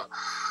ago,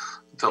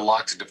 the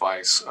locked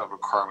device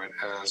requirement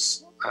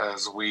as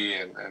we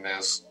and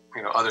as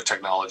other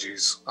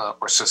technologies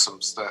or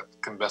systems that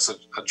can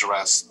best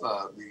address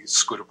the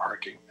scooter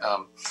parking.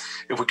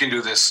 If we can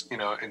do this,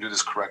 and do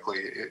this correctly,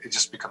 it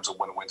just becomes a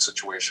win-win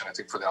situation, I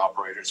think, for the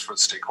operators, for the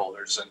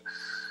stakeholders, and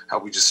how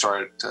we just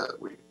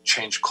we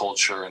change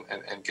culture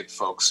and get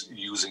folks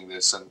using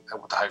this. And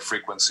with the high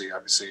frequency,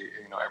 obviously,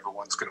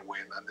 everyone's going to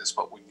win on this,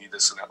 but we need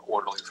this in an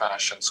orderly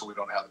fashion so we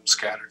don't have them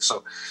scattered.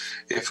 So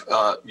if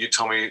you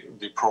tell me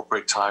the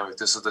appropriate time, if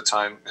this is the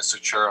time, Mr.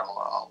 Chair,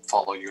 I'll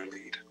follow your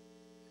lead.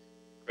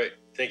 Great,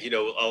 thank you.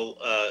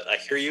 I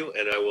hear you,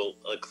 and I will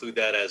include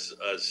that as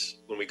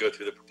when we go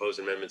through the proposed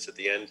amendments at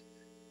the end.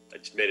 I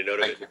just made a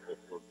note of it.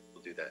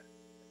 We'll do that.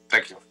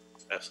 Thank you.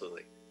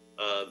 Absolutely.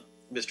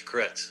 Mr.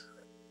 Koretz.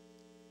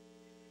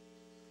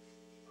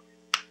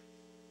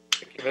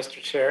 Thank you,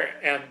 Mr. Chair.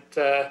 And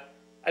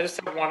I just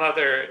have one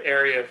other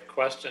area of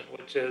question,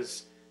 which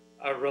is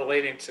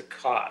relating to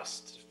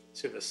cost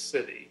to the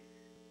city.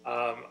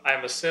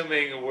 I'm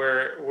assuming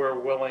we're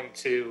willing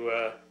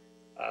to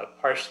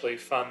partially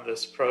fund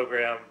this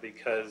program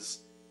because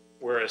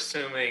we're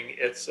assuming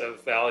it's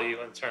of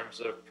value in terms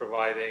of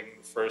providing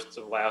first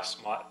and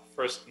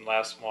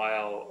last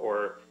mile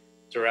or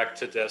direct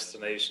to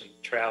destination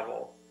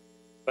travel.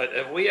 But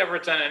have we ever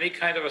done any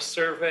kind of a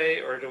survey,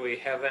 or do we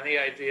have any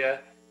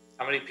idea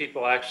how many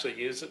people actually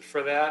use it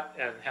for that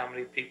and how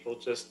many people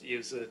just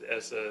use it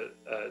as a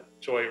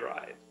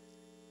joyride?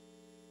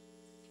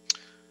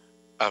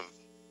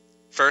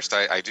 First,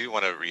 I do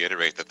want to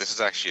reiterate that this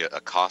is actually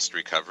a cost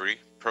recovery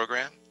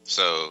program.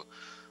 So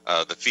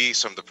the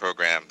fees from the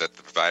program that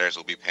the providers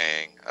will be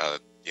paying,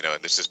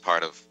 and this is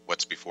part of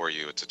what's before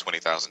you, it's a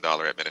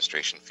 $20,000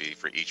 administration fee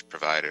for each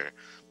provider,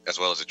 as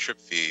well as a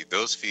trip fee.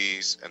 Those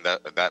fees and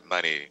that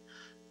money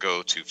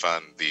go to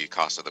fund the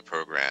cost of the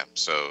program.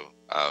 So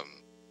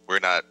we're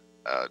not,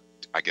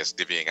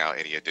 divvying out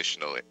any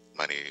additional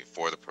money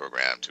for the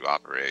program to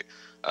operate.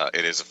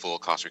 It is a full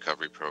cost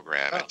recovery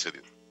program, and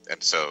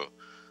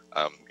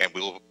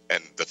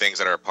the things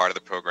that are a part of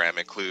the program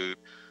include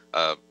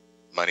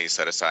money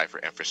set aside for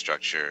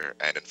infrastructure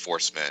and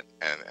enforcement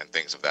and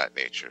things of that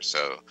nature.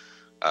 So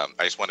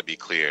I just want to be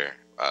clear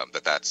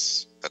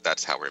that's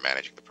how we're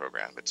managing the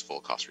program. It's full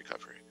cost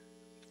recovery.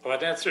 Well,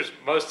 that answers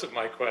most of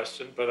my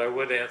question, but I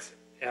would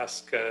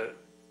ask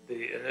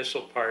the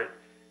initial part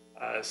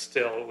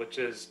still, which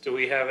is, do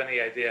we have any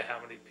idea how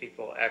many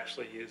people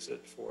actually use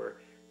it for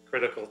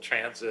critical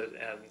transit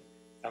and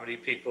how many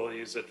people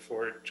use it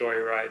for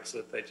joyrides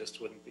that they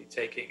just wouldn't be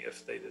taking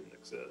if they didn't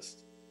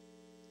exist?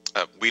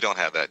 We don't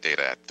have that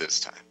data at this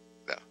time,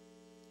 no.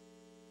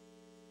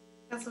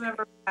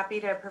 Councilmember,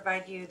 happy to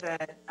provide you the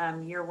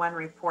year one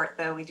report,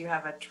 though. We do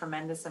have a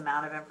tremendous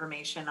amount of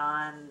information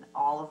on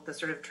all of the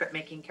sort of trip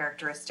making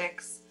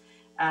characteristics.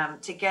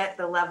 To get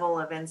the level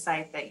of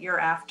insight that you're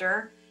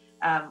after,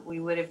 we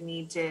would have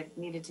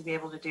needed to be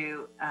able to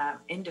do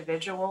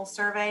individual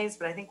surveys,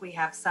 but I think we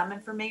have some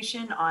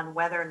information on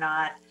whether or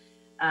not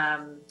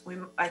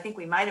I think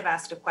we might have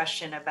asked a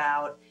question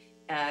about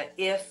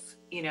if,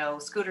 you know,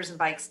 scooters and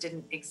bikes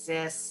didn't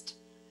exist,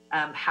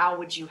 how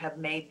would you have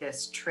made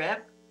this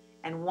trip?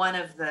 And one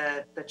of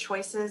the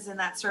choices in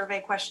that survey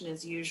question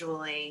is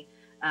usually,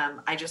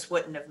 I just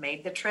wouldn't have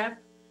made the trip.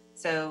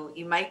 So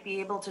you might be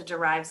able to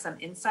derive some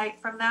insight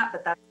from that,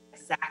 but that's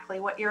exactly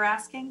what you're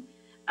asking.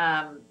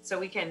 So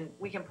we can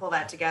pull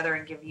that together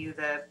and give you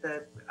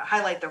the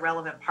highlight the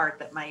relevant part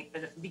that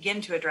might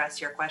begin to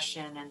address your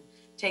question and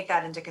take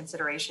that into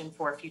consideration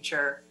for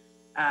future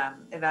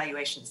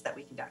evaluations that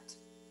we conduct.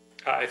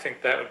 I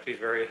think that would be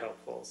very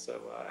helpful.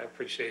 So I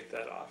appreciate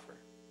that offer.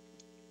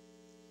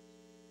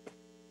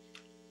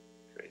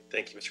 Great,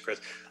 thank you, Mr.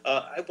 Kress.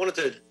 I wanted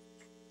to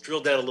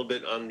drill down a little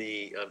bit on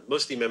the,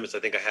 most of the amendments I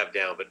think I have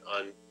down, but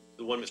on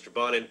the one Mr.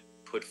 Bonin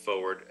put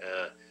forward,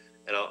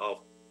 and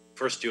I'll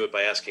first do it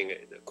by asking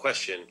a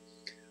question.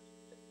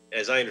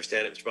 As I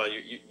understand it, Mr.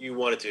 Bonin, you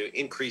wanted to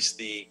increase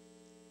the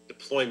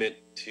deployment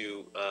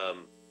to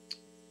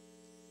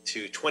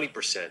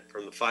 20%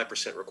 from the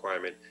 5%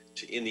 requirement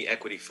in the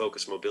equity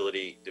focused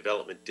mobility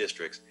development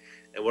districts.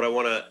 And what I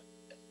want to,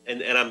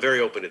 and I'm very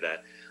open to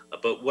that,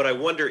 but what I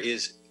wonder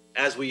is,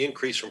 as we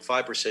increase from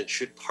 5%,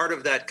 should part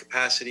of that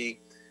capacity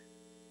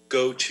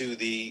go to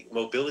the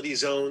mobility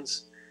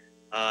zones?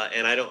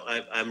 And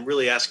I'm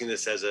really asking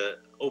this as an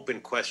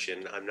open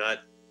question.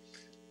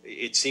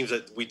 It seems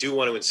that we do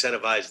want to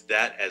incentivize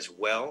that as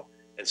well.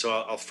 And so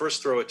I'll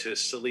first throw it to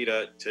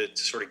Salita to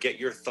sort of get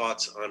your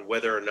thoughts on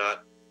whether or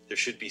not there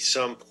should be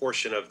some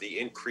portion of the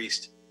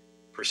increased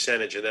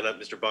percentage. And then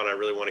Mr. Bond, I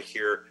really want to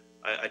hear,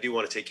 I do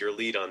want to take your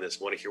lead on this,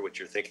 want to hear what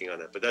you're thinking on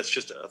that. But that's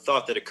just a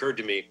thought that occurred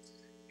to me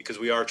because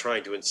we are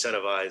trying to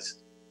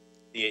incentivize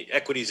the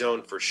equity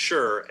zone for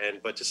sure,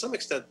 but to some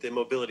extent the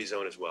mobility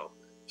zone as well.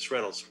 Ms.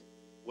 Reynolds,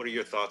 what are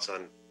your thoughts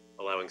on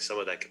allowing some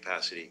of that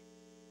capacity?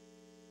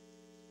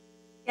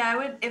 Yeah, I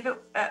would, if it,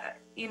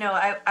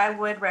 I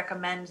would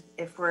recommend,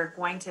 if we're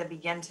going to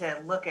begin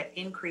to look at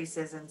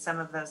increases in some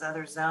of those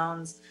other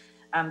zones,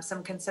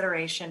 some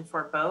consideration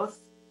for both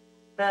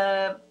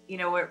the,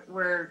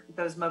 where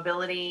those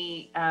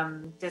mobility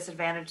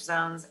disadvantaged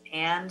zones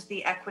and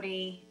the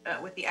equity,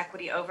 with the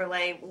equity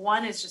overlay.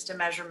 One is just a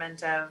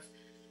measurement of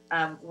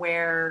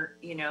where,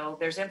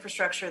 there's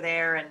infrastructure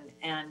there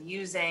and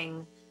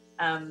using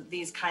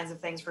these kinds of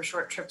things for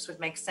short trips would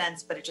make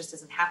sense, but it just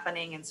isn't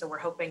happening. And so we're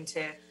hoping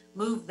to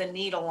move the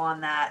needle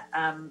on that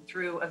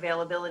through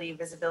availability,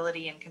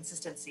 visibility, and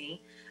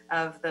consistency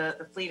of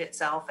the fleet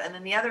itself. And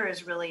then the other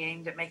is really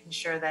aimed at making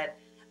sure that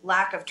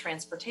lack of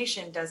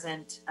transportation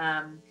doesn't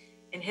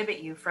inhibit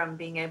you from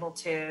being able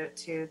to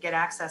get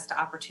access to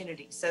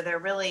opportunities. So they're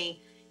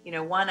really,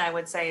 one I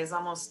would say is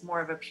almost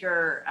more of a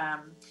pure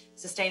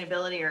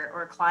sustainability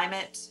or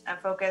climate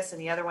focus,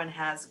 and the other one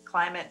has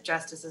climate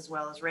justice as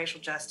well as racial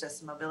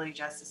justice, mobility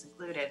justice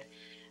included.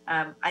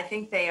 I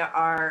think they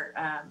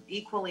are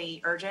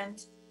equally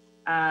urgent,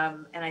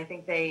 and I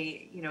think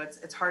they,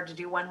 it's hard to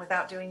do one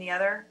without doing the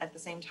other at the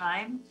same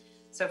time.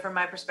 So from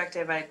my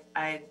perspective,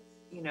 I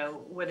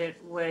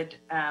would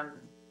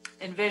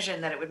envision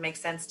that it would make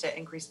sense to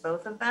increase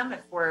both of them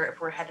if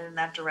we're headed in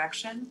that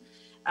direction.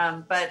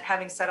 But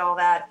having said all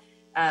that,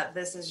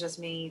 this is just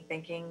me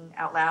thinking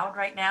out loud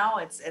right now.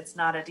 It's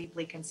not a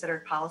deeply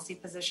considered policy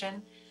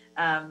position,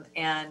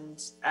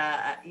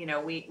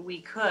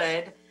 we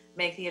could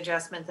make the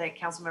adjustment that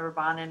Councilmember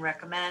Bonin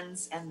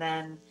recommends, and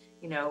then,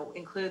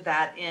 include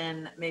that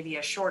in maybe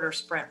a shorter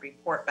sprint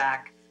report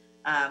back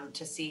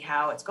to see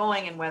how it's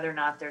going and whether or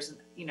not there's,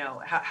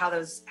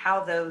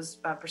 how those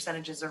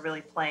percentages are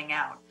really playing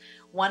out.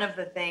 One of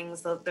the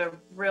things,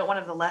 one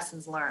of the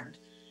lessons learned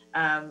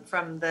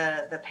from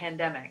the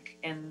pandemic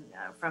and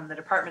from the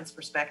department's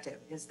perspective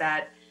is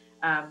that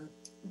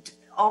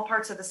all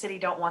parts of the city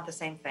don't want the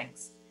same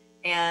things.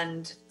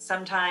 And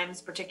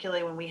sometimes,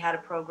 particularly when we had a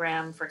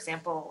program, for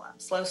example,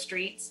 Slow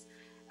Streets,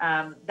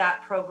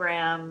 that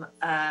program,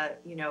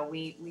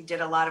 we did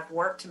a lot of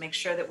work to make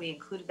sure that we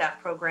included that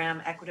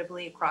program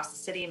equitably across the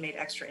city and made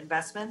extra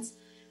investments.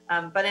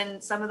 But in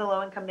some of the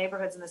low-income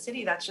neighborhoods in the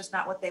city, that's just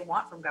not what they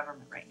want from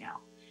government right now.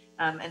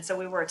 And so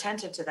we were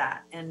attentive to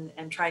that and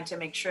tried to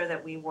make sure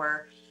that we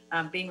were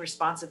being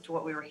responsive to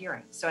what we were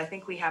hearing. So I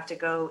think we have to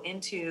go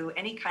into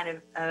any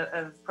kind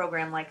of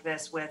program like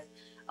this with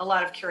a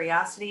lot of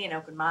curiosity and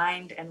open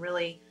mind, and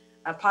really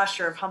a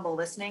posture of humble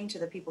listening to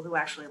the people who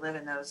actually live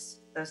in those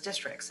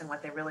districts and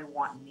what they really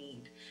want and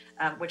need,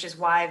 which is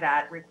why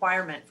that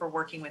requirement for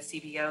working with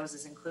CBOs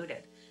is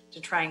included, to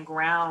try and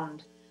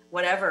ground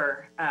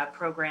whatever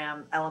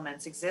program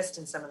elements exist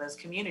in some of those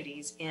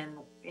communities in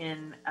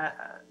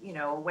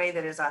a way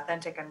that is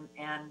authentic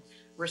and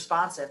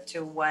responsive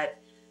to what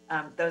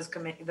those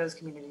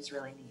communities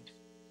really need.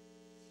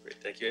 Great,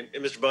 thank you.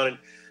 And Mr. Bonin,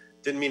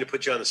 didn't mean to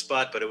put you on the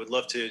spot, but I would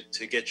love to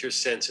get your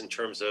sense in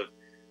terms of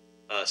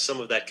some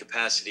of that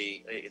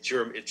capacity. It's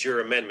your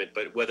amendment,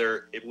 but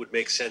whether it would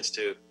make sense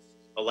to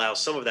allow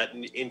some of that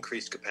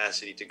increased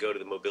capacity to go to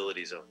the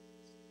mobility zone.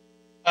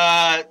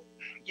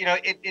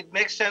 It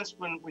makes sense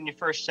when you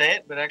first say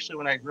it, but actually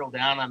when I drill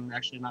down, I'm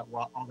actually not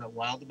all that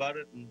wild about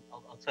it, and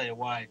I'll tell you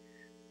why.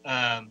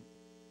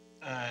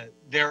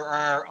 There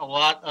are a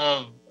lot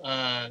of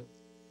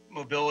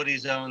mobility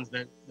zones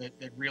that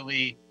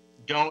really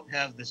don't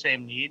have the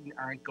same need and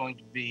aren't going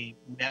to be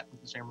met with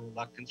the same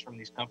reluctance from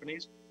these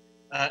companies.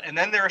 And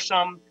then there are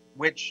some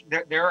which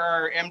there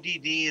are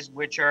MDDs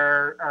which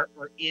are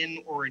in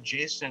or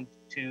adjacent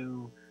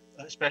to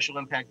special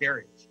impact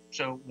areas.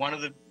 So one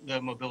of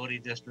the mobility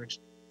districts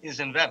is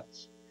in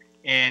Venice.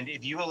 And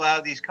if you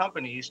allow these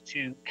companies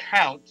to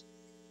count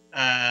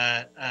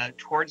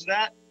towards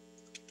that,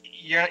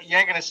 you ain't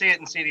going to see it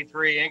in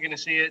CD3, you ain't going to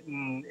see it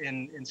in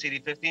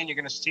CD15, you're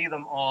going to see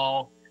them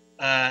all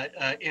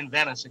in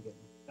Venice again.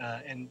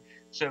 And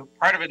so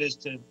part of it is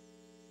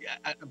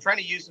I'm trying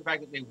to use the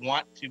fact that they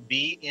want to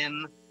be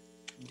in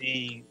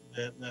the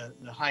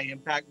high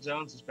impact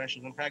zones, the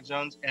special impact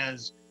zones,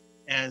 as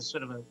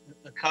sort of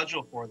a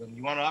cudgel for them.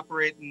 You want to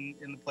operate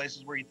in the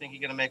places where you think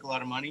you're going to make a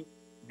lot of money.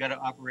 You've got to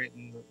operate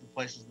in the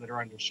places that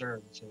are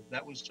underserved. So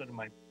that was sort of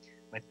my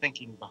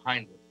thinking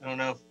behind it. I don't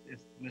know if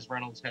Ms.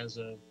 Reynolds has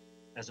a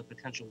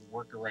potential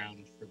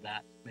workaround for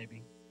that,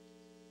 maybe.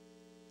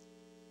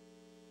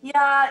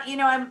 Yeah,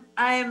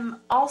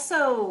 I'm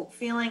also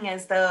feeling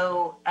as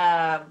though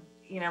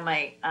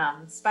my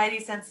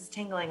spidey sense is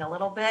tingling a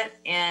little bit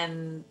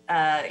in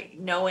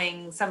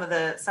knowing some of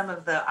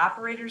the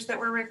operators that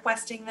were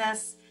requesting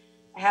this.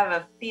 I have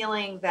a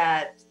feeling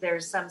that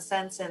there's some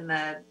sense in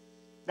that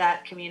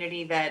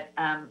community that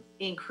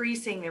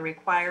increasing the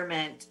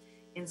requirement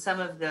in some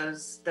of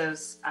those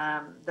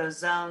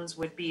zones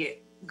would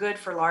be good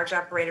for large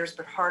operators,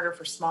 but harder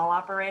for small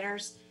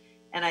operators.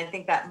 And I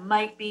think that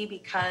might be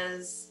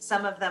because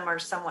some of them are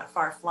somewhat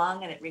far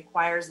flung and it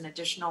requires an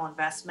additional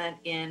investment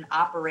in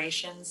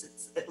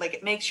operations.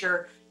 It makes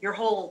your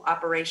whole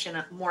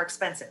operation more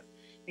expensive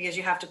because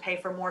you have to pay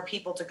for more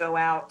people to go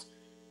out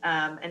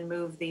and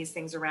move these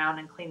things around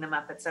and clean them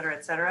up, et cetera,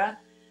 et cetera.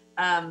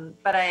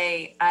 But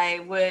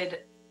I would,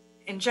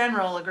 in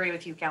general, agree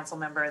with you, council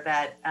member,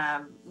 that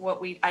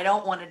I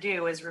don't want to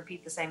do is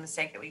repeat the same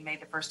mistake that we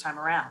made the first time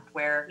around,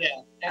 where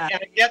I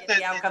get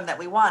the outcome that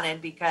we wanted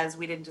because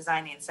we didn't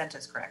design the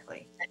incentives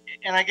correctly.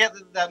 And I get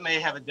that may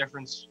have a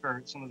difference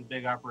for some of the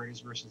big operators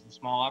versus the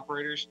small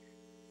operators.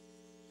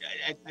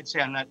 I'd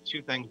say on that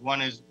two things.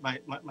 One is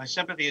my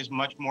sympathy is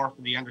much more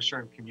for the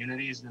underserved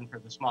communities than for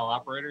the small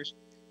operators,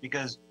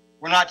 because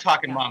we're not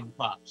talking mom and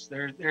pops.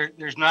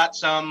 There's not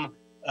some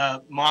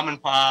mom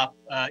and pop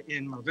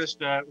in Mar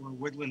Vista or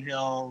Woodland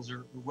Hills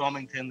or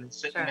Wilmington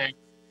that's sitting there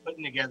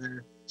putting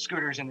together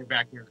scooters in their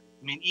backyard.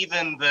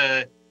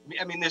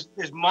 I mean,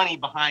 there's money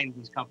behind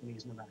these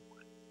companies no matter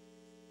what.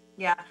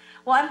 Yeah.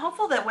 Well, I'm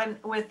hopeful that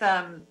with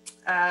the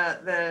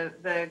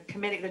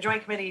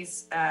joint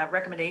committee's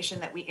recommendation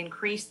that we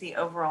increase the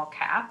overall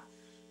cap,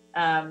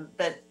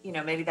 that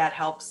maybe that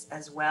helps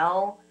as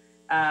well.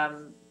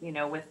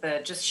 With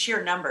the just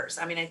sheer numbers.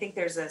 I mean, I think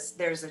there's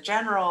a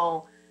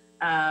general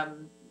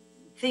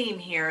theme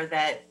here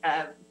that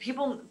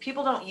people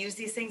don't use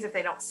these things if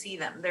they don't see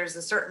them. There's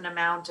a certain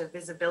amount of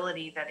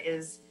visibility that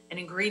is an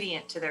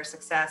ingredient to their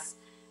success.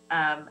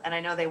 And I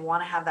know they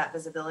want to have that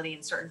visibility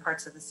in certain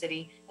parts of the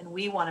city, and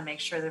we want to make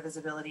sure the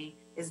visibility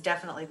is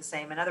definitely the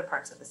same in other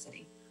parts of the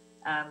city.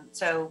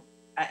 So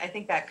I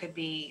think that could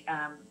be,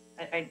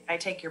 I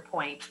take your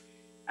point,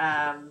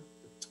 and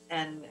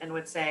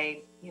would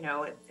say,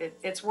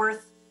 it's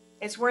worth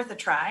a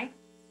try,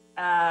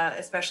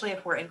 especially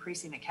if we're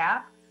increasing the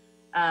cap,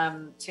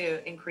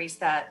 to increase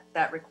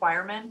that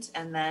requirement,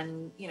 and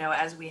then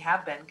as we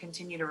have been,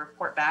 continue to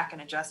report back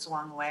and adjust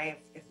along the way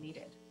if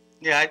needed.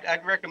 Yeah,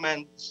 I'd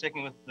recommend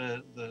sticking with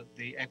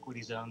the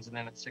equity zones, and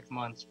then at 6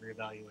 months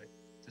reevaluate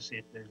to see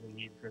if there's a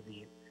need for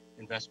the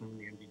investment in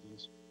the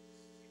MDDs.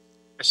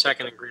 I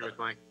second agree with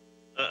Mike.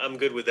 I'm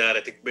good with that.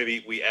 I think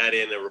maybe we add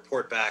in a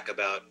report back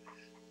about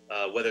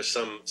whether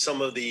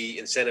some of the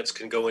incentives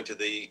can go into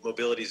the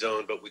mobility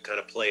zone, but we kind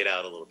of play it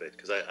out a little bit,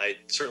 because I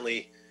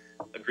certainly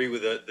agree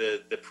with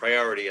the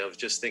priority. I was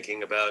just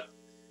thinking about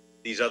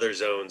these other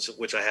zones,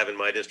 which I have in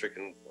my district,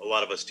 and a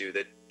lot of us do,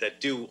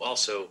 that do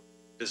also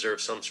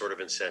deserve some sort of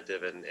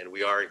incentive, and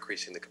we are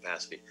increasing the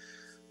capacity.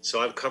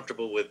 So I'm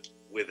comfortable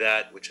with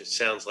that, which it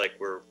sounds like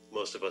where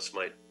most of us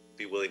might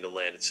be willing to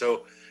land it.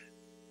 So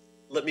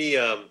let me,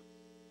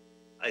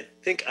 I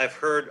think I've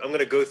heard, I'm going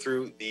to go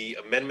through the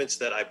amendments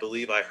that I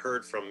believe I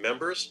heard from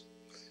members.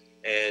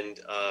 And,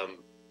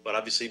 but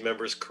obviously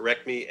members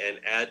correct me and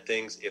add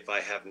things if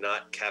I have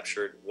not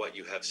captured what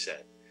you have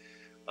said.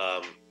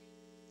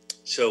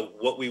 So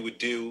what we would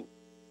do,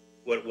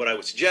 what I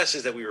would suggest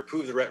is that we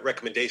approve the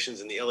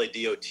recommendations in the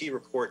LADOT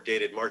report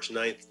dated March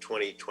 9th,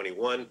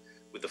 2021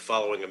 with the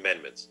following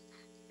amendments.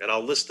 And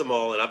I'll list them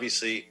all. And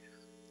obviously,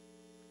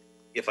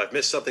 if I've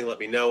missed something, let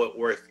me know.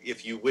 Or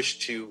if you wish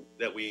to,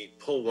 that we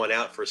pull one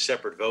out for a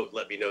separate vote,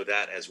 let me know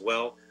that as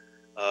well.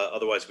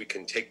 Otherwise, we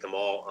can take them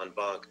all en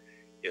banc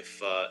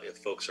if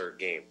folks are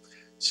game.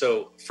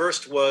 So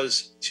first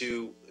was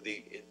to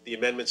the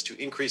amendments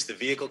to increase the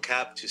vehicle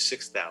cap to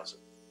 6,000.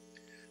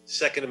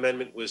 Second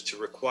amendment was to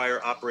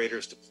require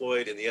operators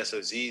deployed in the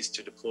SOZs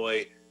to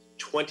deploy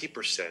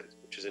 20%,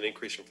 which is an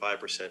increase from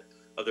 5%,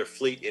 of their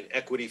fleet in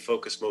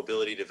equity-focused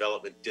mobility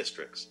development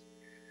districts.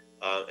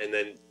 And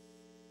then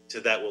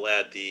to that, we'll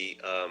add the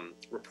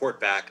report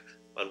back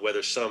on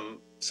whether some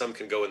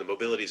can go in the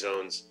mobility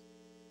zones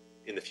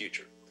in the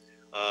future.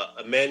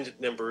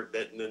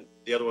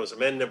 The other one was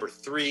amend number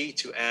 3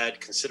 to add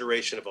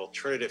consideration of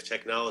alternative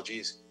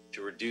technologies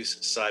to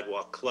reduce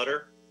sidewalk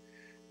clutter.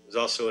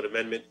 There's also an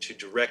amendment to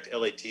direct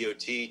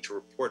LADOT to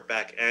report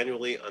back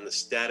annually on the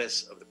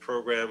status of the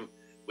program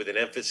with an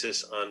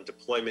emphasis on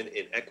deployment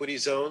in equity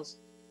zones.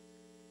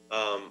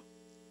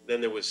 Then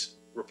there was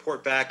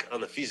report back on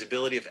the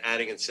feasibility of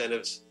adding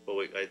incentives.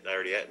 Well, I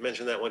already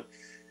mentioned that one.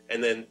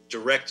 And then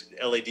direct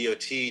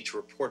LADOT to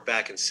report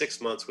back in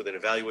 6 months with an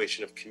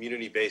evaluation of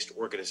community-based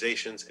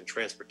organizations and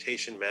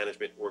transportation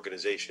management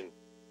organization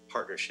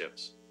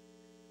partnerships.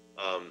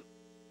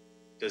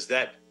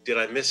 Did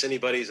I miss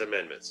anybody's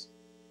amendments?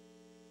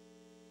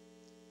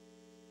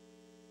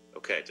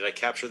 Okay, did I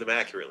capture them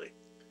accurately?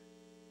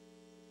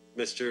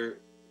 Mr.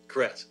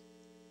 Koretz.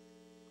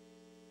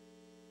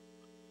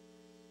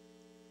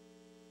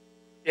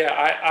 Yeah,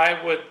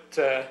 I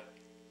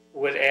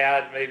would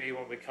add maybe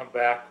when we come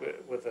back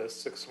with a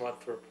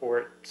 6-month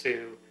report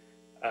to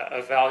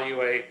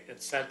evaluate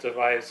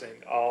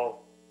incentivizing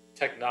all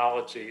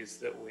technologies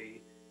that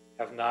we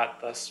have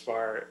not thus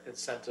far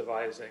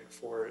incentivizing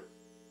for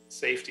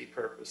safety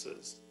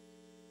purposes.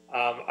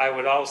 I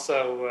would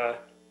also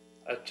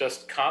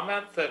just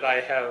comment that I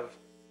have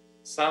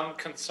some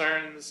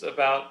concerns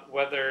about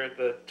whether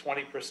the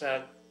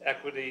 20%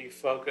 equity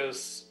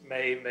focus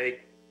may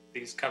make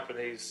these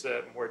companies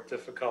more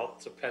difficult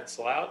to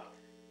pencil out.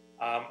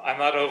 I'm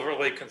not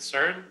overly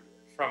concerned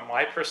from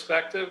my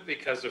perspective,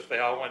 because if they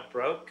all went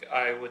broke,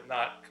 I would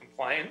not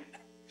complain.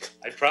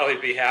 I'd probably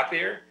be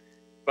happier.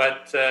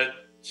 But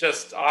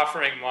just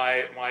offering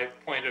my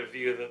point of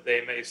view that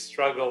they may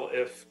struggle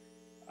if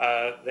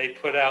they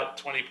put out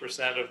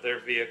 20% of their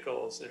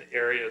vehicles in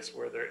areas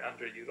where they're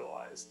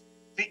underutilized.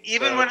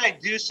 Even when I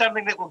do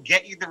something that will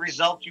get you the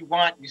result you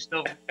want, you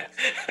still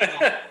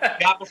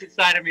the opposite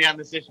side of me on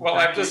this issue. Well,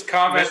 I'm just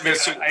commenting.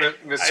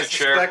 Mr.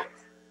 Chair.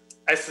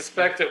 I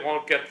suspect it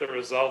won't get the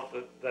result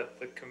that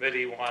the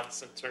committee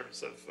wants in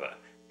terms of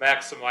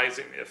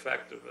maximizing the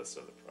effectiveness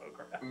of the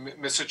program.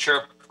 Mr.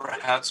 Chair,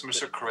 perhaps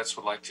Mr. Koretz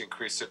would like to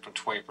increase it from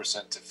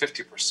 20% to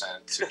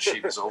 50% to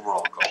achieve his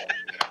overall goal.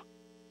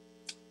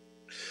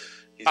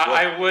 Yeah.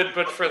 I would,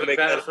 but for the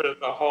benefit of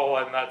the whole,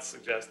 I'm not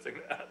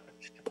suggesting that.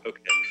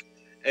 Okay.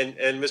 And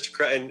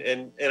Mr.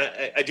 And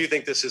I do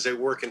think this is a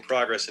work in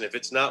progress, and if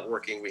it's not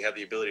working, we have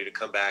the ability to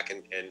come back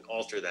and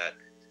alter that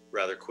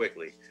rather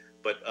quickly.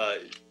 But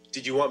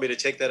did you want me to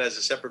take that as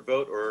a separate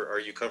vote, or are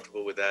you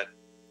comfortable with that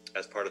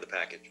as part of the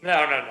package? No.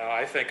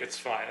 I think it's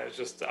fine. I was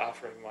just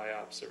offering my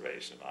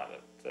observation on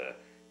it.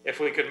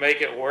 If we could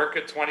make it work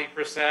at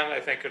 20%,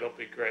 I think it'll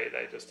be great.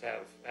 I just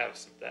have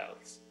some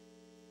doubts.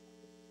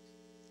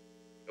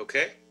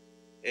 Okay.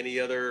 Any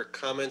other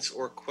comments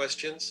or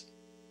questions?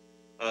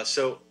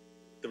 So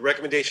the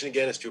recommendation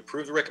again is to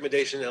approve the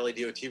recommendation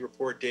LADOT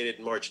report dated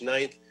March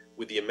 9th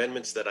with the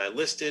amendments that I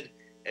listed,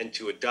 and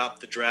to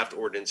adopt the draft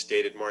ordinance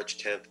dated March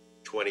 10th,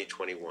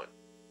 2021.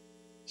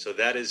 So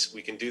that is,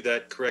 we can do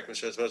that, correct,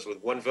 Mr. Esmos,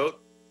 with one vote,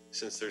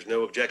 since there's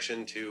no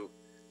objection to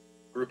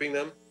grouping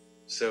them.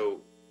 So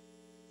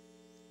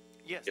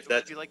yes, if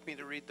would you like me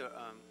to read the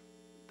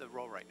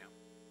roll right now?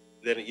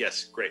 Then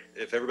yes, great.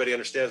 If everybody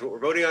understands what we're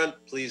voting on,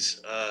 please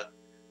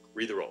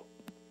read the roll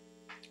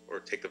or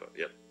take the vote.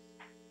 Yep.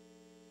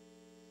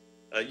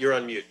 You're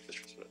on mute,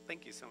 Mr. Smith.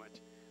 Thank you so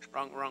much.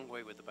 Wrong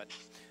way with the button.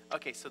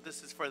 Okay, so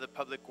this is for the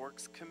Public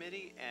Works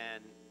Committee,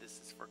 and this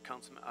is for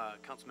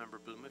Councilmember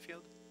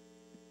Blumenfield.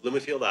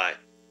 Blumenfield, aye.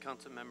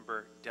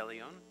 Councilmember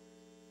DeLeon.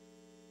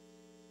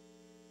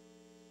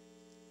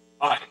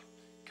 Aye.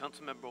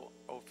 Councilmember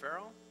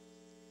O'Farrell.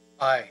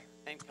 Aye.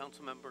 And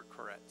Councilmember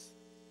Koretz.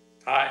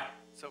 Aye.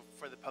 So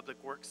for the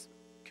Public Works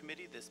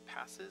Committee, this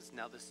passes.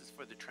 Now this is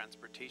for the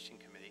Transportation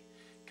Committee.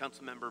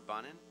 Councilmember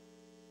Bonin.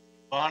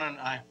 Bonin,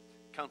 aye.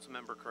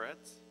 Councilmember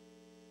Koretz.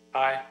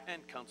 Aye.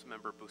 And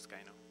Councilmember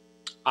Buscaino.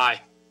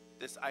 Aye.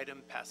 This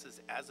item passes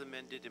as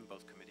amended in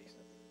both committees.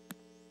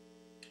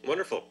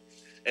 Wonderful.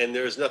 And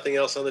there's nothing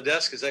else on the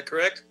desk, is that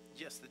correct?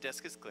 Yes, the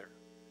desk is clear.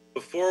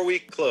 Before we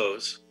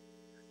close,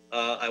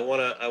 I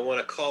want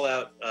to call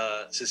out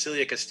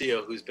Cecilia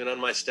Castillo, who's been on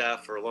my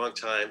staff for a long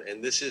time,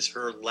 and this is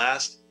her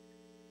last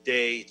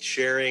day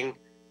chairing.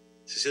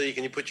 Cecilia,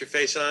 can you put your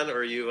face on, or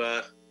are you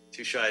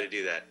too shy to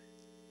do that?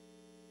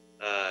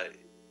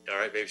 All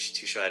right, maybe she's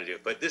too shy to do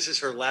it. But this is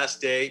her last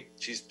day.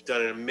 She's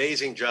done an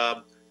amazing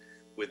job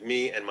with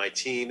me and my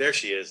team. There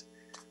she is.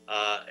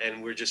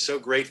 And we're just so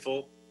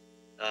grateful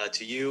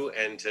to you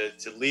and to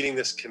leading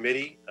this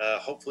committee.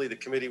 Hopefully the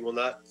committee will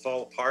not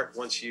fall apart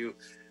once you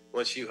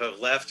have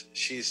left.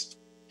 She's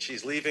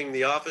leaving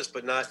the office,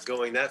 but not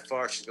going that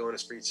far. She's going to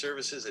street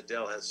services.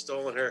 Adele has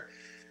stolen her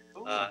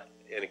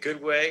in a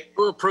good way.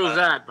 We'll prove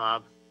that,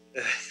 Bob.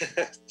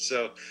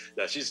 So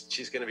no,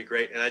 she's going to be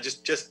great. And I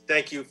just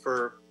thank you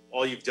for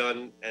all you've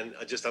done. And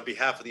just on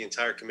behalf of the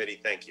entire committee,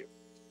 thank you.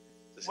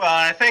 Well,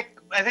 I think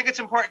it's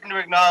important to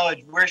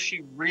acknowledge where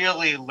she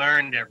really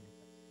learned everything.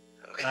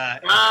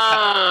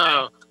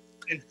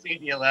 In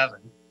CD11.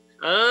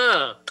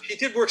 Oh. She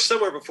did work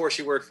somewhere before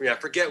she worked for me. I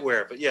forget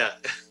where, but yeah.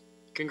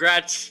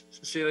 Congrats,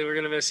 Cecilia. We're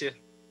going to miss you.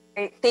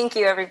 Great. Thank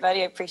you,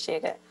 everybody. I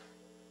appreciate it.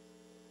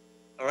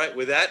 All right.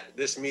 With that,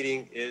 this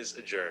meeting is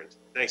adjourned.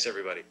 Thanks,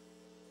 everybody.